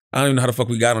 I don't even know how the fuck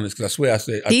we got on this because I swear I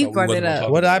said he brought it up.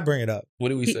 What did I bring it up? What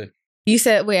did we say? You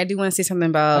said, wait, I do want to say something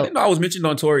about. I didn't know I was mentioned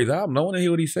on Tory's album. I want to hear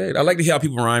what he said. I like to hear how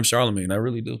people rhyme Charlamagne. I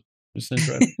really do. Just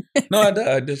interesting. No, I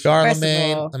did.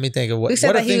 Charlamagne. Let me think of what are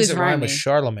things that rhyme with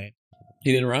Charlamagne.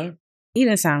 He didn't rhyme? He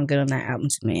didn't sound good on that album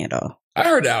to me at all. I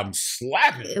heard the album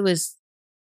slapping. It was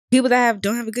people that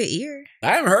don't have a good ear. I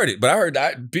haven't heard it, but I've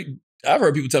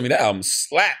heard people tell me that album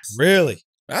slaps. Really?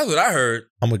 That's what I heard.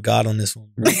 I'm with God on this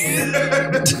one.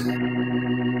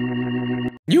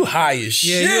 You high as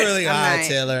shit. Yeah, you're really high,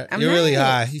 Taylor. You're really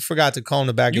high. You forgot to comb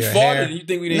the back of your hair. You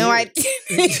think we didn't? No, I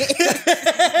didn't.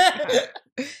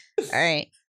 All right.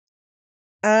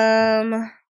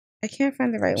 I can't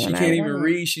find the right one. She can't even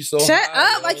read. She's so Shut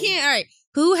high, up. I can't. All right.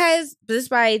 Who has, this is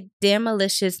by Damn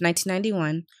Malicious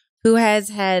 1991, who has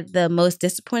had the most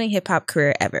disappointing hip hop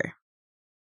career ever?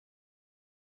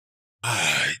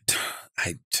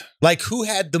 Like who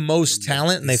had the most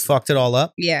talent and they fucked it all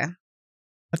up? Yeah.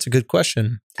 That's a good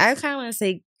question. I kind of want to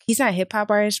say he's not a hip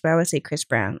hop artist, but I would say Chris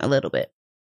Brown a little bit.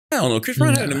 I don't know. Chris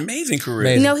Brown had an amazing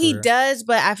career. He does,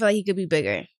 but I feel like he could be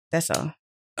bigger. That's all.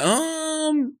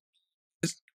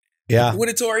 Yeah. What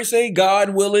did Tory say?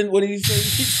 God willing. What did he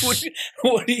say?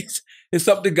 It's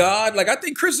up to God. Like I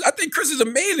think Chris is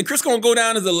amazing. Chris gonna go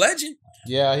down as a legend.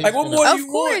 Yeah. Like what more do you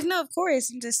want? No, of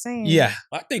course. I'm just saying. Yeah.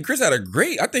 I think Chris had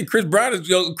I think Chris Brown is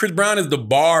the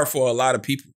bar for a lot of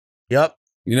people. Yep.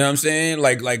 You know what I'm saying?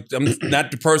 Like I'm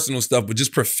not the personal stuff, but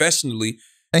just professionally.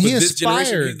 And he this inspired,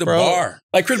 generation, he's the bar.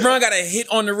 Like Chris Brown got a hit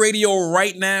on the radio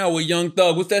right now with Young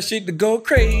Thug. What's that shit? To go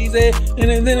crazy. Hey.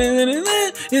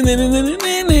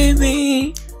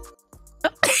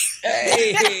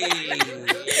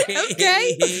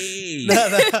 Okay.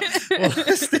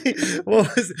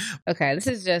 What was it? Okay, this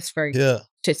is just for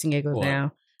shits and giggles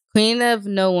now. Queen of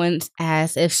No One's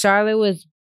asked if Charlotte was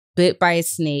bit by a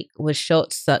snake, would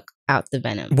Schulz suck out the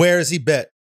venom? Where is he bit?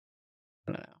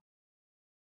 I don't know.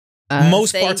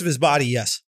 Most parts of his body,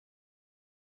 yes.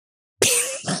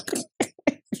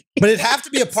 But it'd have to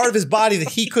be a part of his body that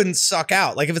he couldn't suck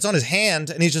out. Like if it's on his hand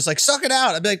and he's just like, suck it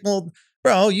out. I'd be like, well,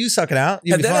 bro, you suck it out.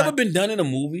 Has that ever been done in a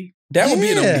movie? That would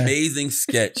be an amazing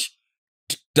sketch.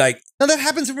 Like, no, that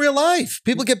happens in real life.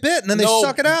 People get bit and then they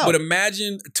suck it out. But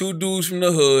imagine two dudes from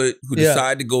the hood who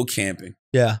decide to go camping.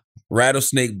 Yeah.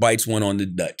 Rattlesnake bites one on the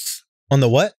nuts. On the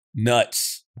what?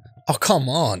 Nuts. Oh, come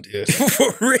on, dude.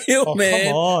 For real, man.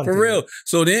 Come on, for real.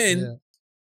 So then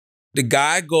the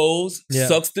guy goes,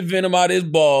 sucks the venom out of his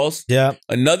balls. Yeah.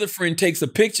 Another friend takes a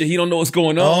picture. He don't know what's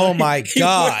going on. Oh, my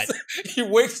God. He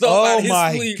wakes up out of his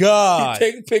sleep. Oh, my God.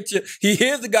 He takes a picture. He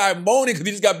hears the guy moaning because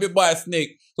he just got bit by a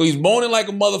snake. So he's moaning like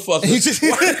a motherfucker.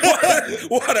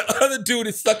 While the other dude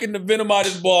is sucking the venom out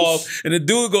of his balls. And the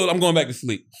dude goes, I'm going back to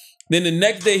sleep. Then the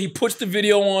next day, he puts the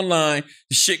video online.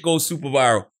 The shit goes super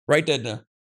viral. Write that down.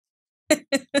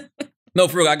 No,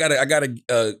 for real. I got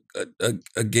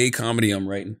a gay comedy I'm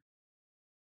writing.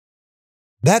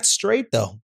 That's straight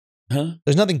though. Huh?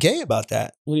 There's nothing gay about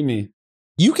that. What do you mean?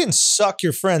 You can suck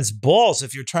your friend's balls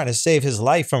if you're trying to save his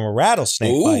life from a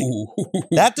rattlesnake bite.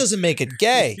 That doesn't make it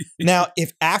gay. Now,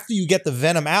 if after you get the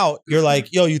venom out, you're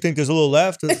like, yo, you think there's a little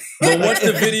left? But once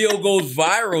the video goes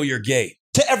viral, you're gay.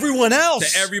 To everyone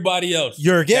else. To everybody else.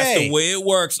 You're gay. That's the way it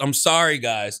works. I'm sorry,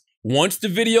 guys. Once the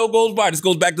video goes by, this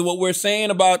goes back to what we're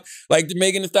saying about like the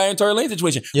Megan Thee Stallion Tory Lane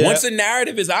situation. Yep. Once the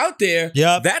narrative is out there,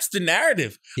 that's the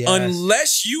narrative. Yes.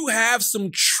 Unless you have some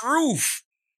truth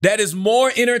that is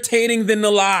more entertaining than the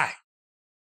lie.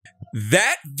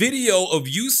 That video of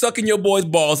you sucking your boy's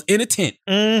balls in a tent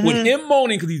with him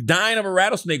moaning because he's dying of a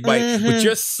rattlesnake bite, but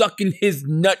you're sucking his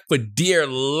nut for dear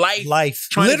life.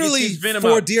 Literally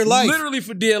for dear life. Literally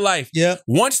for dear life. Yeah.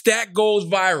 Once that goes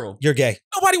viral, you're gay.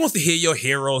 Nobody wants to hear your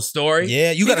hero story. Yeah,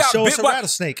 you got to show us a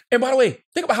rattlesnake. And by the way,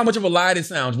 think about how much of a lie this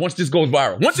sounds once this goes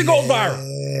viral. Once it goes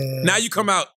viral, now you come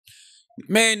out,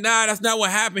 man, nah, that's not what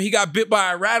happened. He got bit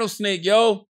by a rattlesnake,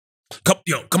 yo.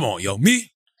 Come on, yo.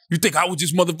 Me? You think I would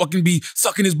just motherfucking be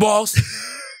sucking his balls?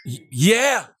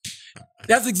 Yeah.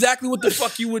 That's exactly what the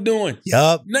fuck you were doing.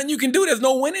 Yup. Nothing you can do. There's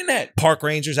no winning that. Park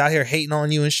rangers out here hating on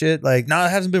you and shit. Like, nah, there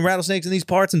hasn't been rattlesnakes in these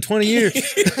parts in 20 years.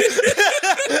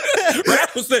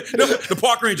 Rattlesnake. No, the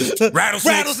park rangers.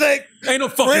 Rattlesnake. Ain't no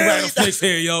fucking rattlesnakes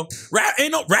here, yo.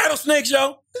 Ain't no rattlesnakes,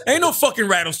 yo. Ain't no fucking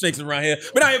rattlesnakes around here.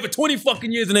 Been out here for 20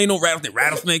 fucking years and ain't no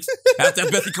rattlesnakes. That's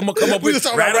that best he come up with.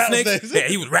 Rattlesnakes. Yeah,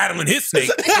 he was rattling his snake.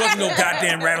 There wasn't no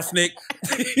goddamn rattlesnake.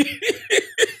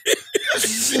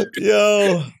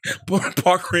 Yo,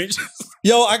 park rangers.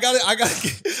 Yo, I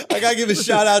gotta give a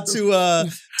shout out to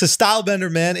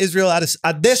Stylebender, man. Israel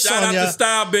Adesanya. Shout out to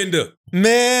Stylebender,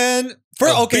 man.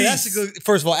 That's a good.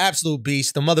 First of all, absolute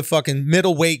beast, the motherfucking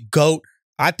middleweight goat.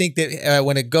 I think that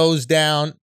when it goes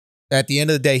down, at the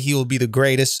end of the day, he will be the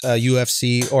greatest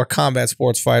UFC or combat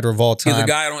sports fighter of all time. He's a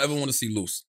guy I don't ever want to see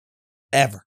loose,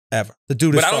 ever. The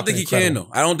dude is. But I don't think he can though.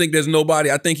 I don't think there's nobody.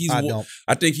 I think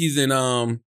he's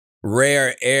in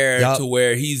rare air to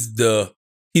where he's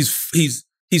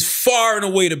far and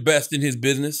away the best in his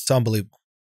business. It's unbelievable.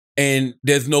 And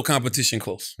there's no competition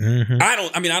close. I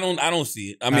don't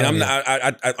see it.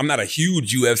 I'm not a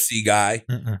huge UFC guy.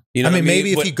 You know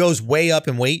maybe if he goes way up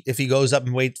in weight,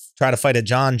 try to fight a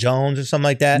John Jones or something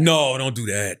like that. No, don't do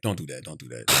that. Don't do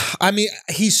that. I mean,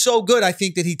 he's so good. I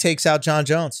think that he takes out John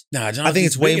Jones. Nah, John. I think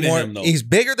it's way more. Him, he's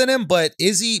bigger than him, but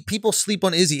Izzy. People sleep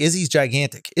on Izzy. Izzy's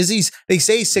gigantic. They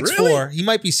say he's 6'4". Really? He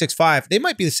might be 6'5". They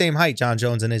might be the same height, John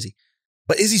Jones and Izzy.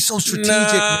 But Izzy's so strategic.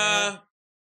 Nah.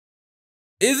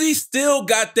 Izzy still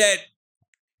got that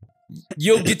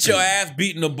you'll get your ass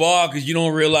beat in the bar because you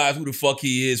don't realize who the fuck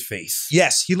he is face.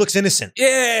 Yes, he looks innocent.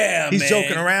 Yeah, he's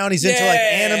joking around. He's into like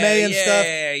anime and stuff.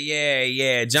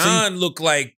 Yeah. John looked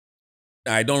like,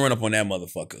 all right, don't run up on that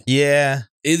motherfucker. Yeah.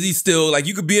 Izzy still, like,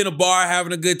 you could be in a bar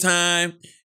having a good time.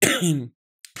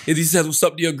 Izzy says, what's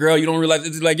up to your girl? You don't realize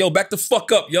Izzy's like, yo, back the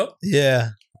fuck up, yo. Yeah.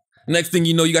 Next thing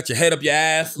you know, you got your head up your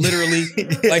ass, literally.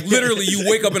 Like, literally, you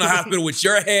wake up in a hospital with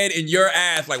your head in your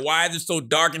ass. Like, why is it so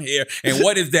dark in here? And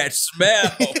what is that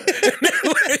smell?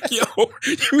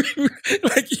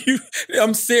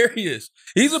 I'm serious.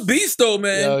 He's a beast, though,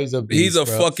 man. Yo, he's a beast, He's a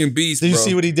fucking beast, Did you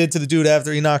see what he did to the dude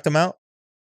after he knocked him out?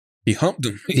 He humped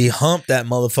him. He humped that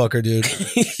motherfucker, dude.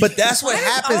 But that's what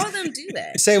happens. All of them do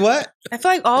that. Say what? I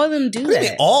feel like all of them do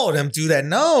that. All of them do that.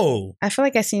 No. I feel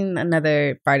like I've seen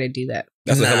another fighter do that.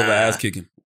 That's a hell of an ass kicking.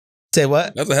 Say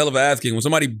what? That's a hell of an ass kicking. When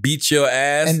somebody beats your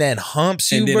ass and then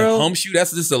humps you, and then bro. Humps you,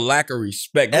 that's just a lack of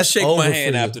respect. That's Don't shake my over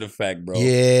hand for you. after the fact, bro.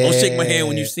 Yeah. Don't shake my hand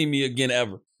when you see me again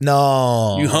ever.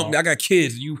 No. You hump me. I got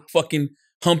kids. You fucking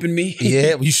humping me.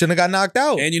 Yeah, well, you shouldn't have got knocked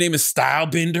out. And your name is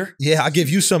Stylebender. Yeah, I'll give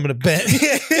you some of the bet.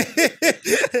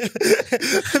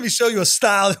 Let me show you a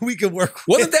style that we can work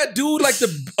with. Wasn't that dude like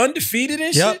the undefeated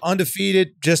and shit? Yep,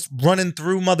 undefeated, just running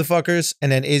through motherfuckers.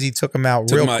 And then Izzy took him out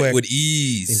real quick. With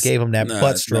ease. And gave him that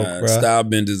butt stroke, bro.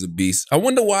 Stylebender's a beast. I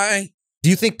wonder why.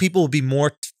 Do you think people will be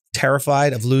more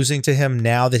terrified of losing to him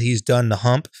now that he's done the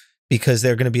hump? Because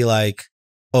they're going to be like,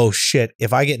 oh shit,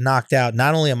 if I get knocked out,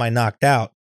 not only am I knocked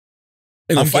out,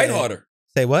 they're going to fight harder.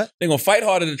 Say what? They're going to fight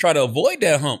harder to try to avoid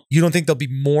that hump. You don't think they'll be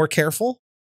more careful?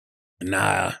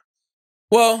 Nah.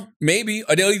 Well, maybe.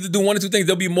 Or they'll either do one or two things.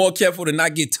 They'll be more careful to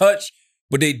not get touched,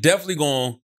 but they definitely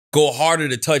going to go harder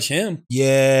to touch him.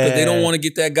 Yeah. But they don't want to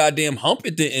get that goddamn hump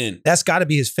at the end. That's got to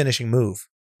be his finishing move.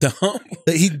 The hump?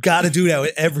 He got to do that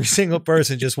with every single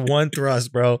person. Just one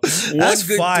thrust, bro. That's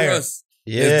good fire. Thrust.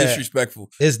 Yeah. It's disrespectful.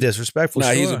 It's disrespectful. Nah,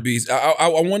 sure. He's a beast. I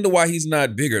wonder why he's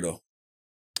not bigger, though.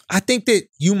 I think that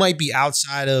you might be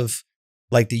outside of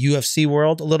like the UFC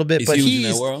world a little bit, but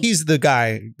he's the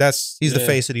guy. He's the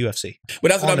face of the UFC.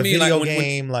 But that's what I mean. Video Like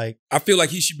game, like I feel like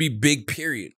he should be big.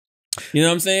 Period. You know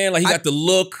what I'm saying? Like he got the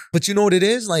look. But you know what it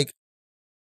is? Like,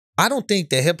 I don't think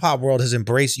the hip hop world has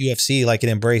embraced UFC like it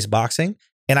embraced boxing.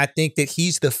 And I think that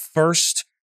he's the first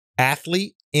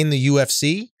athlete in the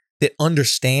UFC that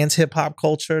understands hip hop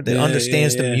culture, that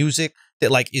understands the music,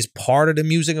 that like is part of the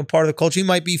music and part of the culture. He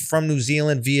might be from New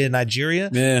Zealand via Nigeria,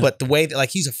 but the way that like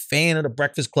he's a fan of the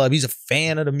Breakfast Club, he's a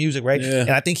fan of the music, right? Yeah.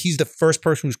 And I think he's the first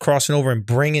person who's crossing over and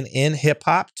bringing in hip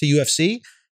hop to UFC.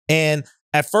 And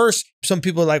at first, some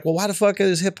people are like, well, why the fuck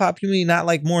is hip hop community not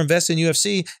like more invested in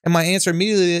UFC? And my answer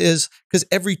immediately is because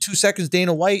every 2 seconds,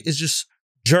 Dana White is just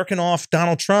jerking off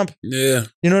Donald Trump. Yeah.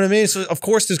 You know what I mean? So of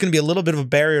course there's going to be a little bit of a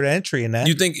barrier to entry in that.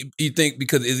 You think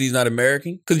because Izzy's not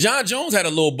American? Because John Jones had a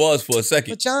little buzz for a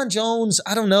second. But John Jones,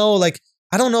 I don't know. Like,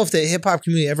 I don't know if the hip hop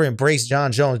community ever embraced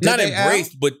John Jones. Not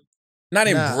embraced, but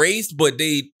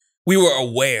we were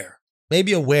aware.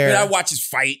 Maybe aware. I mean, I watch his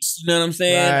fights. You know what I'm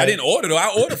saying? Right. I didn't order though.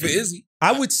 I ordered for Izzy.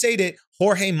 I would say that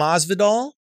Jorge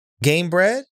Masvidal, Game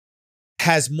Bread,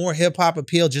 has more hip hop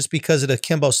appeal just because of the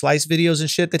Kimbo Slice videos and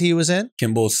shit that he was in.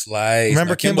 Kimbo Slice.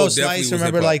 Remember Kimbo Slice?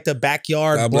 Remember like the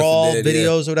backyard brawl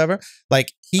videos or whatever?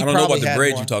 Like he probably I don't know about the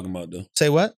bread more. you're talking about though. Say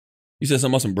what? You said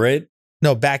something about some bread?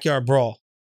 No, backyard brawl.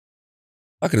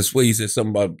 I could have sworn you said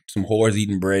something about some whores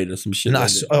eating bread or some shit. Nah,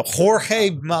 like that.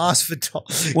 Jorge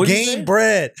Masvidal. What'd you say? Game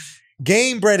Bread.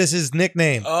 Game Bread is his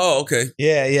nickname. Oh, okay.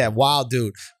 Yeah, wild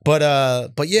dude. But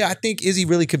yeah, I think Izzy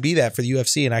really could be that for the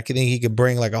UFC, and I think he could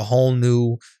bring like a whole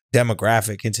new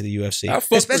demographic into the UFC,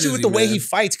 especially with the way he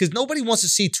fights. Because nobody wants to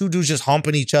see two dudes just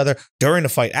humping each other during the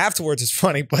fight. Afterwards, it's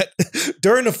funny, but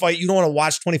during the fight, you don't want to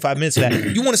watch 25 minutes of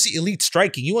that. You want to see elite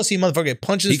striking. You want to see a motherfucker get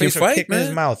punched in his face or kicked in his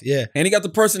mouth. Yeah, and he got the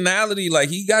personality. Like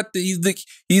he's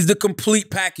the complete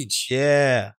package.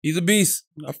 Yeah, he's a beast.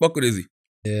 I fuck with Izzy.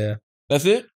 Yeah, that's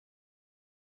it.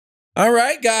 All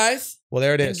right, guys. Well,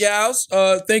 there it is. And gals,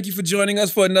 thank you for joining us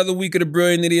for another week of the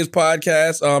Brilliant Idiots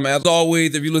podcast. As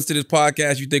always, if you listen to this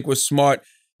podcast, you think we're smart,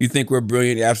 you think we're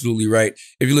brilliant, you're absolutely right.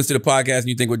 If you listen to the podcast and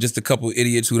you think we're just a couple of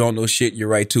idiots who don't know shit, you're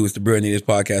right too. It's the Brilliant Idiots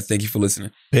podcast. Thank you for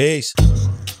listening. Peace.